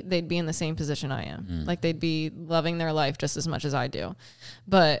happy, they'd be in the same position I am. Like, they'd be loving their life just as much as I do.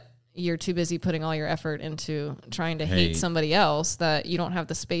 But you're too busy putting all your effort into trying to hate somebody else that you don't have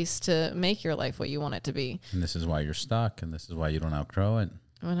the space to make your life what you want it to be. And this is why you're stuck, and this is why you don't outgrow it.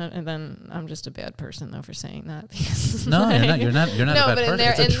 And then I'm just a bad person though for saying that. Because no, you're not. You're not no, a bad but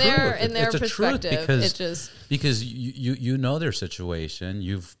person. in their perspective, because you know their situation.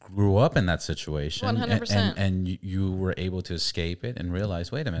 You've grew up in that situation, 100%, and you were able to escape it and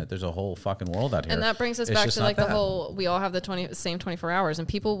realize, wait a minute, there's a whole fucking world out here. And that brings us back to like the whole, we all have the same 24 hours, and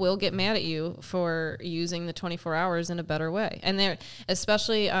people will get mad at you for using the 24 hours in a better way. And they're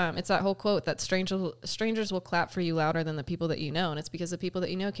especially, it's that whole quote that strangers will clap for you louder than the people that you know, and it's because the people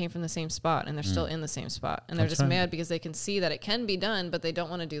that you know came from the same spot, and they're still in the same spot, and they're just mad because they can see that it can be done, but they don't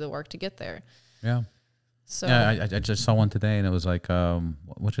want to do the work to get there. Yeah. So yeah, I just saw one today, and it was like,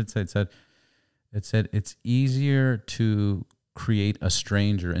 what did it say? It said it's easier to create a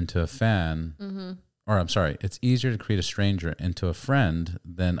stranger into a fan, or I'm sorry, it's easier to create a stranger into a friend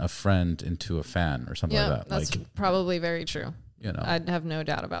than a friend into a fan, or something like that. That's like, probably very true. You know, I'd have no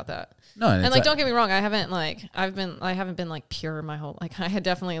doubt about that. No, and like, don't get me wrong, I haven't been like pure my whole, like I had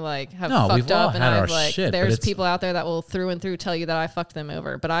definitely like have fucked up, and I've like there's people out there that will through and through tell you that I fucked them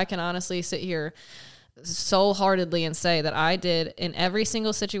over, but I can honestly sit here soul-heartedly and say that I did in every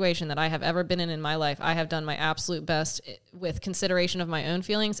single situation that I have ever been in my life. I have done my absolute best with consideration of my own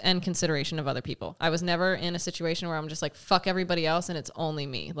feelings and consideration of other people. I was never in a situation where I'm just like fuck everybody else and it's only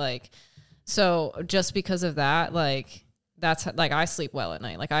me. Like, so just because of that, like, that's like, I sleep well at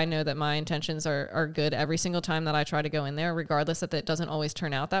night. Like, I know that my intentions are good every single time that I try to go in there, regardless that it doesn't always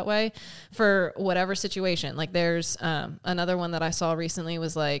turn out that way for whatever situation. Like, there's another one that I saw recently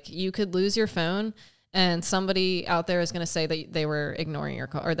was like, you could lose your phone and somebody out there is going to say that they were ignoring your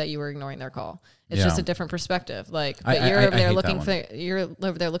call or that you were ignoring their call. It's just a different perspective. Like, but you're over there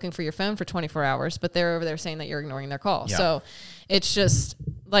looking for your phone for 24 hours, but they're over there saying that you're ignoring their call. Yeah. So it's just,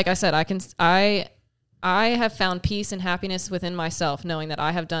 like I said, I have found peace and happiness within myself, knowing that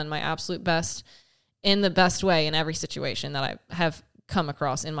I have done my absolute best in the best way in every situation that I have come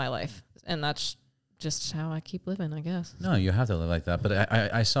across in my life. And that's just how I keep living, I guess. No, you have to live like that. But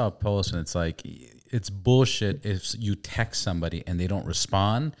I saw a post, and it's like, it's bullshit if you text somebody and they don't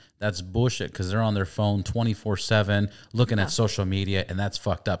respond. That's bullshit because they're on their phone 24/7 looking at social media, and that's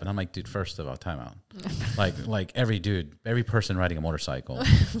fucked up. And I'm like, dude, first of all, time out. like every person riding a motorcycle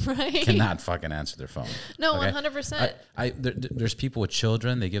cannot fucking answer their phone. No, okay? 100%. There's people with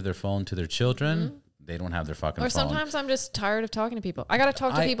children. They give their phone to their children. Mm-hmm. They don't have their fucking phone. Or sometimes I'm just tired of talking to people. I got to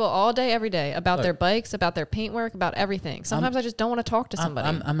talk to people all day, every day about their bikes, about their paintwork, about everything. Sometimes I just don't want to talk to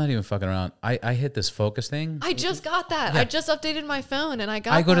somebody. I'm not even fucking around. I hit this focus thing. I just got that. Yeah. I just updated my phone and I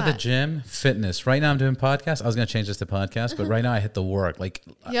got I go to the gym, fitness. Right now I'm doing podcasts. I was going to change this to podcast, but right now I hit the work. Like,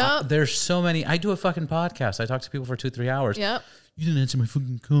 there's so many. I do a fucking podcast. I talk to people for 2-3 hours. Yep. You didn't answer my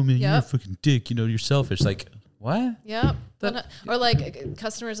fucking comment. You're a fucking dick. You know, you're selfish. Like, what? Yep. Or like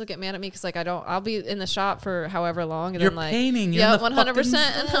customers will get mad at me because like I'll be in the shop for however long, and you're then like painting, 100%,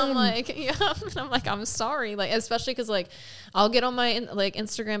 and I'm like, I'm sorry, like especially because like I'll get on my like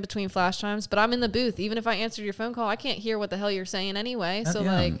Instagram between flash times, but I'm in the booth. Even if I answered your phone call, I can't hear what the hell you're saying anyway. So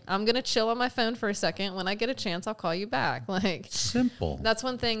like I'm gonna chill on my phone for a second. When I get a chance, I'll call you back. Like, simple. That's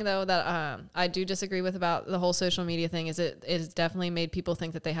one thing though that I do disagree with about the whole social media thing is it has definitely made people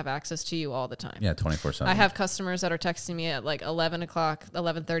think that they have access to you all the time. Yeah, 24/7. I have customers that are texting me at like 11 o'clock,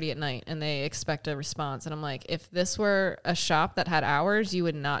 11:30 at night, and they expect a response. And I'm like, if this were a shop that had hours, you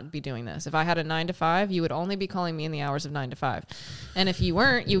would not be doing this. If I had a 9 to 5, you would only be calling me in the hours of 9 to 5. And if you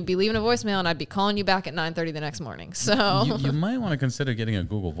weren't, you would be leaving a voicemail, and I'd be calling you back at 9:30 the next morning. So you might want to consider getting a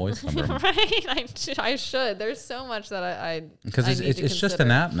Google Voice number. Right? I should. There's so much that I because it's just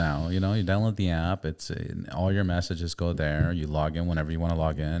an app now. You know, you download the app. It's all your messages go there. You log in whenever you want to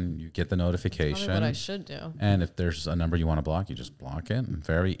log in. You get the notification. Probably what I should do. And if there's a number you want to block, you just block it.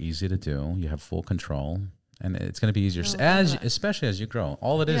 Very easy to do. You have full control, and it's going to be easier especially as you grow.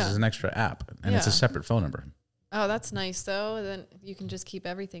 All it is an extra app, and it's a separate phone number. Oh, that's nice though. Then you can just keep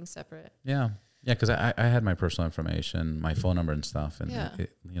everything separate. Yeah, because I had my personal information, my phone number and stuff, and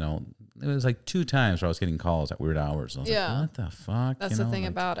it was like 2 times where I was getting calls at weird hours. I was like, what the fuck? That's the thing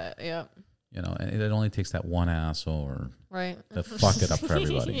about it. Yeah. You know, and it only takes that one asshole right to fuck it up for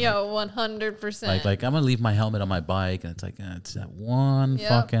everybody. Yeah, 100%. Like I'm gonna leave my helmet on my bike, and it's like it's that one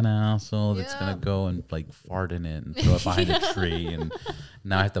fucking asshole that's gonna go and like fart in it and throw it behind a tree, and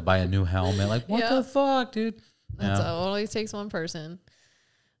now I have to buy a new helmet. Like what the fuck, dude? That's it only takes one person,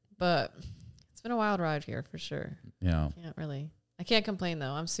 but it's been a wild ride here for sure. Yeah, I can't complain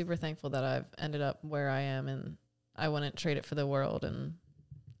though. I'm super thankful that I've ended up where I am, and I wouldn't trade it for the world. And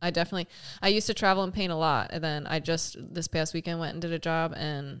I used to travel and paint a lot. And then I just this past weekend went and did a job,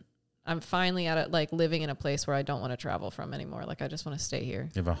 and I'm finally at it, like living in a place where I don't want to travel from anymore. Like I just want to stay here.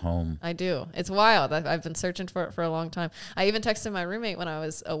 You have a home. I do. It's wild. I've been searching for it for a long time. I even texted my roommate when I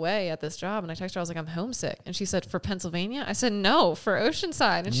was away at this job, and I texted her, I was like, I'm homesick. And she said, for Pennsylvania? I said, no, for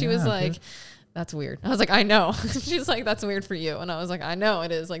Oceanside. And she was like, that's weird. I was like, I know. She's like, that's weird for you. And I was like, I know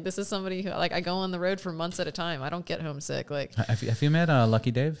it is. Like, this is somebody who, like, I go on the road for months at a time. I don't get homesick. Like, have you met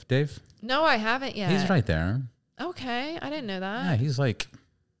Lucky Dave? No, I haven't yet. He's right there. Okay. I didn't know that. Yeah, he's like,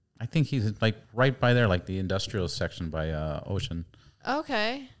 I think he's like right by there, like the industrial section by Ocean.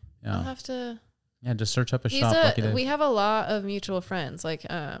 Okay. Yeah. I'll have to. Yeah, just search up a shop. Lucky Dave. We have a lot of mutual friends. Like,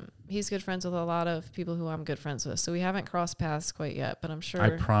 he's good friends with a lot of people who I'm good friends with. So we haven't crossed paths quite yet, but I'm sure.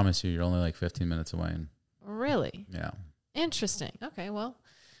 I promise you, you're only like 15 minutes away. Really? Yeah. Interesting. Okay, well,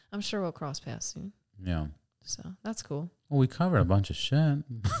 I'm sure we'll cross paths soon. Yeah. So that's cool. Well, we covered a bunch of shit.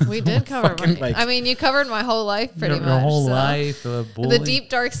 We did cover. I mean, you covered my whole life pretty much. Your whole life. The deep,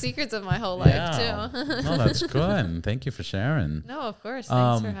 dark secrets of my whole life, too. No, that's good. Thank you for sharing. No, of course.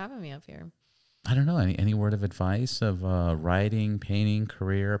 Thanks for having me up here. I don't know. Any word of advice of writing, painting,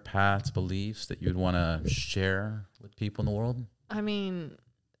 career, paths, beliefs that you'd want to share with people in the world? I mean,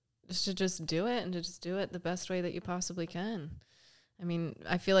 just do it, and to just do it the best way that you possibly can. I mean,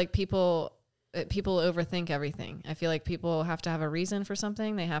 I feel like people overthink everything. I feel like people have to have a reason for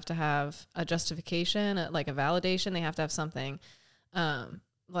something. They have to have a justification, like a validation. They have to have something.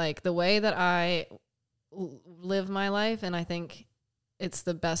 Like the way that I live my life, and I think it's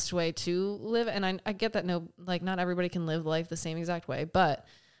the best way to live. And I get that not everybody can live life the same exact way. But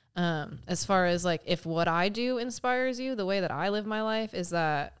as far as like if what I do inspires you, the way that I live my life is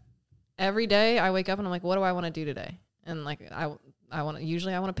that every day I wake up and I'm like, what do I want to do today? And like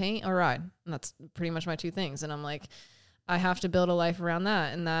usually I want to paint or ride. And that's pretty much my two things. And I'm like, I have to build a life around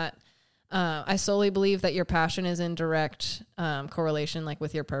that. And that I solely believe that your passion is in direct correlation like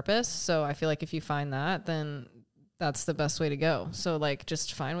with your purpose. So I feel like if you find that, then that's the best way to go. So like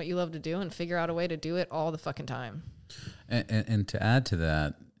just find what you love to do and figure out a way to do it all the fucking time. And to add to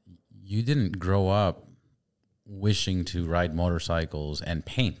that, you didn't grow up wishing to ride motorcycles and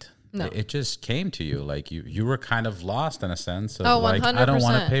paint. No. It just came to you. Like you were kind of lost in a sense of like, 100%. I don't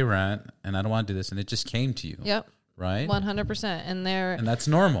want to pay rent and I don't want to do this. And it just came to you. Yep. Right? 100%. And that's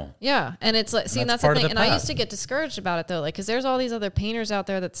normal. Yeah. And it's like, see, and that's the thing. And I used to get discouraged about it though. Like, cause there's all these other painters out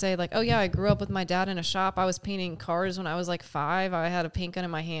there that say like, oh yeah, I grew up with my dad in a shop. I was painting cars when I was like 5. I had a paint gun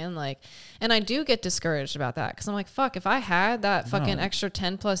in my hand. Like, and I do get discouraged about that. Cause I'm like, fuck, if I had that fucking extra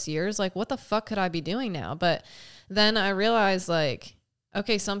 10 plus years, like what the fuck could I be doing now? But then I realized like,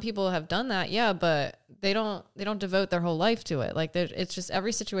 okay, some people have done that. Yeah. But they don't devote their whole life to it. Like it's just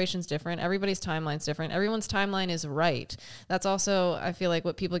every situation's different. Everybody's timeline's different. Everyone's timeline is right. That's also, I feel like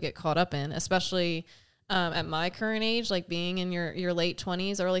what people get caught up in, especially at my current age, like being in your late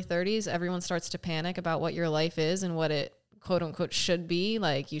 20s, early 30s, everyone starts to panic about what your life is and what it quote unquote should be.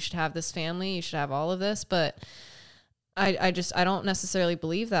 Like you should have this family, you should have all of this. But I don't necessarily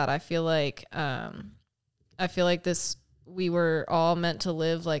believe that. I feel like we were all meant to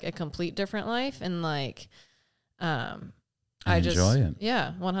live like a complete different life and like, enjoy it.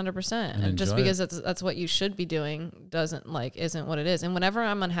 Yeah, 100%. And just because that's what you should be doing isn't what it is. And whenever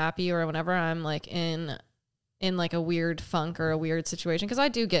I'm unhappy or whenever I'm like in like a weird funk or a weird situation, cause I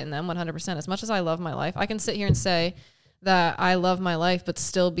do get in them 100%, as much as I love my life, I can sit here and say that I love my life, but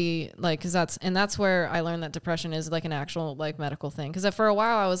still be like, cause that's where I learned that depression is like an actual like medical thing. Cause for a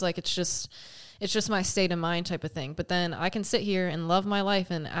while I was like, it's just my state of mind type of thing. But then I can sit here and love my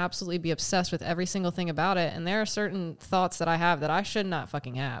life and absolutely be obsessed with every single thing about it. And there are certain thoughts that I have that I should not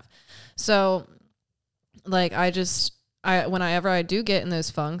fucking have. So like, whenever I do get in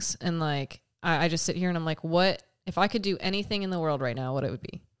those funks and like, I just sit here and I'm like, what, if I could do anything in the world right now, what it would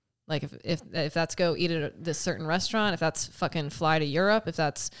be? Like if that's go eat at this certain restaurant, if that's fucking fly to Europe, if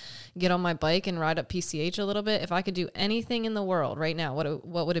that's get on my bike and ride up PCH a little bit, if I could do anything in the world right now,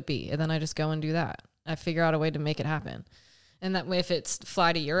 what would it be? And then I just go and do that. I figure out a way to make it happen. And that way, if it's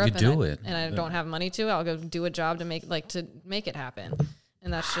fly to Europe and I don't have money to, I'll go do a job to make it happen.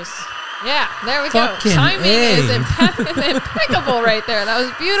 And that's just Yeah, there we Fucking go. Timing A. is impeccable right there. That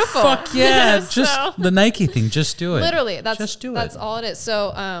was beautiful. Fuck yeah. So- Just the Nike thing. Just do it. Literally, Just do that's it. all it is.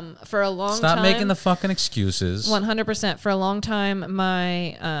 So, for a long Stop time, making the fucking excuses. 100%. For a long time,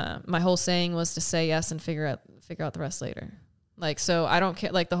 my whole saying was to say yes and figure out the rest later. Like, so I don't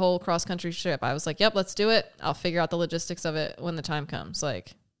care. Like the whole cross country trip, I was like, "Yep, let's do it. I'll figure out the logistics of it when the time comes."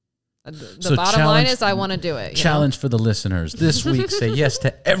 Like, the bottom line is, I want to do it. Challenge for the listeners this week: say yes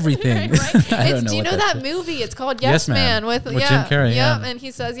to everything. Right? I don't know. Do you know that movie? It's called Yes Man with Jim Carrey. Yeah, and he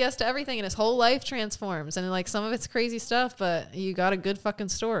says yes to everything, and his whole life transforms. And like some of it's crazy stuff, but you got a good fucking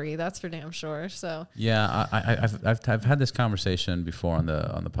story. That's for damn sure. So yeah, I've had this conversation before on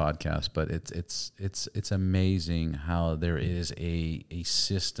the podcast, but it's amazing how there is a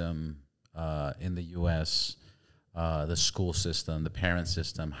system in the U.S. The school system, the parent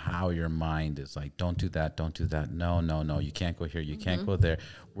system, how your mind is like, don't do that. No, you can't go here, you can't go there.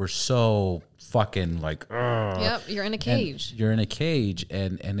 We're so fucking like, ugh. Yep, you're in a cage. You're in a cage,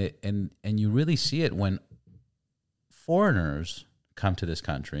 and you really see it when foreigners come to this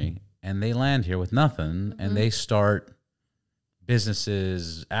country and they land here with nothing and they start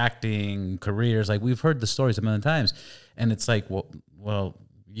businesses, acting, careers. Like we've heard the stories a million times, and it's like, well.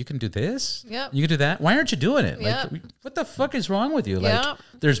 You can do this. Yep. You can do that. Why aren't you doing it? Yep. Like, what the fuck is wrong with you? Yep. Like,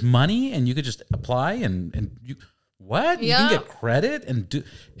 there's money, and you could just apply, and you what? You Yep. can get credit and do,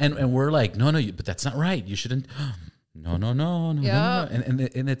 and we're like, no, but that's not right. You shouldn't. No. Yep.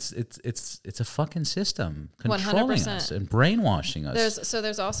 And it's a fucking system controlling 100%. us and brainwashing us.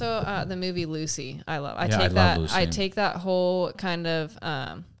 There's also the movie Lucy. I love Lucy. I take that whole kind of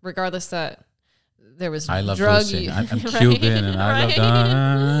regardless that. There was I love drug Lucy. use, I'm right? Cuban, and Right?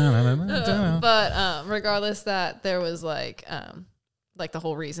 I love. But regardless that there was like the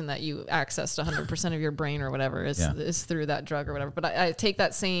whole reason that you accessed 100% of your brain or whatever is through that drug or whatever. But I take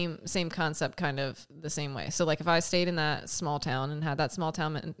that same concept kind of the same way. So like if I stayed in that small town and had that small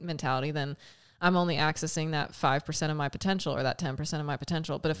town mentality, then I'm only accessing that 5% of my potential or that 10% of my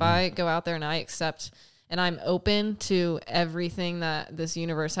potential. But if I go out there and I accept and I'm open to everything that this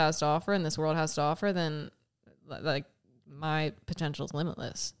universe has to offer and this world has to offer, then like my potential is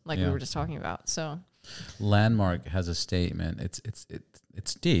limitless, like we were just talking about. So Landmark has a statement.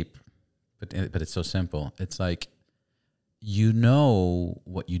 It's deep, but it's so simple. It's like, you know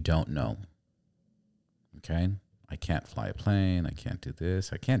what you don't know. Okay? I can't fly a plane. I can't do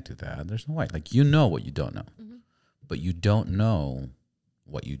this. I can't do that. There's no way. Like, you know what you don't know. Mm-hmm. But you don't know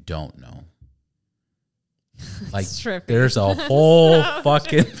what you don't know. Like, there's a whole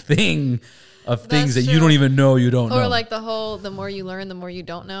fucking thing of things that you don't even know you don't know. Or like the more you learn, the more you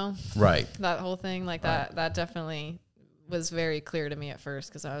don't know. Right. That whole thing, like that definitely was very clear to me at first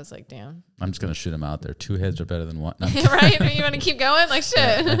because I was like, damn. I'm just going to shoot them out there. Two heads are better than one. Right? You want to keep going? Like, shit.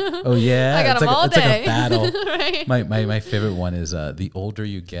 Yeah. Oh, yeah. I got them all day. It's like a battle. Right? My favorite one is the older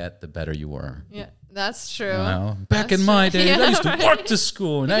you get, the better you were. Yeah. That's true. You know? Back in my days, I used to walk to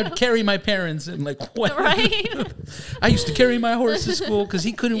school and I'd carry my parents and like, what? Right? I used to carry my horse to school because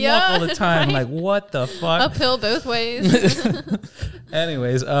he couldn't walk all the time. Right? Like, what the fuck? Uphill both ways.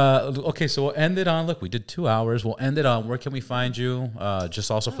 Anyways, okay, so we'll end it on, look, we did 2 hours. We'll end it on, where can we find you? Just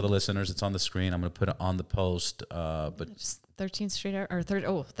also for the listeners, it's on the screen. I'm going to put it on the post. But just 13th Street or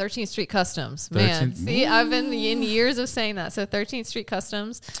 13th Street Customs. Man, see, I've been in years of saying that. So 13th Street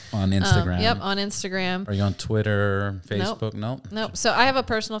Customs. On Instagram. Yep, on Instagram. Are you on Twitter, Facebook? Nope. So I have a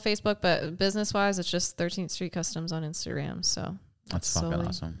personal Facebook, but business-wise, it's just 13th Street Customs on Instagram. So that's fucking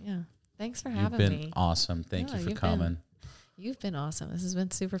awesome. Yeah. Thanks for having me. You've been awesome. Thank you for coming. You've been awesome. This has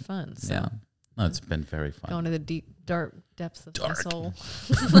been super fun. So. Yeah. No, it's been very fun. Going to the deep, dark depths of my soul.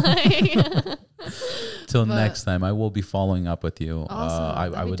 Till next time, I will be following up with you.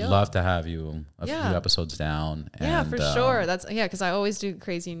 Awesome. I would love to have you a few episodes down. Yeah, for sure. That's because I always do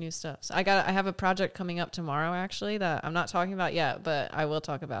crazy new stuff. So I have a project coming up tomorrow, actually, that I'm not talking about yet, but I will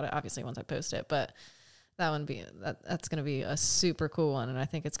talk about it obviously once I post it. But that's going to be a super cool one, and I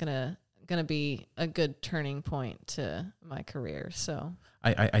think it's going to be a good turning point to my career. So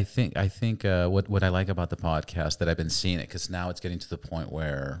I think what I like about the podcast, that I've been seeing it, because now it's getting to the point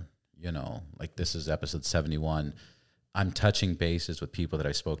where, you know, like this is episode 71. I'm touching bases with people that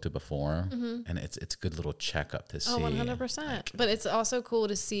I spoke to before, and it's a good little checkup to see. 100%. But it's also cool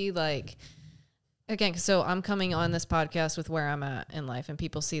to see, like, again, so I'm coming on this podcast with where I'm at in life, and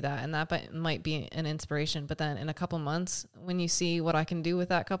people see that, and that might be an inspiration. But then in a couple months, when you see what I can do with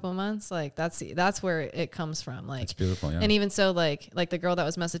that couple of months, like that's where it comes from. Like, it's beautiful. Yeah. And even so, like the girl that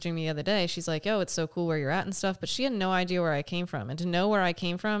was messaging me the other day, she's like, "Yo, it's so cool where you're at and stuff," but she had no idea where I came from, and to know where I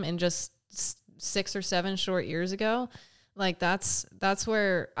came from in just 6 or 7 short years ago, Like that's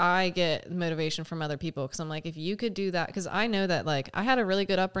where I get motivation from other people. Cause I'm like, if you could do that, cause I know that like I had a really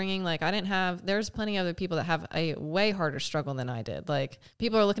good upbringing. Like there's plenty of other people that have a way harder struggle than I did. Like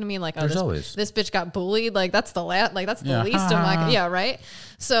people are looking at me like, oh, this bitch got bullied. Like that's the least of my, yeah. Right.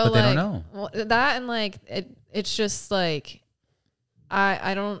 So but like they don't know. That. And like, it's just like,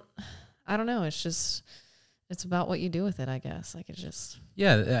 I don't know. It's about what you do with it, I guess. Like it's just.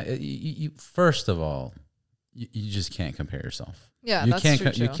 Yeah. You first of all, you just can't compare yourself. Yeah, you that's can't.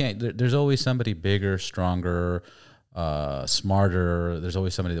 true. You can't. There's always somebody bigger, stronger, smarter. There's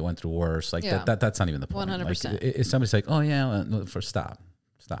always somebody that went through worse. Like that's not even the point. 100%. Like, if somebody's like, oh yeah, stop.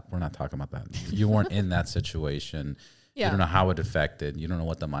 We're not talking about that. You weren't in that situation. Yeah. You don't know how it affected. You don't know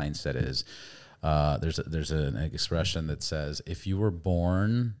what the mindset is. There's an expression that says, if you were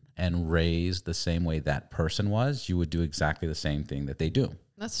born and raised the same way that person was, you would do exactly the same thing that they do.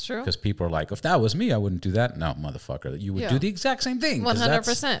 That's true. Because people are like, if that was me, I wouldn't do that. No, motherfucker. You would do the exact same thing. 100%.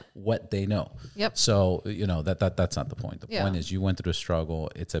 That's what they know. Yep. So, that's not the point. The point is you went through a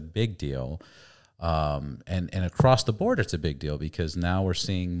struggle. It's a big deal. And across the board, it's a big deal because now we're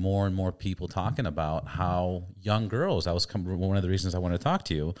seeing more and more people talking about how young girls, one of the reasons I want to talk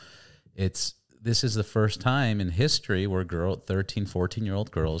to you, this is the first time in history where 13, 14-year-old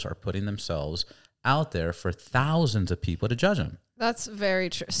girls are putting themselves out there for thousands of people to judge them. That's very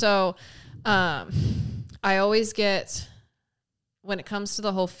true. So, I always get, when it comes to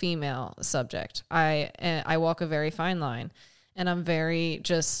the whole female subject, I walk a very fine line, and I'm very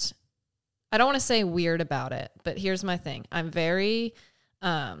just, I don't want to say weird about it, but here's my thing. I'm very,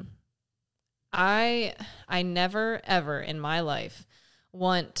 I never ever in my life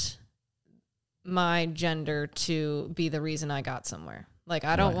want my gender to be the reason I got somewhere. Like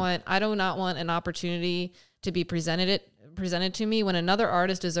I do not want an opportunity to be presented to me when another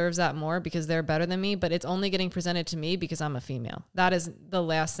artist deserves that more because they're better than me, but it's only getting presented to me because I'm a female. That is the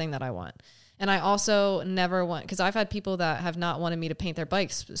last thing that I want. And I also never want, because I've had people that have not wanted me to paint their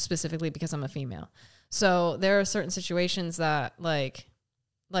bikes specifically because I'm a female. So there are certain situations that like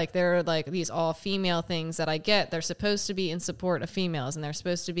there are like these all female things that I get. They're supposed to be in support of females, and they're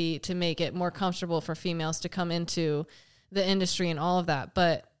supposed to be to make it more comfortable for females to come into the industry and all of that.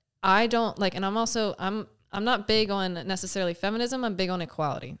 But I don't like, and I'm not big on necessarily feminism. I'm big on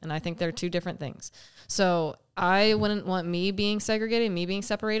equality. And I think they're two different things. So I wouldn't want me being segregated, me being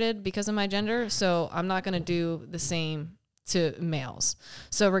separated because of my gender. So I'm not going to do the same to males.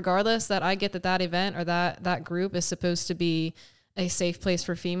 So regardless that I get that event or that group is supposed to be a safe place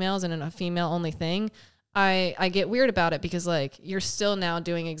for females and a female only thing, I get weird about it because like you're still now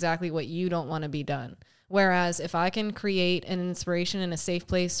doing exactly what you don't want to be done. Whereas if I can create an inspiration and a safe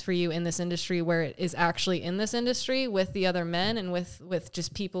place for you in this industry where it is actually in this industry with the other men and with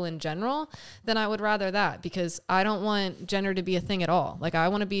just people in general, then I would rather that because I don't want gender to be a thing at all. Like I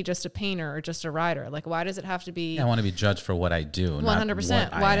want to be just a painter or just a writer. Like why does it have to be... I want to be judged for what I do.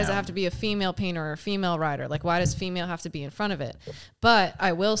 100%. Why does it have to be a female painter or a female writer? Like why does female have to be in front of it? But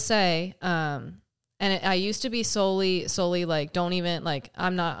I will say... I used to be solely like, don't even like,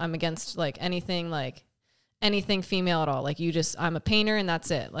 I'm against like anything female at all. Like I'm a painter and that's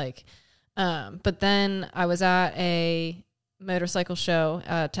it. Like, but then I was at a motorcycle show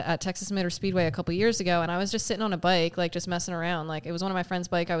at Texas Motor Speedway a couple years ago. And I was just sitting on a bike, like just messing around. Like it was one of my friend's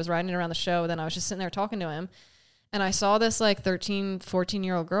bike. I was riding it around the show. Then I was just sitting there talking to him. And I saw this like 13,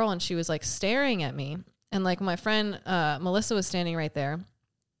 14-year-old girl and she was like staring at me. And like my friend, Melissa was standing right there.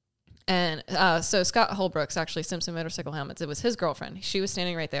 And so Scott Holbrooks, actually, Simpson Motorcycle Helmets, it was his girlfriend. She was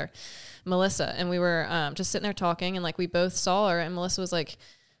standing right there, Melissa. And we were just sitting there talking, and like we both saw her. And Melissa was like,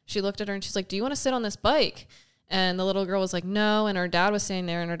 she looked at her and she's like, do you want to sit on this bike? And the little girl was like, no. And her dad was standing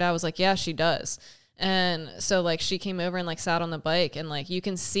there, and her dad was like, yeah, she does. And so like she came over and like sat on the bike, and like you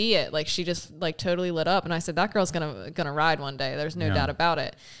can see it, like she just like totally lit up. And I said, that girl's gonna ride one day. There's no doubt about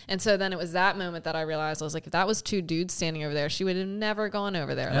it. And so then it was that moment that I realized, I was like, if that was two dudes standing over there, she would have never gone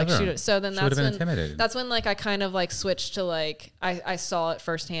over there. Ever. Like so then that's when like I kind of like switched to like I saw it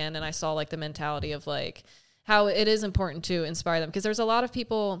firsthand, and I saw like the mentality of like how it is important to inspire them, because there's a lot of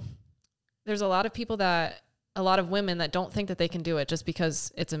women that don't think that they can do it just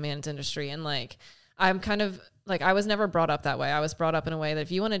because it's a man's industry. And like I'm kind of like, I was never brought up that way. I was brought up in a way that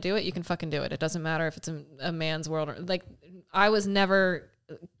if you want to do it, you can fucking do it. It doesn't matter if it's a man's world or like, I was never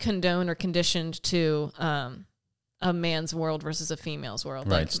condoned or conditioned to a man's world versus a female's world.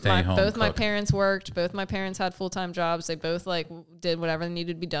 Right. Like Stay home. Both my parents worked. Both my parents had full-time jobs. They both like did whatever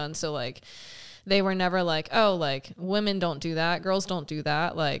needed to be done. So like, they were never like, oh, like women don't do that. Girls don't do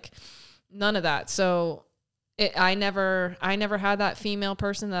that. Like none of that. So I never had that female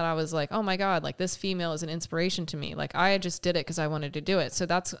person that I was like, oh my God, like this female is an inspiration to me. Like I just did it because I wanted to do it. So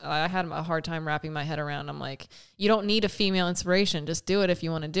I had a hard time wrapping my head around. I'm like, you don't need a female inspiration. Just do it if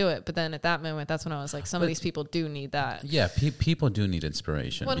you want to do it. But then at that moment, that's when I was like, some of these people do need that. Yeah, people do need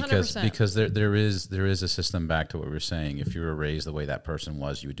inspiration 100%. because there is a system back to what we were saying. If you were raised the way that person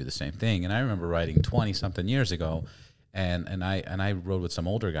was, you would do the same thing. And I remember writing 20 something years ago, and I rode with some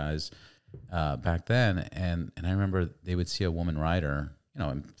older guys back then, and I remember they would see a woman rider,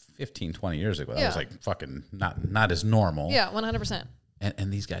 15, 20 years ago. That was like fucking not as normal. Yeah, 100%.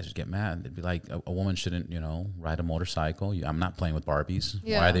 And these guys would get mad. They'd be like, a woman shouldn't, ride a motorcycle. I'm not playing with Barbies.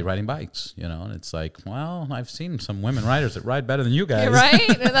 Yeah. Why are they riding bikes? And it's like, well, I've seen some women riders that ride better than you guys. You're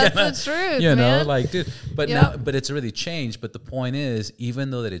right. That's the truth, man. Like, dude. But now, but it's really changed. But the point is,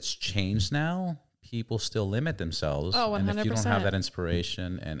 even though that it's changed now, people still limit themselves. Oh, 100%. And if you don't have that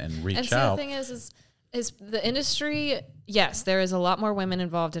inspiration and reach and so out. The thing is the industry, yes, there is a lot more women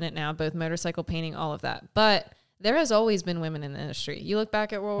involved in it now, both motorcycle painting, all of that. But there has always been women in the industry. You look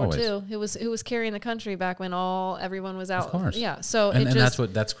back at World War II, who was carrying the country back when everyone was out. Of course. Yeah. So and that's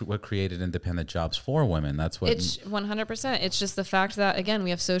what created independent jobs for women. That's what it's 100%. It's just the fact that, again, we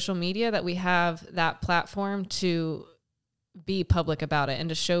have social media, that we have that platform to be public about it and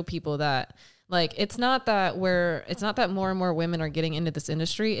to show people that, like, it's not that more and more women are getting into this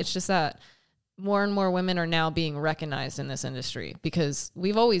industry. It's just that more and more women are now being recognized in this industry, because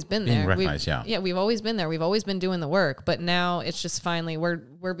we've always been there. We've always been there. We've always been doing the work, but now it's just finally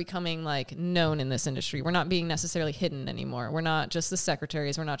we're becoming like known in this industry. We're not being necessarily hidden anymore. We're not just the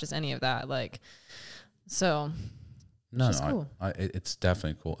secretaries. We're not just any of that. Like, so cool. It's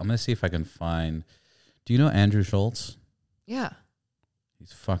definitely cool. I'm gonna see if I can find. Do you know Andrew Schultz? Yeah,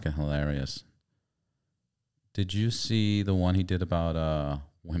 he's fucking hilarious. Did you see the one he did about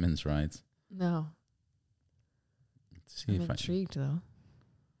women's rights? No. Let's see I'm intrigued though.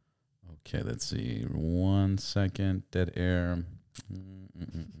 Okay, let's see. 1 second. Dead air.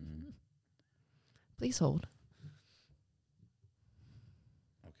 Please hold.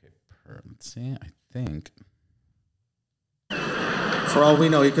 Okay, let's see. I think. For all we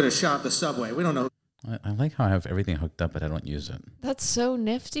know, he could have shot the subway. We don't know. I like how I have everything hooked up, but I don't use it. That's so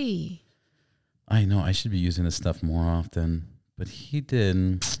nifty. I know. I should be using this stuff more often. But he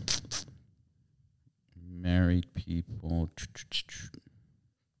did married people.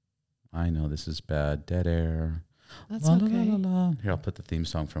 I know this is bad. Dead air. That's okay. Here, I'll put the theme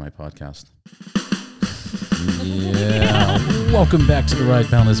song for my podcast. Yeah. Welcome back to the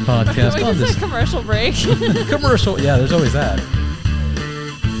Ride Boundless podcast. Wait, this is a commercial break. Commercial. Yeah, there's always that.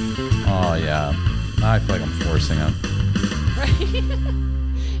 Oh, yeah. Now I feel like I'm forcing it. Right?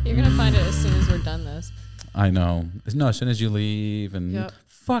 You're going to find it as soon as we're done this. I know. No, as soon as you leave and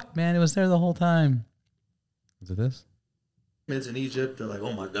fuck, man, it was there the whole time. Is it this? It's in Egypt. They're like,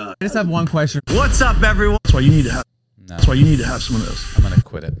 oh my God. I just have one question. What's up, everyone? That's why you need to have. No. That's why you need to have some of this. I'm gonna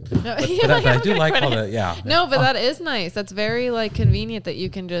quit it. No, but I do like all the No, but that is nice. That's very like convenient that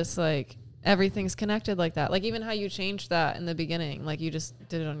you can just like everything's connected like that. Like even how you changed that in the beginning, like you just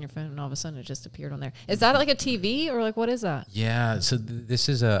did it on your phone and all of a sudden it just appeared on there. Is that like a TV or like what is that? Yeah, so this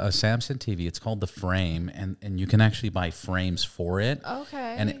is a Samsung TV. It's called the Frame, and you can actually buy frames for it.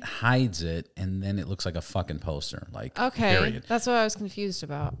 Okay. And it hides it, and then it looks like a fucking poster. Like okay, period. That's what I was confused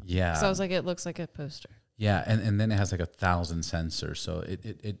about. Yeah. So I was like, it looks like a poster. Yeah, and then it has like 1,000 sensors, so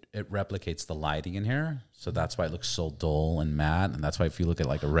it replicates the lighting in here. So that's why it looks so dull and matte, and that's why if you look at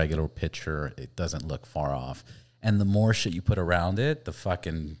like a regular picture, it doesn't look far off. And the more shit you put around it, the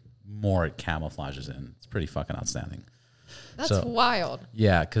fucking more it camouflages in. It's pretty fucking outstanding. That's wild.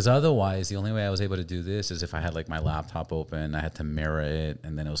 Yeah, because otherwise, the only way I was able to do this is if I had like my laptop open, I had to mirror it,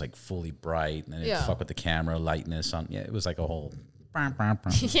 and then it was like fully bright, and then it'd fuck with the camera lightness on. Yeah, it was like a whole.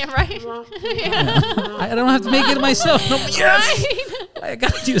 Yeah, right. Yeah. I don't have to make it myself. No, yes, right? I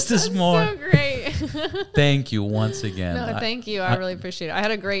gotta use this more. So great. Thank you once again. No, thank you. I really appreciate it. I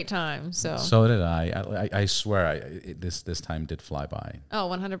had a great time. So did I. I swear, this time did fly by. Oh,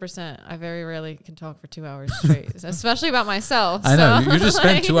 100%. I very rarely can talk for 2 hours straight, especially about myself. I know. You just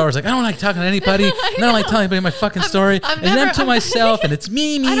spend 2 hours like, I don't like talking to anybody. I don't like telling anybody my fucking story. And then to myself, and it's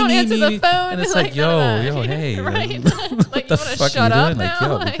me. I don't answer the phone. And it's like, yo, hey. Right. What the fuck are you doing? Like,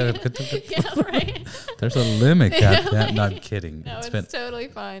 yo, yeah, right. There's a limit, goddamn. No, I'm kidding. No, it's totally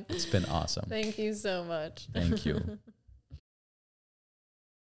fine. It's been awesome. Thank you so much. Thank you.